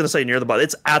was going to say near the bottom.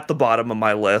 It's at the bottom of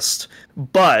my list,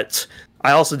 but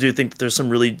I also do think that there's some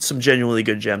genuinely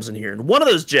good gems in here. And one of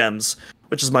those gems,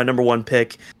 which is my number one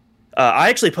pick, I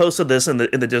actually posted this in the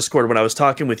Discord when I was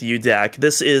talking with you, Dak.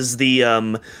 This is the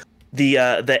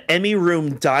Emmy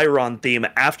Room Dairon theme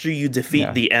after you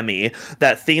defeat the Emmy.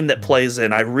 That theme that plays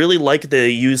in. I really like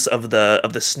the use of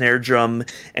the snare drum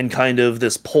and kind of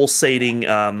this pulsating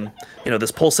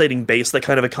bass that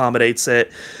kind of accommodates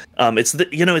it. It's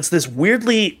this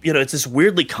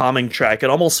weirdly calming track. It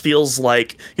almost feels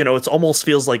like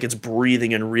it's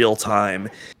breathing in real time.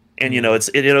 And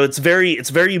it's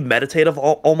very meditative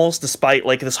almost, despite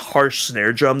like this harsh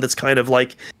snare drum that's kind of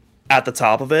like at the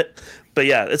top of it. But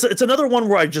yeah, it's another one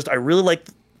where I really like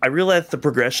the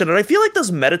progression, and I feel like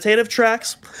those meditative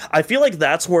tracks, I feel like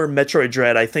that's where Metroid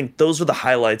Dread, I think those are the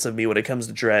highlights of me when it comes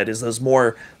to Dread, is those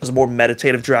more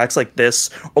meditative tracks like this,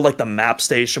 or like the Map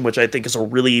Station, which I think is a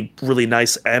really, really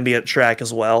nice ambient track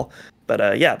as well.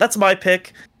 But yeah, that's my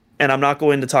pick, and I'm not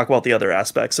going to talk about the other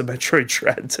aspects of Metroid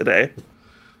Dread today.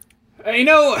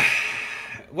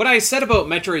 What I said about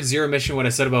Metroid Zero Mission, what I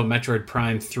said about Metroid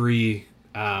Prime 3,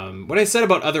 what I said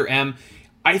about Other M,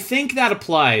 I think that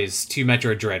applies to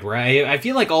Metroid Dread, where I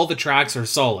feel like all the tracks are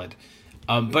solid.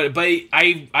 But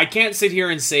I can't sit here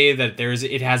and say that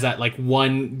it has that like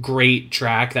one great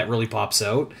track that really pops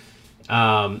out.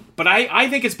 But I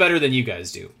think it's better than you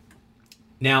guys do.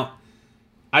 Now,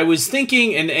 I was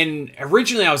thinking, and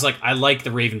originally I was like, I like the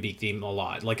Ravenbeak theme a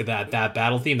lot. Like that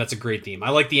battle theme, that's a great theme. I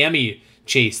like the Emmy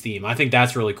Chase theme. I think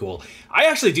that's really cool. I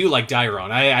actually do like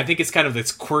Dairon. I think it's kind of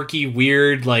this quirky,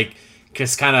 weird, like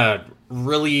just kind of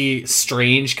really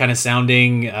strange kind of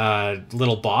sounding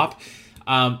little bop.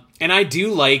 And I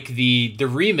do like the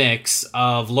remix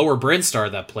of Lower Brinstar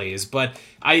that plays, but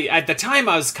at the time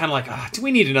I was kind of like, do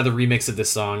we need another remix of this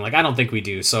song? Like, I don't think we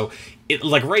do. So it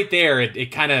like right there,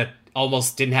 it kind of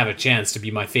almost didn't have a chance to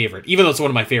be my favorite, even though it's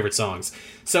one of my favorite songs.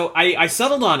 So I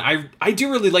settled on, I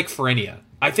do really like Ferenia.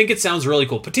 I think it sounds really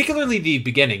cool, particularly the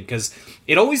beginning, because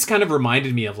it always kind of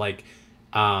reminded me of like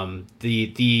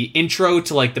the intro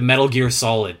to like the Metal Gear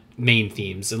Solid main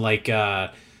themes, and like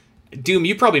Doom,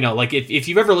 you probably know, like if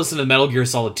you've ever listened to the Metal Gear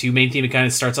Solid 2 main theme, it kind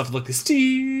of starts off with like this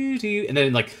and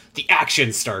then like the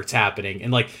action starts happening,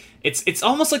 and like it's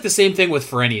almost like the same thing with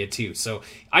Ferenia too. So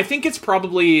I think it's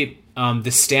probably the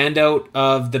standout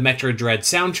of the Metroid Dread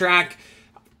soundtrack.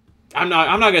 I'm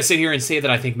not gonna sit here and say that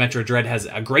I think Metroid Dread has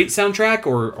a great soundtrack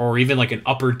or even like an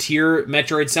upper tier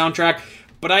Metroid soundtrack,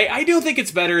 but I do think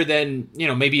it's better than, you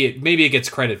know, maybe it gets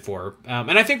credit for.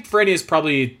 And I think Ferenia is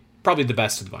probably the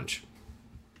best of the bunch.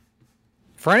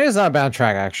 Ferenia is not a bad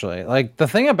track, actually. Like, the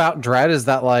thing about Dread is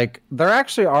that, like, there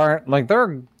actually aren't, like, there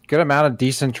are a good amount of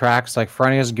decent tracks. Like,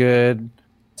 Ferenia is good.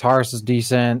 Taurus is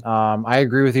decent. I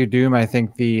agree with you, Doom. I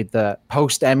think the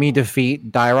post-Emmy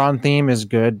defeat Dairon theme is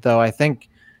good, though I think,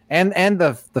 and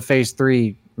the Phase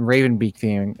 3 Ravenbeak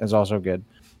theme is also good.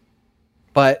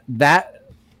 But that,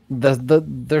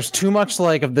 there's too much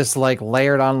like of this like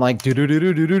layered on like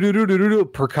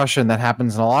percussion that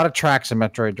happens in a lot of tracks in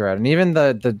Metroid Dread, and even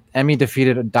the Emmy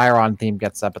defeated Dairon theme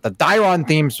gets that, but the Dairon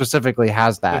theme specifically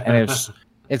has that, and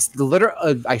it's the literal.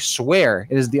 I swear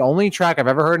it is the only track I've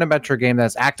ever heard in a Metroid game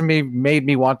that's actively made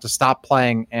me want to stop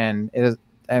playing and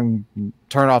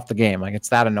turn off the game. Like, it's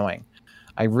that annoying.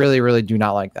 I really, really do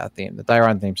not like that theme. The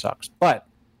Dairon theme sucks, but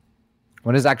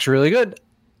what is actually really good.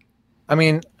 I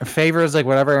mean, favorite is like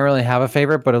whatever. I don't really have a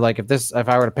favorite, but like if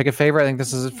I were to pick a favorite, I think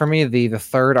this is it for me. The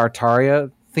third Artaria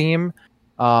theme,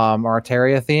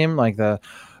 Artaria theme, like the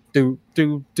do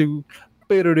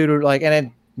like,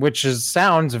 and it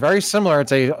sounds very similar.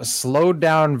 It's a slowed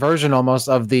down version almost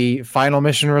of the Final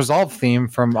Mission Resolve theme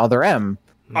from Other M.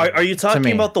 Are you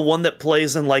talking about the one that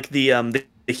plays in like the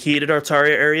heated Artaria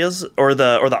areas, or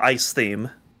the ice theme?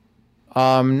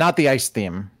 Not the ice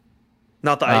theme.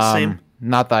 Not the ice theme.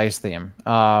 Not the ice theme.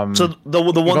 So the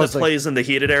one that plays in the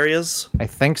heated areas? I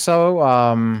think so.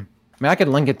 I mean, I could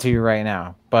link it to you right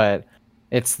now, but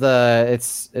it's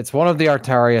one of the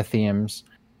Artaria themes,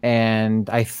 and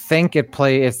I think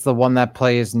it's the one that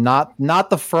plays not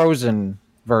the Frozen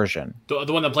version.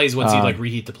 The one that plays once you like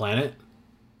reheat the planet.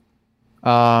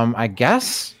 I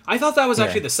guess. I thought that was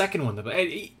actually the second one.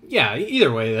 Yeah.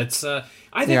 Either way, that's. I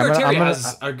think Artaria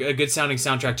has a good sounding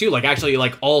soundtrack too. Like, actually,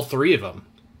 like all three of them.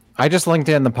 I just linked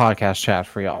in the podcast chat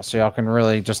for y'all, so y'all can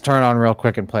really just turn on real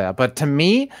quick and play that. But to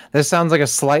me, this sounds like a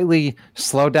slightly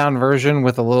slowed down version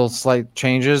with a little slight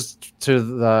changes to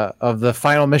the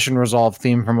Final Mission Resolve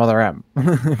theme from Other M.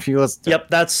 If you listen. Yep,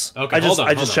 that's. Okay,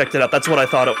 I just checked it out. That's what I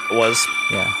thought it was.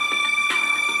 Yeah.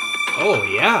 Oh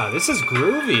yeah, this is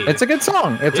groovy. It's a good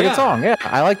song. It's a good song. Yeah,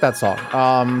 I like that song.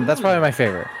 That's probably my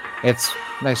favorite. It's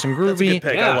nice and groovy. That's a good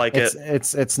pick. I like it.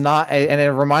 It's not, and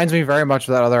it reminds me very much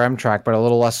of that Other M track, but a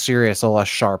little less serious, a little less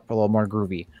sharp, a little more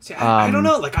groovy. See, I don't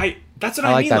know. Like that's what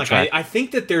I mean. Like I think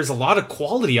that there's a lot of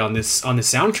quality on the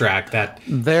soundtrack that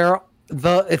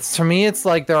to me it's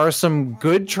like there are some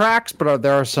good tracks, but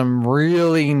there are some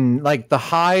really like the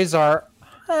highs are.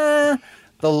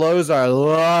 The lows are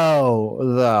low,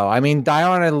 though. I mean,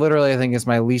 Dairon, I think is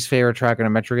my least favorite track in a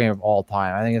Metro game of all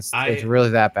time. I think it's really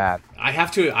that bad. I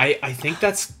have to. I think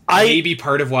that's maybe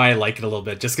part of why I like it a little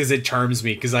bit, just because it charms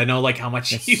me. Because I know like how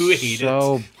much you hate it.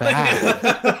 So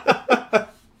bad.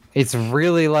 It's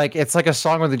really like it's like a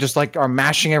song where they just like are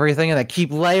mashing everything and they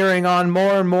keep layering on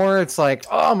more and more. It's like,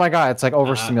 oh my god, it's like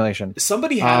overstimulation.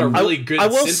 Somebody had a really good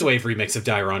synthwave remix of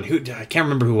Dairon. I can't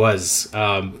remember who was.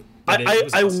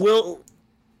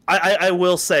 I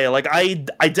will say, like, I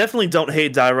definitely don't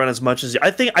hate Dairon as much as you.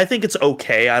 I think it's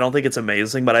okay. I don't think it's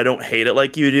amazing, but I don't hate it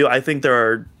like you do. I think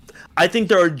there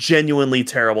are genuinely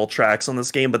terrible tracks on this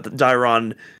game, but the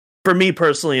Dairon, for me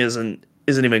personally, isn't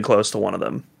even close to one of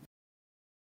them.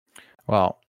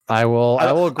 Well, I will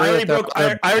agree. I already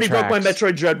broke my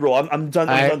Metroid Dread rule. I'm done.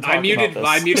 I muted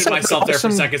myself there for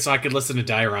a second so I could listen to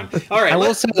Dairon. All right, I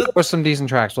will say there were some decent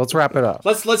tracks. Let's wrap it up.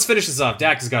 Let's finish this off.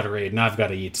 Dak has got to raid, and I've got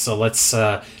to eat. So let's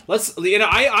I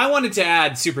wanted to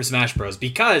add Super Smash Bros.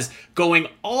 Because going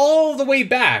all the way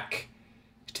back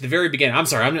to the very beginning. I'm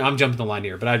sorry, I'm jumping the line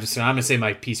here, but I'm gonna say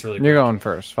my piece really quick. You're going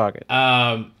first. Fuck it.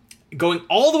 Going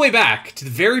all the way back to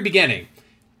the very beginning.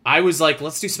 I was like,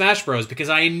 let's do Smash Bros. Because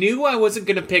I knew I wasn't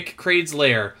going to pick Kraid's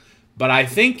Lair, but I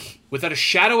think, without a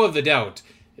shadow of a doubt,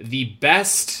 the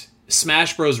best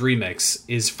Smash Bros. Remix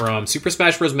is from Super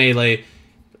Smash Bros. Melee,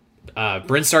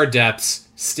 Brinstar Depths.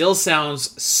 Still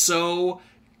sounds so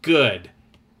good.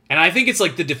 And I think it's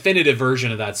like the definitive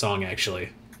version of that song, actually.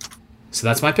 So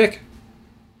that's my pick.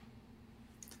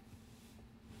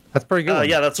 That's pretty good.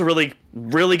 Yeah, that's a really,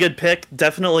 really good pick.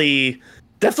 Definitely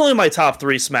my top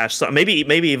 3 Smash song. Maybe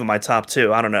even my top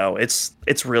 2. I don't know. It's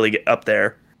really up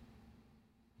there.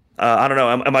 I don't know.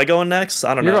 Am I going next?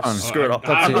 I don't know. Screw it.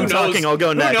 I'm talking. I'll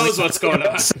go next. Who knows what's going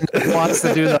on? No one wants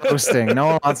to do the hosting. No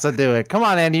one wants to do it. Come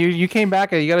on, Andy. You came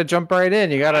back. You got to jump right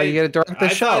in. You got to direct the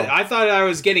show. I thought I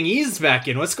was getting eased back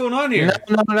in. What's going on here?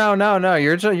 No.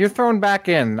 You're thrown back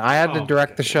in. I had to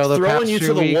direct the show the past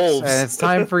 2 weeks, and it's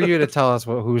time for you to tell us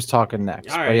who's talking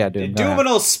next. All right. But yeah, dude.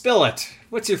 Duminal Spill It.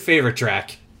 What's your favorite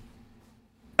track?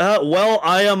 Well,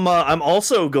 I'm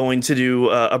also going to do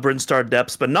a Brinstar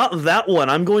Depths, but not that one.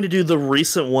 I'm going to do the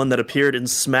recent one that appeared in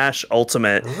Smash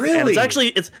Ultimate. Really?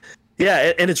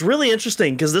 And it's really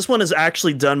interesting because this one is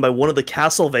actually done by one of the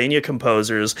Castlevania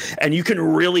composers, and you can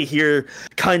really hear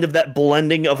kind of that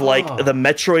blending of like the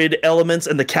Metroid elements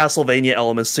and the Castlevania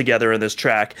elements together in this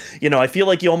track. You know, I feel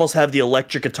like you almost have the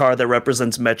electric guitar that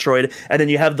represents Metroid, and then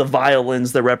you have the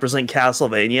violins that represent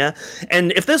Castlevania.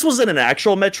 And if this was in an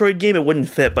actual Metroid game, it wouldn't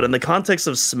fit, but in the context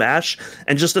of Smash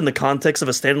and just in the context of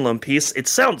a standalone piece, it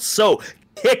sounds so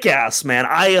kick-ass, man.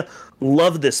 I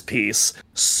love this piece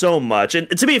so much, and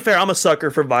to be fair, I'm a sucker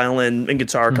for violin and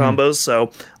guitar combos,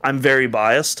 so I'm very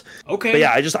biased. Okay, but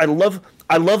yeah, I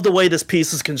love the way this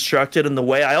piece is constructed, and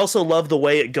I also love the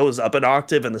way it goes up an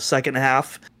octave in the second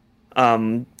half.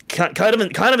 Kind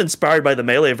of inspired by the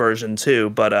Melee version too,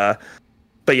 but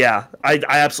yeah, I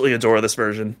absolutely adore this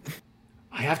version.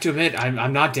 I have to admit,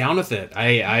 I'm not down with it.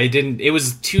 I didn't. It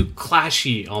was too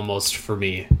clashy almost for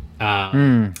me.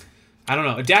 I don't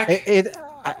know, Dak.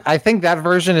 I think that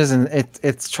version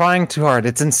it's trying too hard.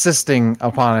 It's insisting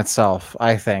upon itself,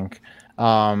 I think.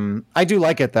 I do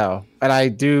like it though, and I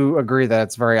do agree that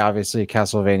it's very obviously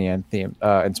Castlevania theme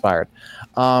inspired.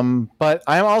 But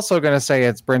I'm also going to say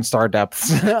it's Brinstar Depths.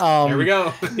 Here we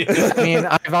go. I mean,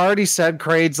 I've already said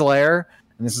Kraid's Lair,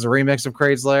 and this is a remix of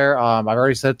Kraid's Lair. I've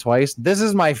already said it twice. This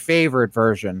is my favorite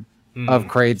version of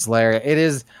Kraid's Lair. It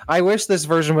is. I wish this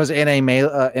version was in a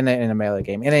Melee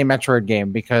game, in a Metroid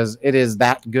game, because it is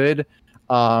that good.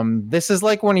 This is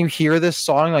like when you hear this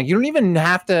song, like you don't even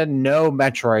have to know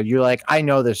Metroid. You're like, I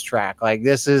know this track. Like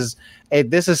this is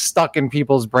stuck in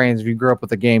people's brains if you grew up with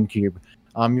the GameCube.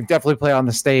 You've definitely played on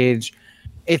the stage.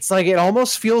 It's like it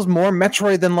almost feels more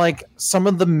Metroid than like some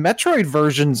of the Metroid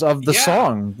versions of the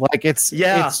song. Like it's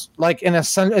like in a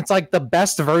sense, it's like the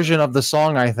best version of the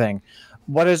song, I think.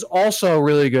 What is also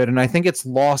really good, and I think it's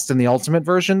lost in the Ultimate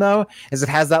version, though, is it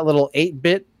has that little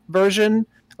 8-bit version,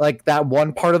 like that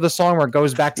one part of the song where it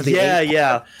goes back to the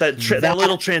that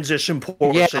little transition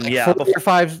portion, like 4 or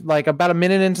 5, like about a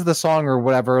minute into the song or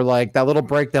whatever, like that little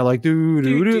breakdown, like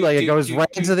like it goes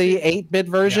right into the 8-bit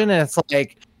version, and it's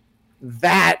like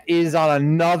that is on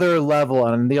another level,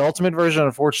 and the Ultimate version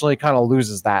unfortunately kind of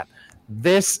loses that.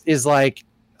 This is like,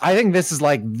 I think this is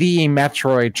like the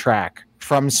Metroid track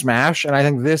from Smash, and I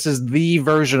think this is the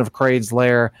version of Kraid's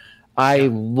Lair. I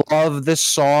love this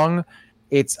song.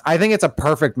 I think it's a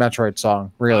perfect Metroid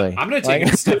song, really. I'm going to take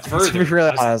it a step further.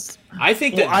 Really honest. I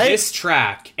think that this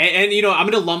track, and you know, I'm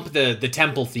going to lump the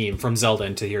temple theme from Zelda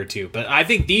into here too, but I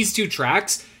think these two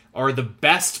tracks are the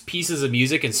best pieces of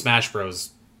music in Smash Bros.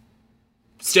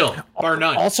 Still, bar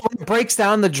none. Also, when it breaks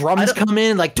down, the drums come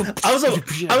in like. I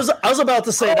was about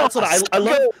to say that's what I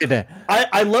love.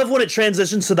 I love when it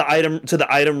transitions to the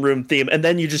item room theme, and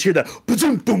then you just hear the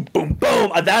boom boom boom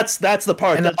boom. That's the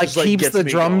part and that it like keeps the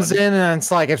drums in, and it's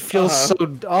like it feels so.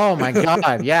 Oh my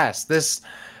god! Yes,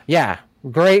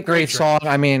 great song.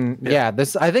 I mean,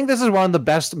 this. I think this is one of the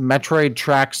best Metroid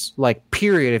tracks. Like,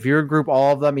 period. If you group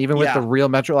all of them, even with the real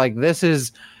Metroid, like this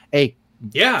is a.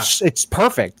 Yeah, it's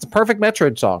perfect. It's a perfect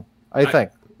Metroid song, I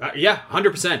think.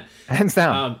 100%. Hands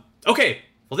down. Okay,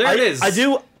 well there it is.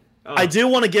 I do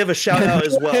want to give a shout out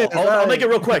as well. I'll make it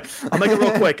real quick. I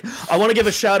want to give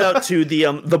a shout out to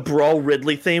the Brawl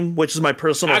Ridley theme, which is my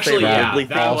personal favorite Ridley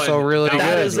theme. Also really good.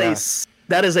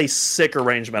 That is a sick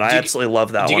arrangement. I absolutely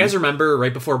love that one. Do you guys remember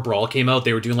right before Brawl came out,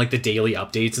 they were doing like the daily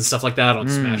updates and stuff like that on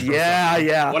Smash Bros.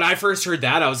 Yeah. When I first heard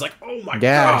that, I was like, oh my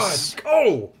god.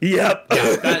 Oh. Yep.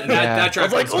 Yeah, that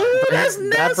track. I was like, oh, that's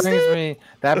nasty.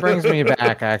 That brings me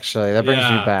back, actually. That brings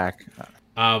me back.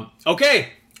 Okay.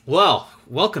 Well,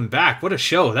 welcome back. What a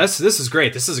show. This is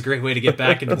great. This is a great way to get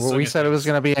back into the Well, we said it was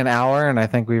going to be an hour, and I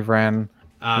think we've ran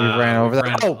over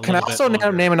that. Oh, can I also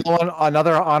name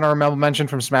another honorable mention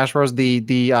from Smash Bros? The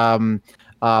Planet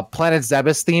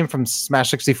Zebus theme from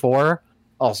Smash 64.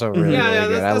 Also really, really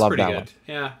good. I love that one.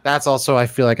 Yeah. That's also, I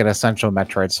feel like, an essential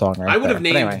Metroid song right I would there. have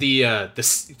named the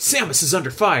Samus is under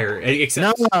fire,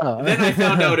 except then I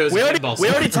found out it was pinball. We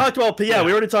already talked about we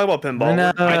already talked about pinball.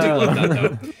 No. I do love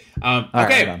that though.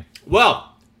 Okay.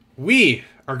 Well, we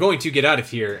are going to get out of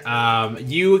here.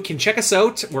 You can check us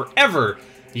out wherever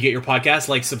you get your podcast.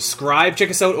 Like, subscribe. Check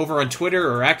us out over on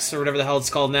Twitter or X or whatever the hell it's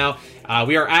called now.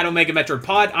 We are at Omega Metroid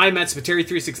Pod. I'm at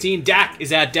Spiteri316. Dak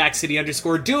is at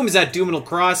DakCity_. Doom is at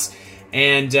Doominal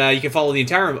And you can follow the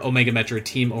entire Omega Metroid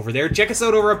team over there. Check us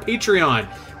out over on Patreon.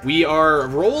 We are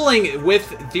rolling through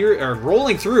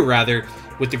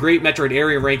with the Great Metroid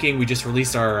Area Ranking. We just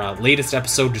released our latest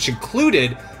episode, which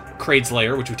included Kraid's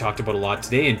Lair, which we talked about a lot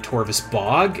today, and Torvus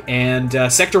Bog, and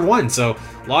Sector 1. So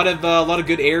a lot of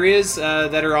good areas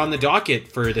that are on the docket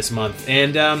for this month.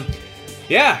 And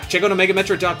check out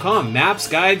OmegaMetroid.com. Maps,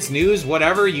 guides, news,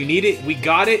 whatever. You need it, we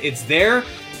got it. It's there.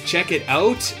 Check it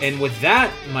out. And with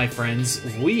that, my friends,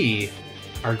 we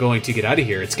are going to get out of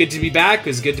here. It's good to be back.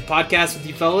 It's good to podcast with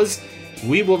you fellas.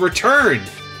 We will return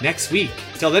next week.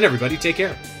 Till then, everybody, take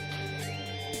care.